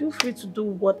house, so feel free to do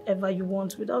whatever you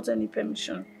want without any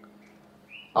permission.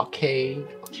 Okay,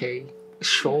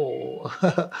 sure.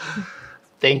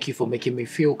 Thank you for making me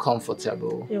feel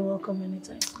comfortable. You're welcome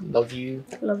anytime. Love you.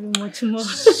 Love you much more.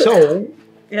 So,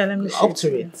 yeah, let me show up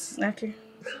to it. Okay.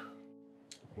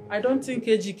 I don't think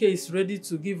AGK is ready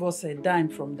to give us a dime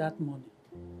from that money.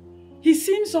 He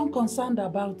seems unconcerned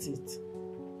about it.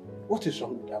 What is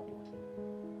wrong with that boy?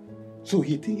 So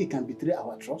he think he can betray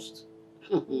our trust?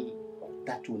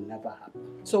 That will never happen.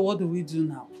 So what do we do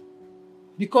now?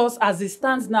 Because as it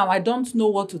stands now, I don't know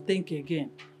what to think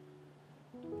again.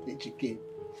 AGK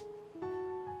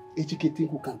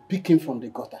think we can pick him from the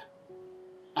gutter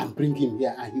and bring him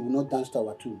here and he will not dance to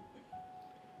our tune.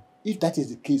 If that is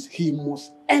the case, he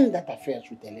must end that affair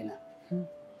with Elena.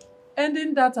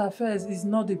 Ending that affair is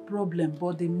not the problem,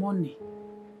 but the money.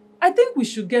 I think we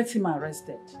should get him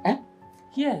arrested. Eh?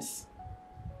 Yes.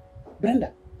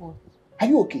 Brenda, are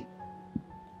you okay?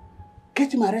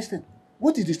 Get him arrested.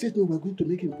 What is the statement we're going to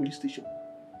make in police station?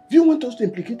 Do you want us to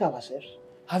implicate ourselves?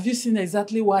 Have you seen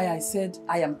exactly why I said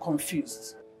I am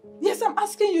confused? Yes, I'm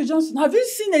asking you, Johnson. Have you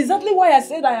seen exactly why I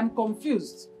said I am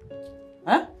confused?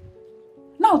 Huh?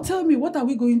 Now tell me, what are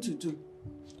we going to do?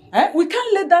 Eh? We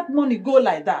can't let that money go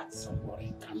like that. Don't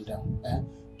worry, calm down.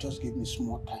 Just give me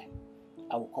small time.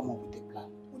 I will come up with a plan.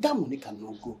 That money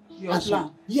cannot go. Your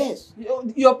plan? Yes.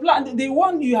 Your plan, the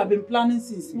one you have been planning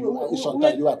since.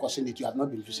 Sometimes you are causing it. You have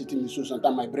not been visiting me, so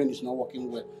sometimes my brain is not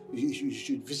working well. You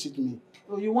should visit me.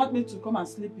 Oh, you want me to come and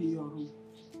sleep in your room?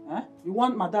 Huh? You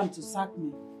want madam to sack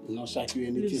me? Not sack you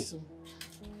anything. Please, so.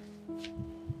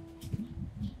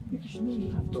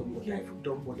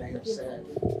 Don't bother yourself.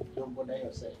 Don't bother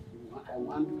yourself. I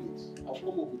want to do it. I'll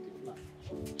come up with a plan.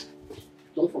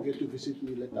 Don't forget to visit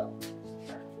me later.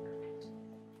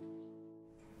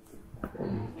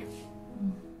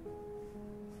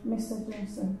 Mr.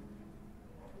 Johnson.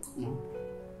 No.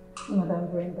 Madam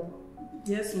Brenda.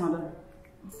 Yes, madam.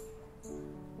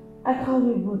 I call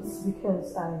you Boots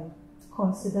because I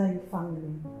consider you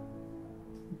family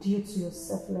due to your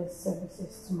selfless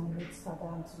services to my late father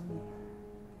and to me.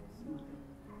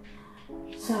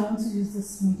 So I want to use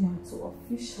this medium to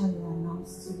officially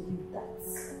announce to you that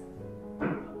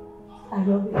I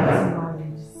will be getting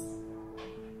married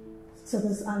to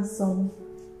this handsome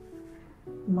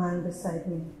man beside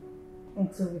me in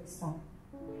 2 weeks' time.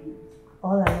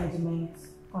 All arrangements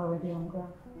are already on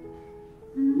ground.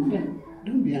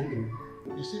 Don't be angry.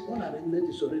 You see, all arrangement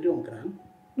is already on ground.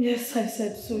 Yes, I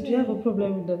said so. Do you have a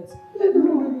problem with that?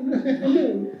 No.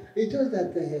 It's just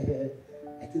that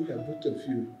I think that both of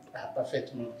you are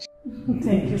perfect match.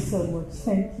 Thank you so much.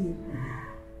 Thank you.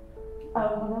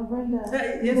 Madam Brenda,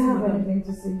 Yes, do you have madam. anything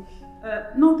to say?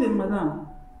 Nothing, madam.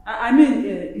 I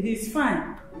mean, he's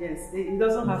fine. Yes, he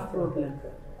doesn't have problem.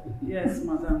 Yes,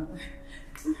 madam.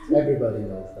 Everybody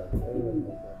knows that. Everybody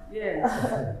knows that.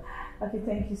 Yes. Okay,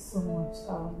 thank you so much.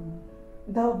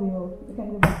 That will be all. You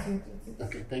can go back to your duties.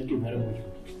 Okay, thank you very much.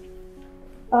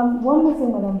 One more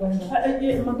thing, Madam Brenda.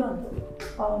 Yeah, madam.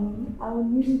 I will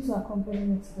need you to accompany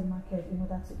me to the market in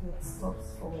order to get stocks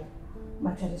for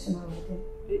my traditional wedding.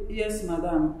 Yes,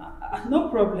 madam. No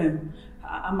problem.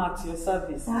 I'm at your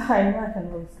service. I know I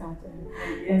can always count on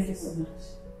you. Thank you so much.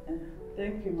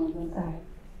 Thank you, madam. All right.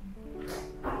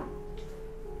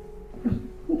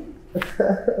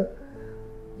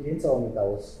 You didn't tell me that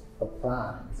was a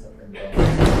plan.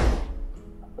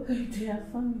 Okay, they are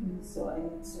family, so I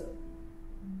need to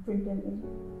bring them in.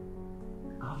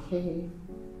 Okay.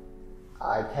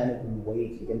 I can't even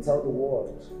wait. You can tell the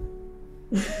world.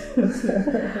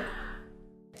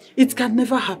 It can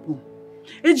never happen.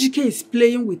 AGK is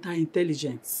playing with our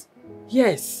intelligence.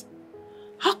 Yes.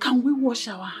 How can we wash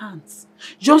our hands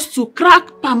just to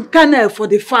crack palm kernel for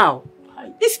the fowl?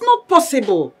 It's not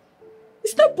possible.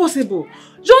 It's not possible.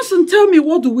 Johnson, tell me,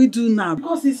 what do we do now?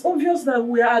 Because it's obvious that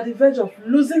we are at the verge of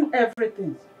losing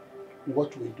everything.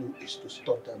 What we do is to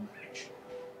stop that marriage.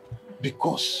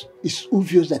 Because it's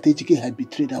obvious that AGK had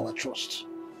betrayed our trust.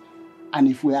 And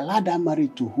if we allow that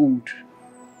marriage to hold,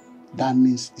 that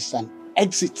means it's an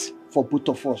exit for both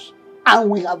of us. And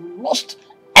we have lost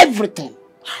everything.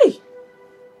 Hey!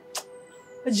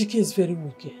 AGK is very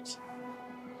wicked.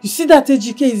 You see that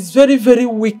AGK is very, very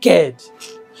wicked.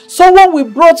 Someone we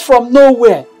brought from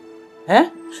nowhere. Eh?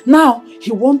 Now,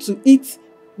 he wants to eat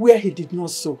where he did not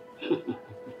sow.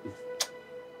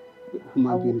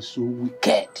 Human being is so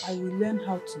wicked. I will learn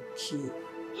how to kill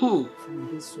from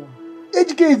this one.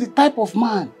 HK is the type of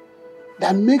man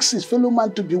that makes his fellow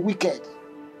man to be wicked.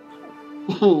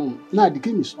 Now the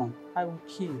game is on. I will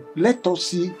kill. Let us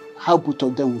see how both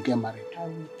of them will get married. I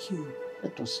will kill.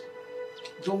 Let us see.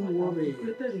 Don't worry.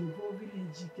 Better involving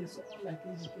HK, someone like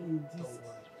HK in this.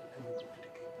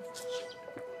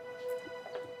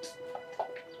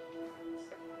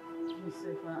 As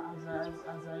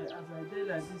I did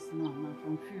like this now,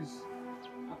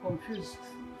 I'm confused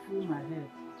through my head.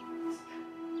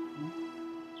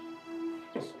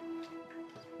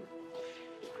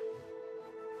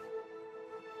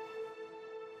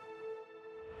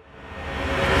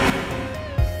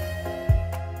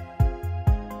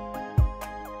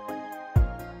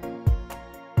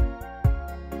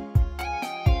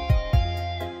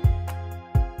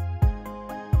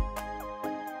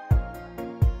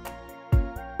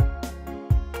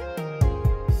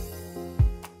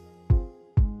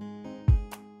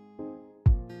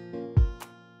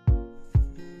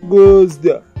 Goes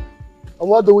there. And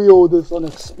what do we owe this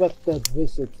unexpected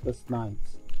visit this night?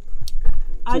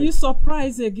 Are you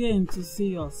surprised again to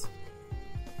see us?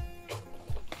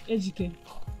 HK.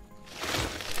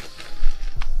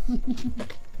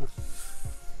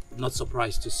 Not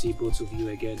surprised to see both of you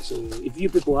again. So if you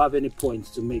people have any points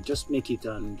to make, just make it.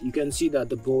 And you can see that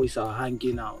the boys are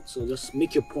hanging out. So just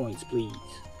make your points, please.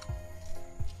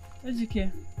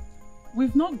 HK,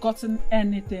 we've not gotten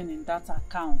anything in that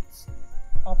account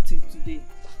up till today.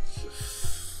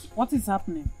 What is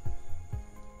happening?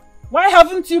 Why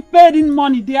haven't you paid in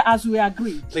money there as we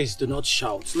agreed? Please do not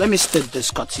shout. Let me state this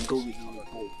category.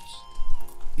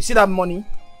 You see that money?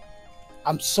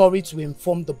 I'm sorry to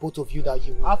inform the both of you that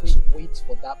you will have to wait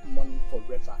for that money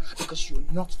forever because you're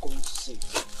not going to save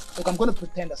it. Look, I'm going to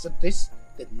pretend as if this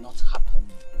did not happen.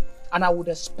 And I would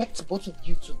expect both of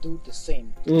you to do the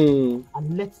same.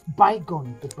 And let's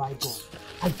bygone the bygone.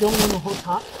 I don't want to hurt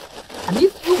her. And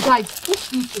if you guys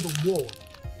push me to the wall,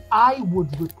 I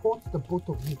would report the both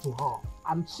of you to her.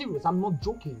 I'm serious. I'm not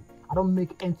joking. I don't make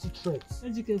empty threats.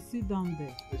 HK, sit down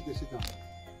there. HK, sit down.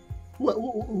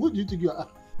 Who do you think you are?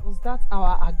 Was that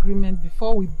our agreement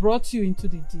before we brought you into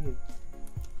the deal?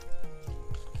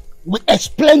 We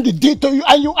explained the deal to you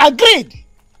and you agreed.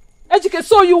 HK,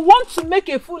 so you want to make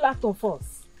a fool out of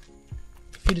us?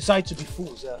 If you decide to be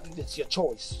fools, it's your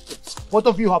choice. Both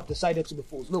of you have decided to be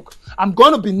fools. Look, I'm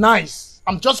gonna be nice.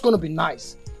 I'm just gonna be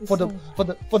nice. For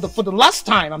the last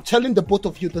time, I'm telling the both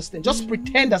of you this thing. Just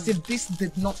pretend as if this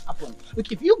did not happen.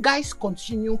 Look, if you guys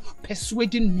continue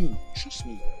persuading me, trust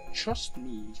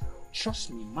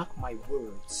me, mark my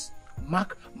words.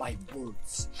 Mark my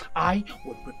words. I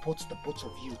will report the both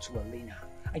of you to Elena.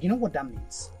 And you know what that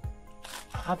means?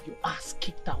 I'll have your ass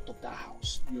kicked out of the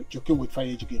house. You're joking with fire,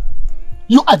 HK.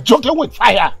 You are joking with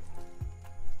fire.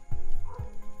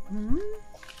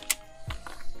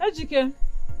 HK,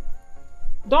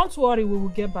 don't worry, we will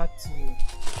get back to you.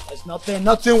 There's nothing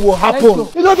will happen.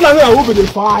 It's not like I will be the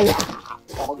fire.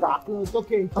 It's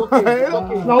okay.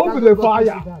 Now who be the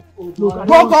fire?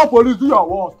 Don't call police, do your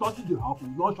work. Nothing will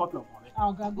happen. Don't shut your money.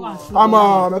 Come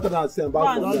on, better than saying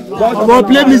back. Come on,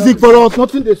 play music for us.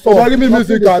 Nothing they saw. Give me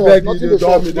music, I beg you. They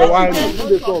dumb me, they whine.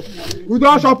 We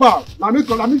don't shop out. Let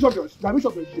me shop your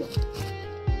share.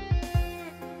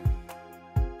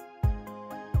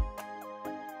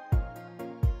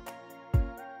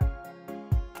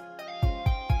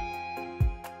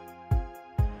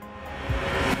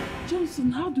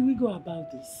 Johnson, how do we go about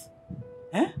this?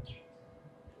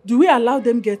 Do we allow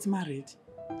them get married?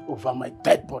 Over my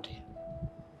dead body.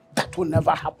 That will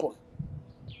never happen.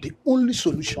 The only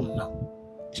solution now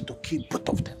is to kill both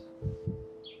of them.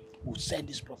 We'll sell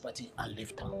this property and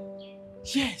leave town.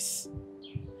 Yes.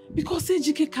 Because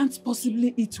HK can't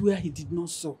possibly eat where he did not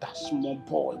sow. That small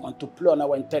boy want to play on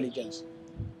our intelligence.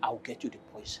 I'll get you the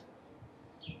poison.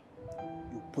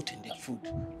 You put in their food.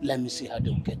 Let me see how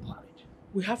they will get married.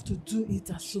 We have to do it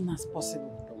as soon as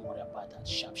possible. Don't worry about that.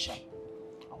 Sharp.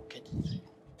 I'll get it.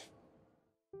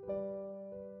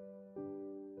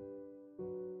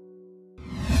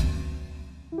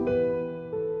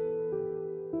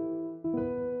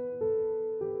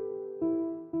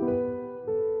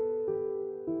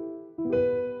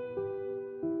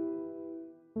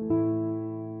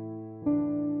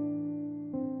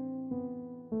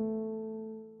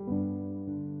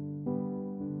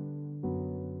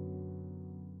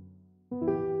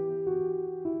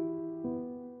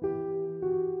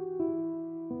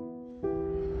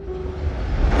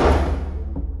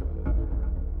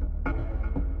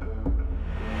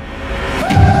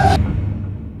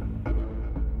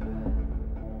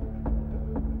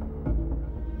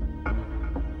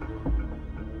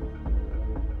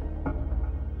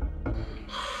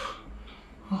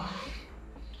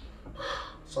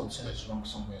 Something is wrong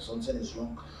somewhere. Something is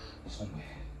wrong somewhere.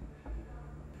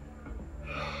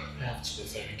 I have to be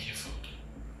very careful.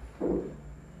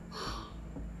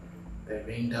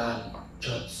 Belinda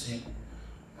Johnson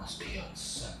must be on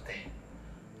something.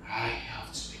 I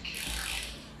have to be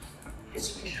careful. I have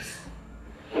to be careful.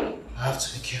 I have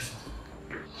to be careful.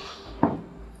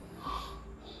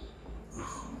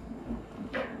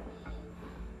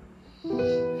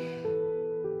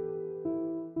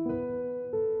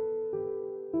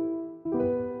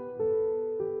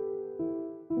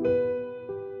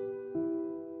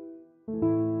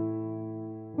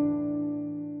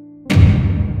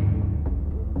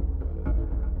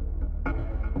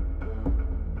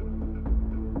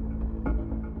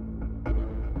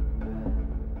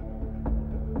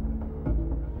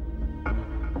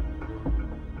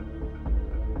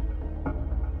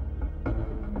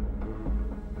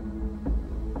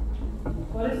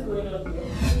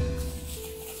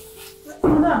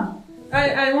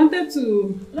 I wanted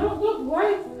to... No,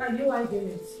 why are you hiding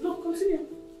it? Look, continue.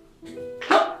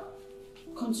 No.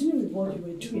 Continue with what you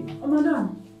were doing. Oh,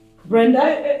 madam. Brenda?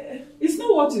 It's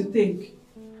not what you think.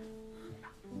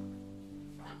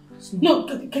 No,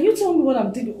 can you tell me what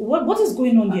I'm thinking? What is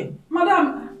going on here?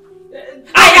 Madam...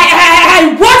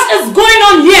 What is going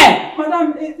on here?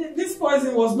 Madam, this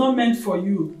poison was not meant for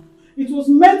you. It was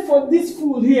meant for this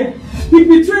fool here. He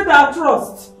betrayed our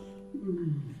trust.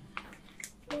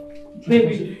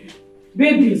 Baby.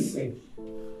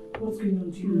 What's going on?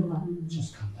 Do you know her?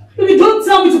 Just calm down. Baby, don't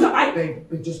tell me to calm down.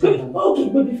 Babe, just calm down. Okay,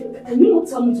 baby, can you not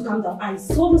tell me to calm down? I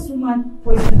saw this woman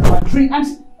poisoning our drink and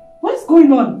what's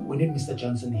going on? We need Mr.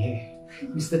 Johnson here.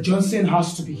 Mr. Johnson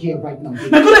has to be here right now.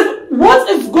 My goodness, what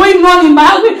is going on in my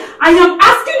house? I am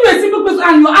asking you a simple question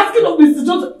and you're asking of Mr.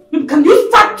 Johnson. Can you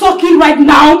start talking right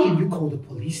now? Can you call the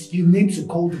police? You need to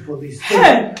call the police.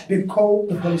 Hey! Babe, call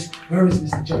the police. Where is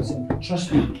Mr. Johnson?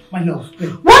 Trust me, my love.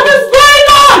 Babe. What is going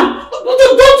on?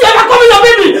 Don't you ever come in your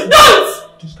baby!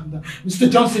 Don't! Just calm down. Mr.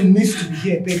 Johnson needs to be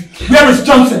here, babe. Where is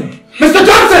Johnson? Mr.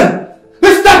 Johnson!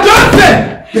 Mr.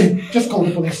 Johnson! Babe, just call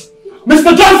the police.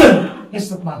 Mr. Johnson!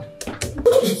 Yes, man.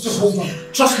 Just hold on.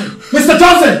 Trust me. Mr.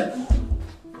 Johnson!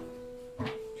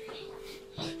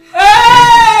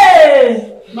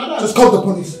 Hey! Just call the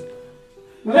police.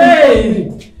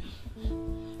 Hey!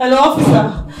 Hello,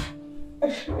 officer.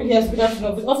 Yes, good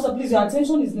afternoon. Officer, please, your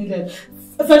attention is needed.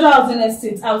 Federal Housing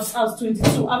Estate, house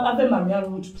 22, Ave Maria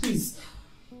Road, please.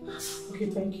 Okay,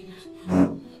 thank you.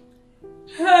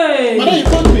 Hey! Madam, you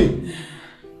called me.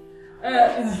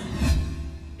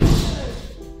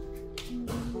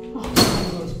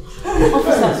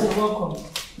 Officers, you're welcome.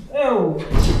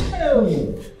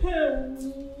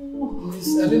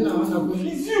 Miss Elena,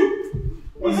 it's you!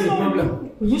 What's the problem?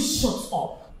 Will you shut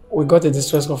up? We got a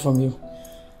distress call from you.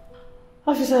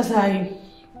 Officers,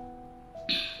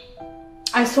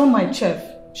 I saw my chef,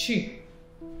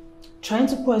 trying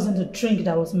to poison the drink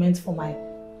that was meant for my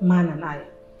man and I.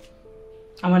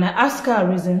 And when I asked her a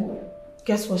reason,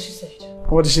 guess what she said?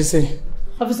 What did she say?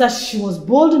 Officer, she was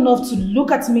bold enough to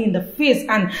look at me in the face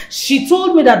and she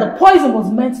told me that the poison was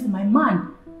meant for my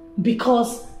man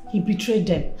because he betrayed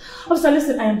them. Officer,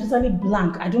 listen, I am totally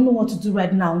blank. I don't know what to do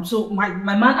right now. So my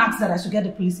man asked that I should get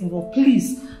the police involved.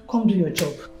 Please, come do your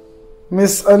job.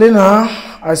 Miss Elena,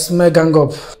 I smell gang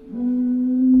up.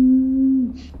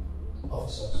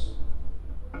 Officers.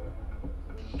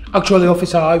 Actually,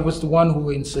 officer, I was the one who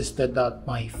insisted that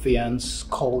my fiancé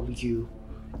call you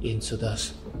into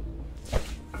this.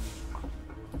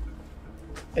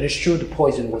 It is true the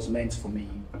poison was meant for me.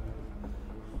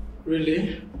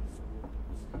 Really?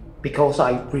 Because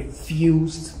I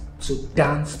refused to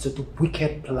dance to the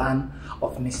wicked plan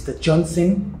of Mr.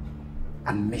 Johnson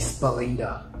and Miss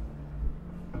Belinda.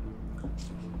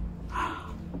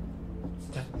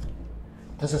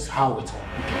 This is how it all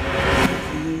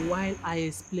began. While I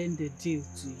explain the deal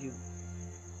to you.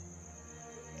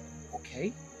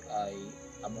 Okay, I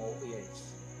am all ears.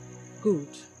 Good.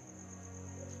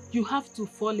 You have to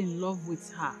fall in love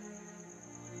with her.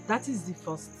 That is the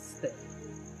first step.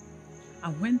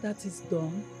 And when that is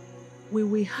done, we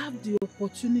will have the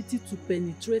opportunity to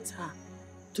penetrate her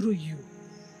through you.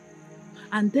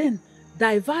 And then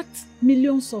divert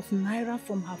millions of naira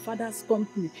from her father's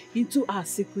company into our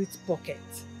secret pocket.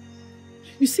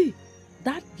 You see,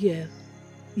 that girl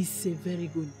is a very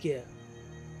good girl.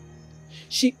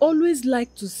 She always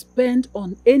liked to spend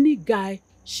on any guy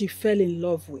she fell in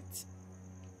love with.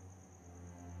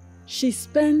 She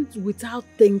spent without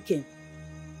thinking.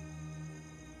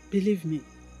 Believe me.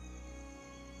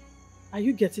 Are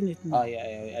you getting it now?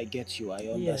 I get you. I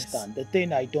understand. Yes. The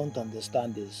thing I don't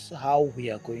understand is how we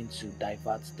are going to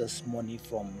divert this money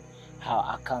from her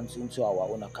account into our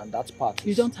own account. That part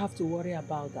You don't have to worry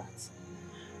about that.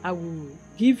 I will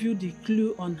give you the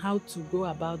clue on how to go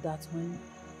about that when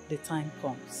the time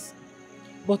comes.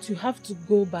 But you have to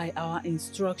go by our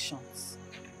instructions.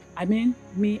 I mean,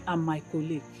 me and my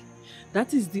colleague.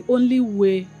 That is the only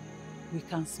way we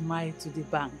can smile to the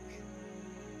bank.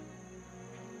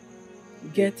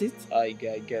 Get it? I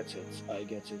get it. I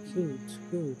get it. Good,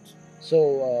 good.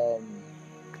 So,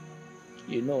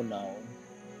 you know now,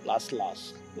 last.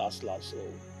 So,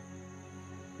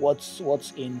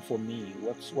 what's in for me?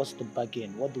 What's the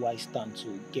bargain? What do I stand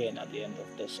to gain at the end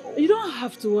of this? You don't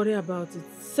have to worry about it.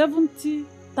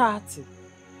 70-30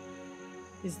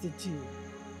 is the deal.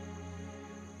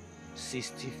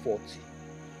 60-40.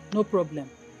 No problem.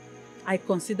 I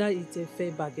consider it a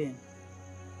fair bargain.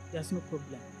 There's no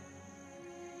problem.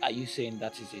 Are you saying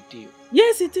that is a deal?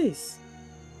 Yes, it is.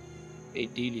 A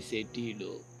deal is a deal,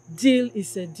 though. Deal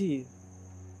is a deal.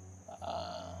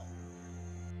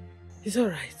 It's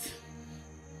alright.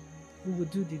 We will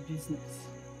do the business.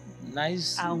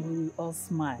 Nice. And we will all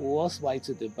smile. We'll all smile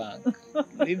to the bank.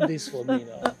 Leave this for me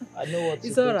now. I know what to do.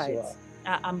 It's alright.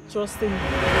 I'm trusting you.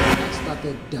 I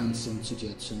started dancing to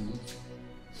their tune,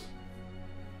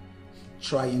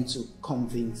 trying to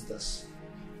convince this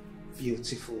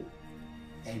beautiful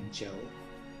angel,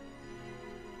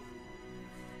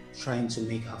 trying to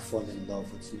make her fall in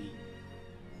love with me,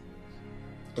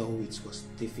 though it was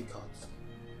difficult.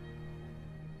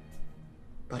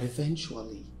 But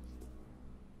eventually,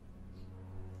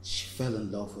 she fell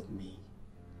in love with me.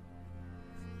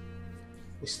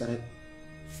 We started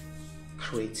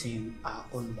creating our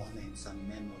own moments and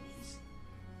memories.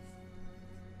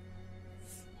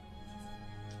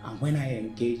 And when I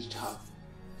engaged her,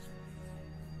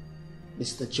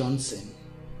 Mr. Johnson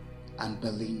and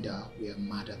Belinda were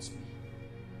mad at me.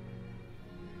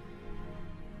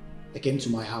 They came to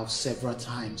my house several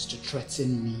times to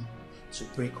threaten me to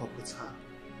break up with her,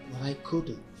 but I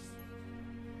couldn't.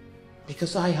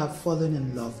 Because I have fallen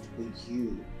in love with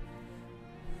you.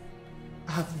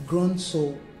 I have grown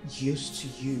so used to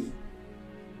you.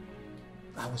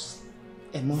 I was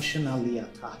emotionally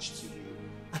attached to you.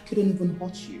 I couldn't even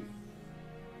hurt you.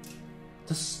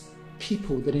 These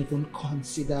people didn't even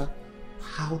consider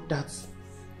how that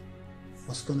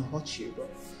was gonna hurt you, but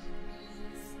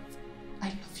I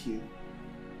love you.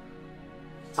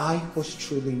 I was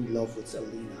truly in love with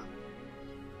Alina.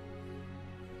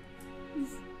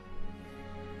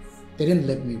 They didn't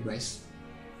let me rest.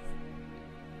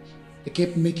 They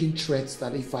kept making threats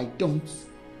that if I don't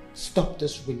stop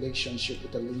this relationship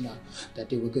with Alina, that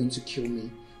they were going to kill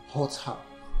me, hurt her.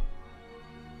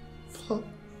 But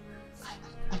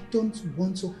I don't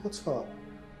want to hurt her.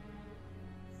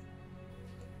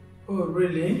 Oh,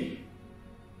 really?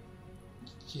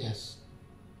 Yes.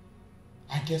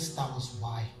 I guess that was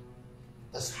why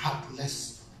this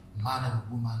heartless man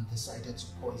and woman decided to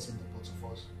poison the both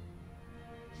of us,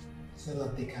 so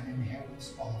that they can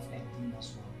inherit all of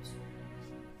Edina's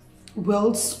wealth.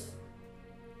 Wealth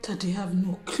that they have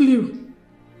no clue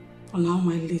on how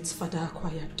my late father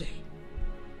acquired them.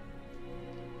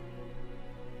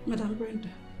 Madam Brenda.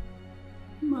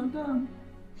 Madam.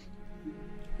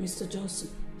 Mr. Johnson.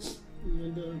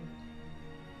 Madam.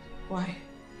 Why?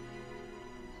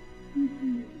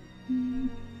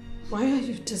 Why are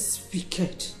you this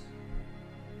wicked?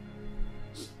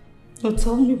 Now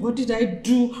tell me, what did I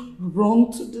do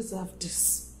wrong to deserve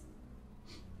this?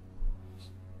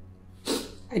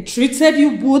 I treated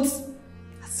you both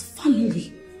as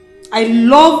family. I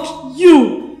loved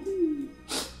you.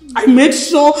 I made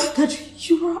sure that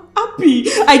you were happy.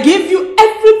 I gave you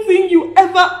everything you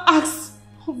ever asked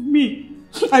of me.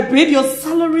 I paid your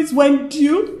salaries when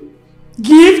due.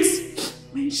 Gifts,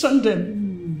 mention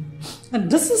them.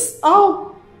 And this is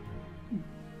how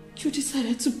you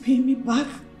decided to pay me back.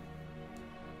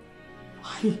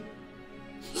 Why?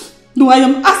 No, I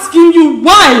am asking you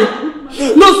why.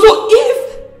 No, so if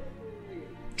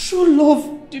true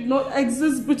love did not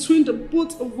exist between the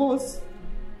both of us,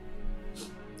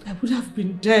 I would have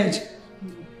been dead.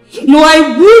 No,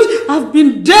 I would have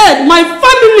been dead. My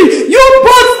family, you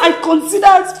both I consider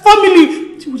as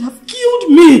family, you would have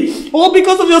killed me. All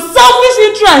because of your selfish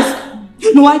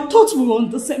interest. No, I thought we were on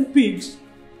the same page.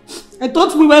 I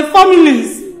thought we were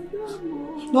families.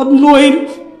 Not knowing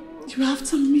you were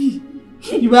after me.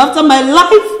 You were after my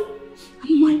life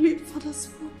and my late father's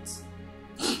fault.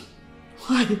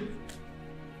 Why?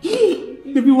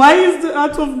 Baby, why is the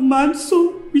heart of man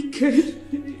so wicked?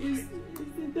 It's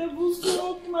the devil's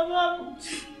work, madam.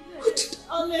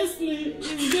 Honestly, it's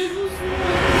the devil's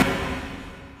work.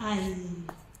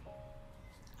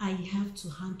 I have to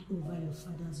hand over your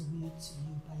father's will to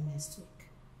you by next week.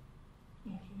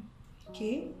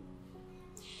 Okay?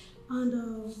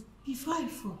 And before I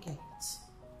forget,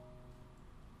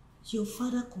 your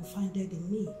father confided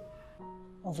in me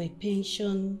of a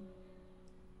pension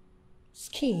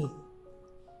scheme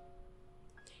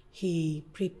he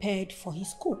prepared for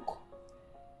his cook,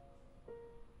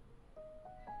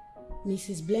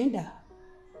 Mrs. Blender,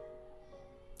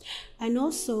 and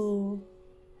also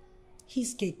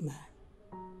his gate man,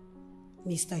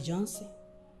 Mr. Johnson.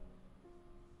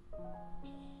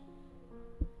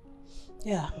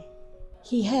 Yeah,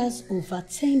 he has over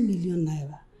 10 million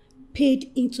naira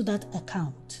paid into that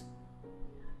account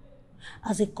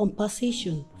as a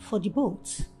compensation for the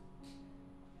boat.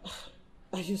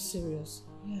 Are you serious?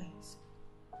 Yes.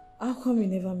 How come you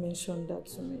never mentioned that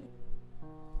to me?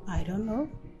 I don't know.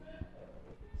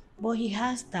 But he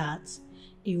has that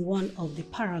in one of the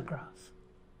paragraphs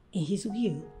in his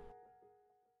will.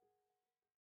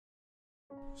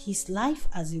 His life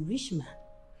as a rich man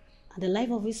and the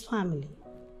life of his family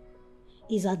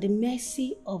is at the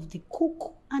mercy of the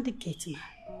cook and the gate man.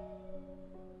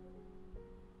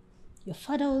 Your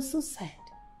father also said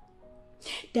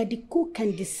that the cook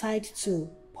can decide to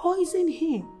poison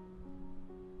him,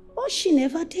 but she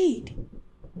never did.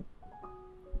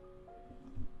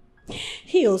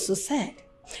 He also said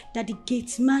that the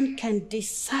gate man can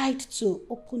decide to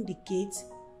open the gate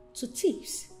to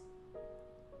thieves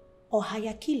or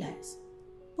hire killers,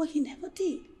 but he never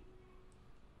did.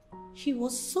 He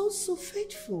was so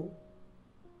faithful.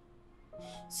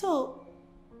 So,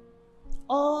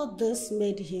 all this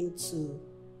made him to,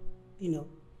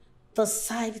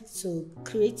 decide to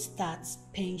create that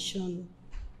pension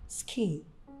scheme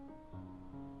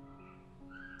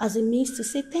as a means to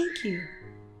say thank you.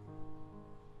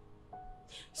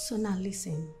 So now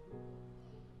listen.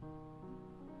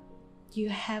 You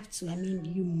have to,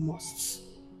 you must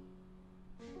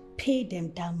pay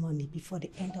them that money before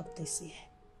the end of this year.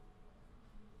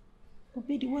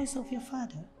 Obey the words of your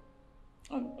father.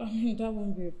 That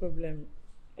won't be a problem.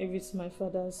 If it's my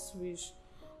father's wish,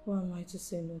 who am I to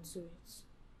say no to it?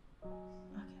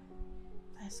 Okay,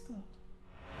 that's good.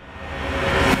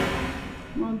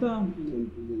 Madam,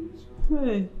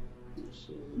 hey,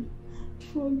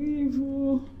 forgive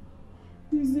you.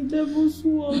 It's the devil's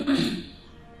work.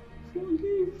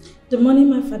 Forgive. The money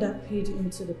my father paid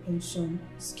into the pension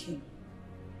scheme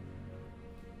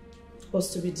was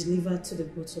to be delivered to the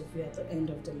both of you at the end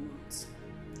of the month.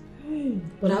 Hey.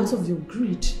 But out of your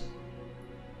greed,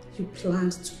 you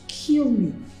planned to kill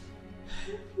me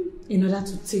in order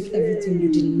to take everything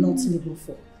you did not labor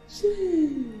for.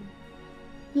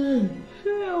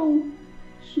 Hell.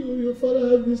 So your father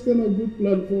had this kind of good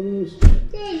plan for us.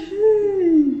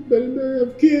 But you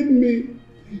have killed me.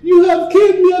 You have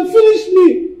killed me and finished me.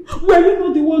 Were you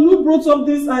not the one who brought up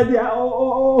this idea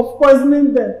of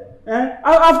poisoning them?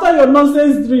 After your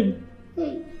nonsense dream?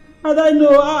 Had I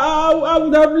known, I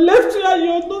would have left you and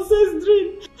your nonsense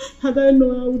dream. Had I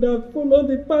known, I would have followed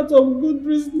the path of good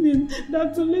reasoning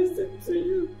than to listen to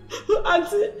you.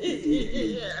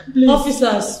 Please.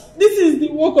 Officers. This is the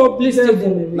work of please take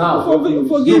them away. Now,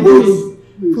 forgive me.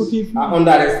 Forgive me. I'm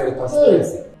under arrest for the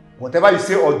conspiracy. Whatever you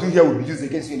say or do here will be used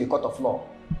against you in the court of law.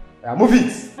 Move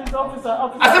it. Officer.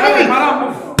 I said move it. Madam,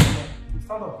 move.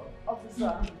 Stand up.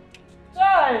 Officer.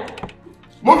 Try.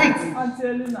 Move it. Auntie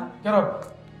Elena. Get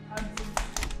up. Auntie.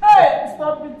 Hey,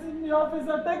 stop beating me,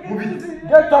 officer. Take it easy.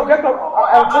 Get up.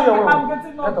 I'll tell you I'm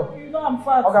getting up. Get up. You know I'm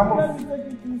fat. Okay, move. Let me take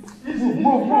it easy.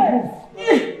 Move.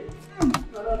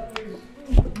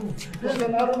 This is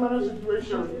an abnormal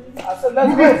situation. I said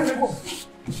let's go.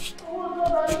 Oh my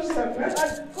God, I understand, man. This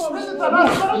is an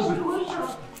abnormal situation.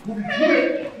 Move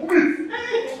it.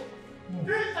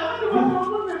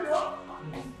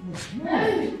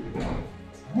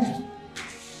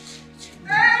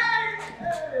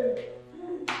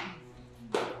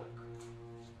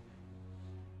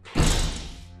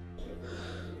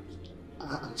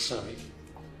 I'm sorry.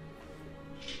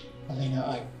 Elena,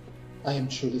 I am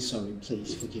truly sorry.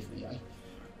 Please forgive me.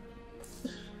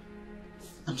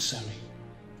 I'm sorry.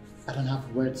 I don't have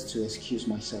words to excuse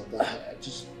myself. I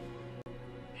just...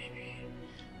 Baby,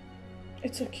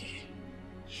 it's okay.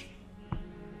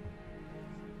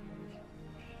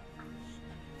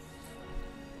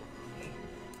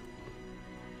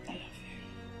 I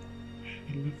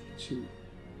love you too.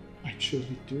 I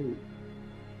truly do.